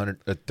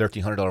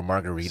 $1,300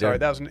 margarita. Sorry,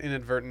 that was an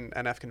inadvertent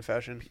NF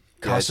confession.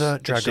 Casa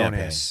it's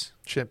champagne. Dragones.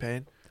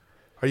 Champagne.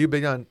 Are you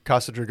big on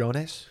Casa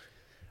Dragones?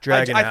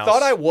 Dragon I House.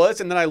 thought I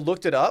was, and then I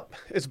looked it up.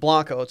 It's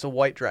Blanco. It's a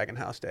white Dragon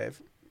House,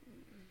 Dave.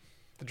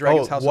 The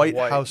Dragon's House White is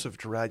white. House of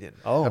Dragon.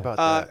 Oh. How about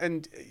that?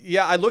 And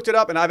yeah, I looked it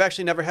up, and I've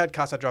actually never had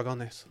Casa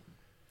Dragones.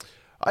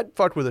 I'd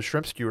fuck with a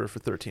shrimp skewer for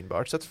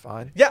 $13. That's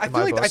fine. Yeah, I in feel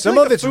my like, book. I Some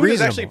feel like of the it's food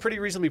is actually reasonable. pretty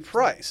reasonably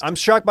priced. I'm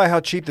shocked by how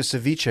cheap the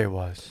ceviche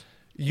was,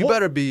 You What-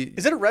 better be.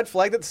 Is it a red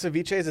flag that the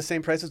ceviche is the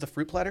same price as the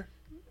fruit platter?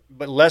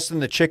 but less than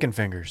the chicken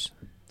fingers.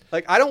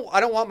 Like I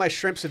don't want my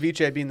shrimp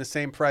ceviche being the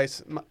same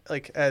price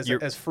like as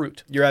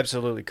fruit. You're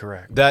absolutely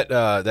correct.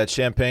 That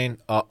champagne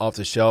off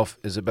the shelf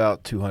is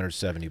about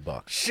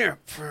 $270. Shrimp.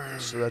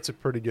 So that's a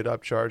pretty good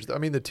upcharge. I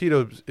mean, the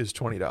Tito is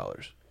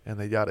 $20, and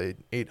they got a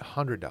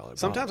 $800.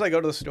 Sometimes I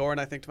go to the store and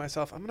I think to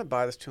myself, I'm going to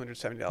buy this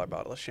 $270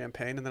 bottle of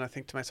champagne, and then I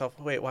think to myself,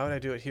 wait, why would I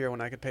do it here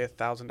when I could pay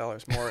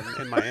 $1,000 more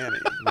in Miami?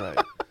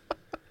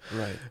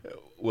 right.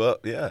 Well,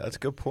 yeah, that's a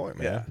good point,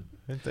 man. Yeah.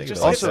 I didn't think Just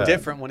about like it's that.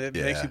 different when it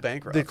Yeah. makes you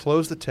bankrupt. They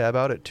closed the tab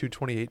out at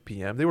 2:28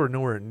 p.m. They were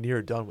nowhere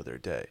near done with their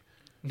day.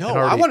 No, And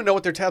I already- want to know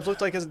what their tabs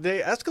looked like as they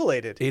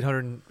escalated.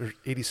 $800 or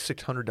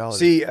 $8,600.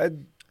 See,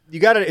 you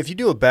got to if you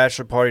do a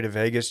bachelor party to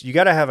Vegas, you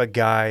got to have a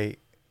guy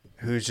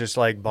who's just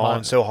like balling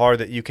Miles. so hard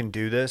that you can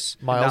do this.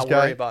 Miles not guy.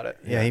 worry about it.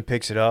 Yeah, he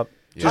picks it up.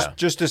 Yeah.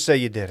 Just to say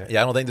you did it.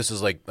 Yeah, I don't think this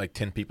is like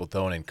 10 people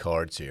throwing in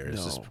cards here.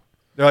 It's just,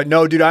 They're like,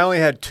 no, dude, I only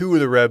had 2 of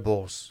the Red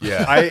Bulls.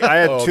 yeah. I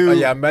had 2.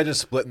 Yeah, imagine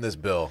splitting this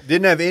bill.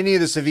 Didn't have any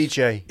of the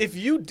ceviche. If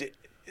you did,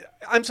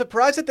 I'm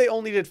surprised that they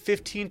only did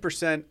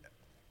 15%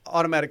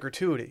 automatic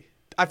gratuity.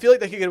 I feel like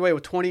they could get away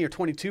with 20 or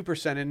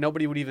 22%, and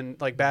nobody would even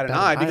like bat an Bat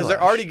an eye because they're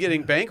eyelash. already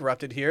getting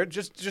bankrupted here.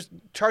 Just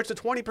charge the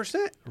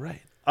 20%.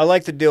 Right. I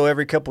like the deal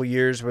every couple of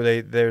years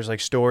where there's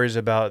like stories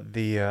about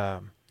the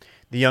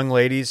young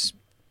ladies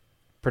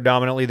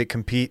predominantly that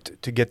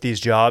compete to get these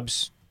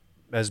jobs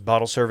as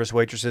bottle service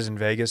waitresses in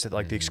Vegas at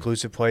like the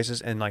exclusive places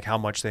and like how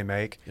much they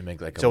make. They make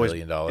like It's $1 always-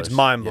 million. it's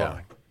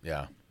mind-blowing.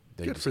 Yeah.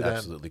 They Good just for them.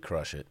 absolutely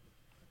crush it.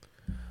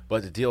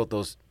 But the deal with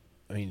those,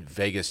 I mean,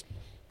 Vegas,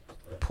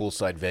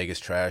 poolside Vegas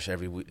trash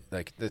every week,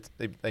 like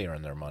they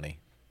earn their money.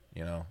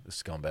 You know, the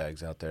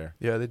scumbags out there.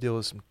 Yeah, they deal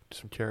with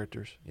some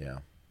characters. Yeah.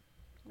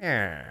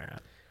 Yeah.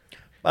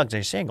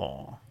 Bugsy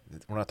single.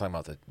 We're not talking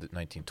about the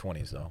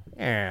 1920s, though.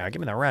 Yeah, give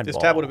me the Red This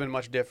Bull. tab would have been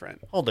much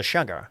different. Hold the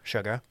sugar.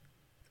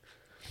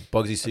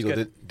 Bugsy Siegel,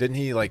 good. didn't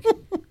he, like,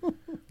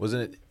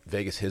 wasn't it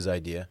Vegas his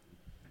idea?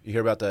 You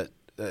hear about that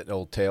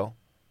old tale?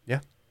 Yeah.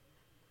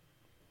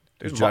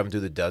 He was driving through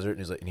the desert,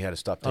 and and he had to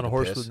stop taking On a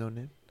horse piss. with no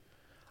name.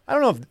 I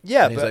don't know if,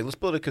 yeah, And he's but like, let's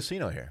build a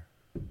casino here.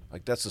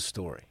 Like, that's the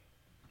story.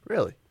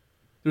 Really?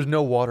 There's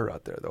no water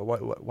out there, though.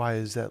 Why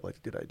is that like a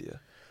good idea?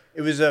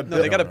 it was No,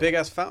 they got a big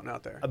ass fountain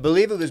out there. I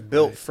believe it was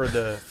built for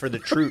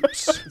the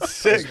troops.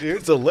 Sick, dude.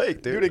 It's a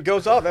lake, Dude, it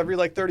goes off every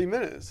like 30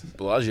 minutes.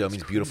 Bellagio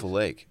means beautiful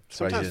lake.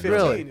 Surprised Sometimes you didn't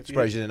know 15. that. if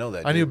Surprised you- you didn't know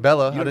that. I knew dude.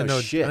 Bella. You I didn't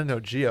know shit. I didn't know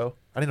Geo.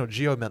 I didn't know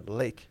Geo meant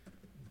lake.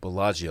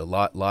 Bellagio,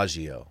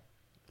 Lagio.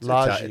 It's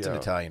Lagio. It's an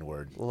Italian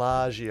word.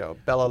 Lagio.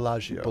 Bella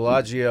Lagio.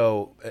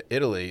 Bellagio,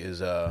 Italy,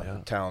 is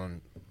a town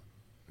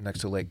next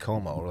to Lake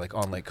Como, or like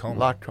on Lake Como.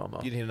 Lake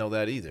Como. You didn't know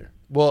that either.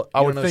 Well, I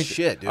You would don't know think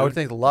shit, I would dude.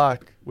 think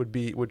lock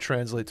would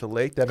translate to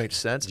lake. That makes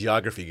sense.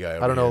 Geography guy.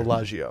 I don't know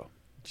over here. Lagio.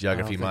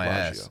 Geography, I don't my think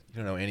ass. Lagio. You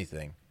don't know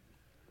anything.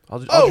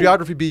 I'll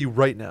geography be you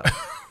right now.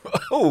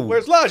 Oh,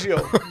 Where's Lagio?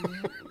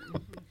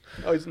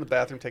 Oh, he's in the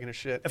bathroom taking a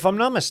shit. If I'm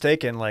not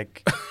mistaken,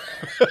 like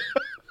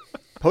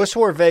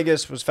post-war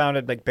Vegas was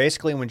founded like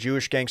basically when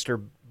Jewish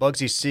gangster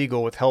Bugsy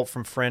Siegel, with help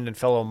from friend and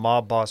fellow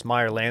mob boss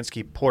Meyer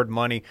Lansky, poured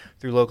money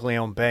through locally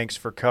owned banks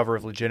for cover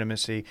of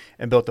legitimacy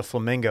and built the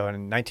Flamingo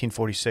in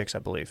 1946, I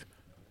believe.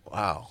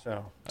 wow.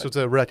 So So it's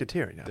a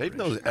racketeering. Dave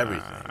knows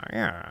everything.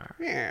 yeah,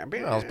 Yeah,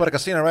 Well, let's put a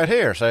casino right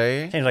here,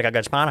 say. seems like a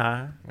good spot,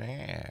 huh?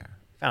 Yeah.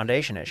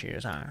 Foundation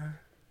issues, huh?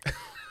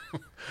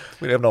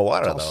 We have no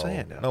water, all though.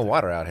 sand out No there.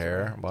 water out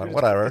here, but Dude,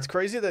 whatever. It's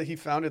crazy that he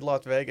founded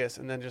Las Vegas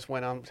and then just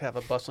went on to have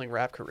a bustling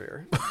rap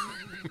career.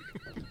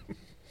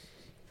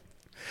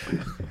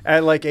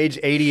 At like age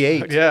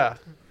 88. Yeah.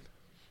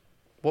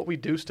 What we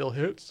do still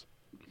hits.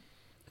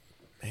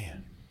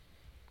 Man.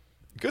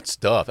 Good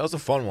stuff. That was a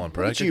fun one,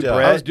 Brett. Look at Good you, job.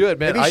 Brett. That was good,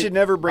 man. Maybe you should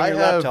never bring I your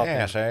have- laptop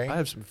Yeah, in. say. I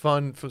have some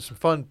fun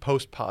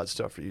post pod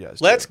stuff for you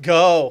guys. Let's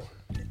go.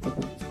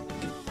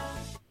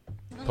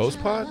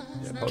 Post-pod?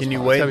 Can you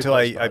It's wait gotta be until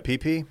I post-pod.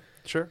 PP?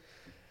 Sure.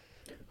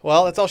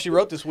 Well, that's all she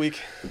wrote this week.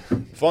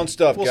 Fun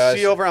stuff, We'll guys.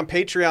 see you over on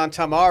Patreon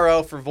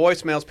tomorrow for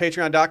voicemails.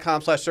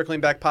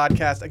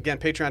 Patreon.com/circlingbackpodcast. Again,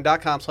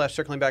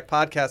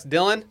 Patreon.com/circlingbackpodcast.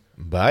 Dylan.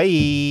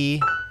 Bye.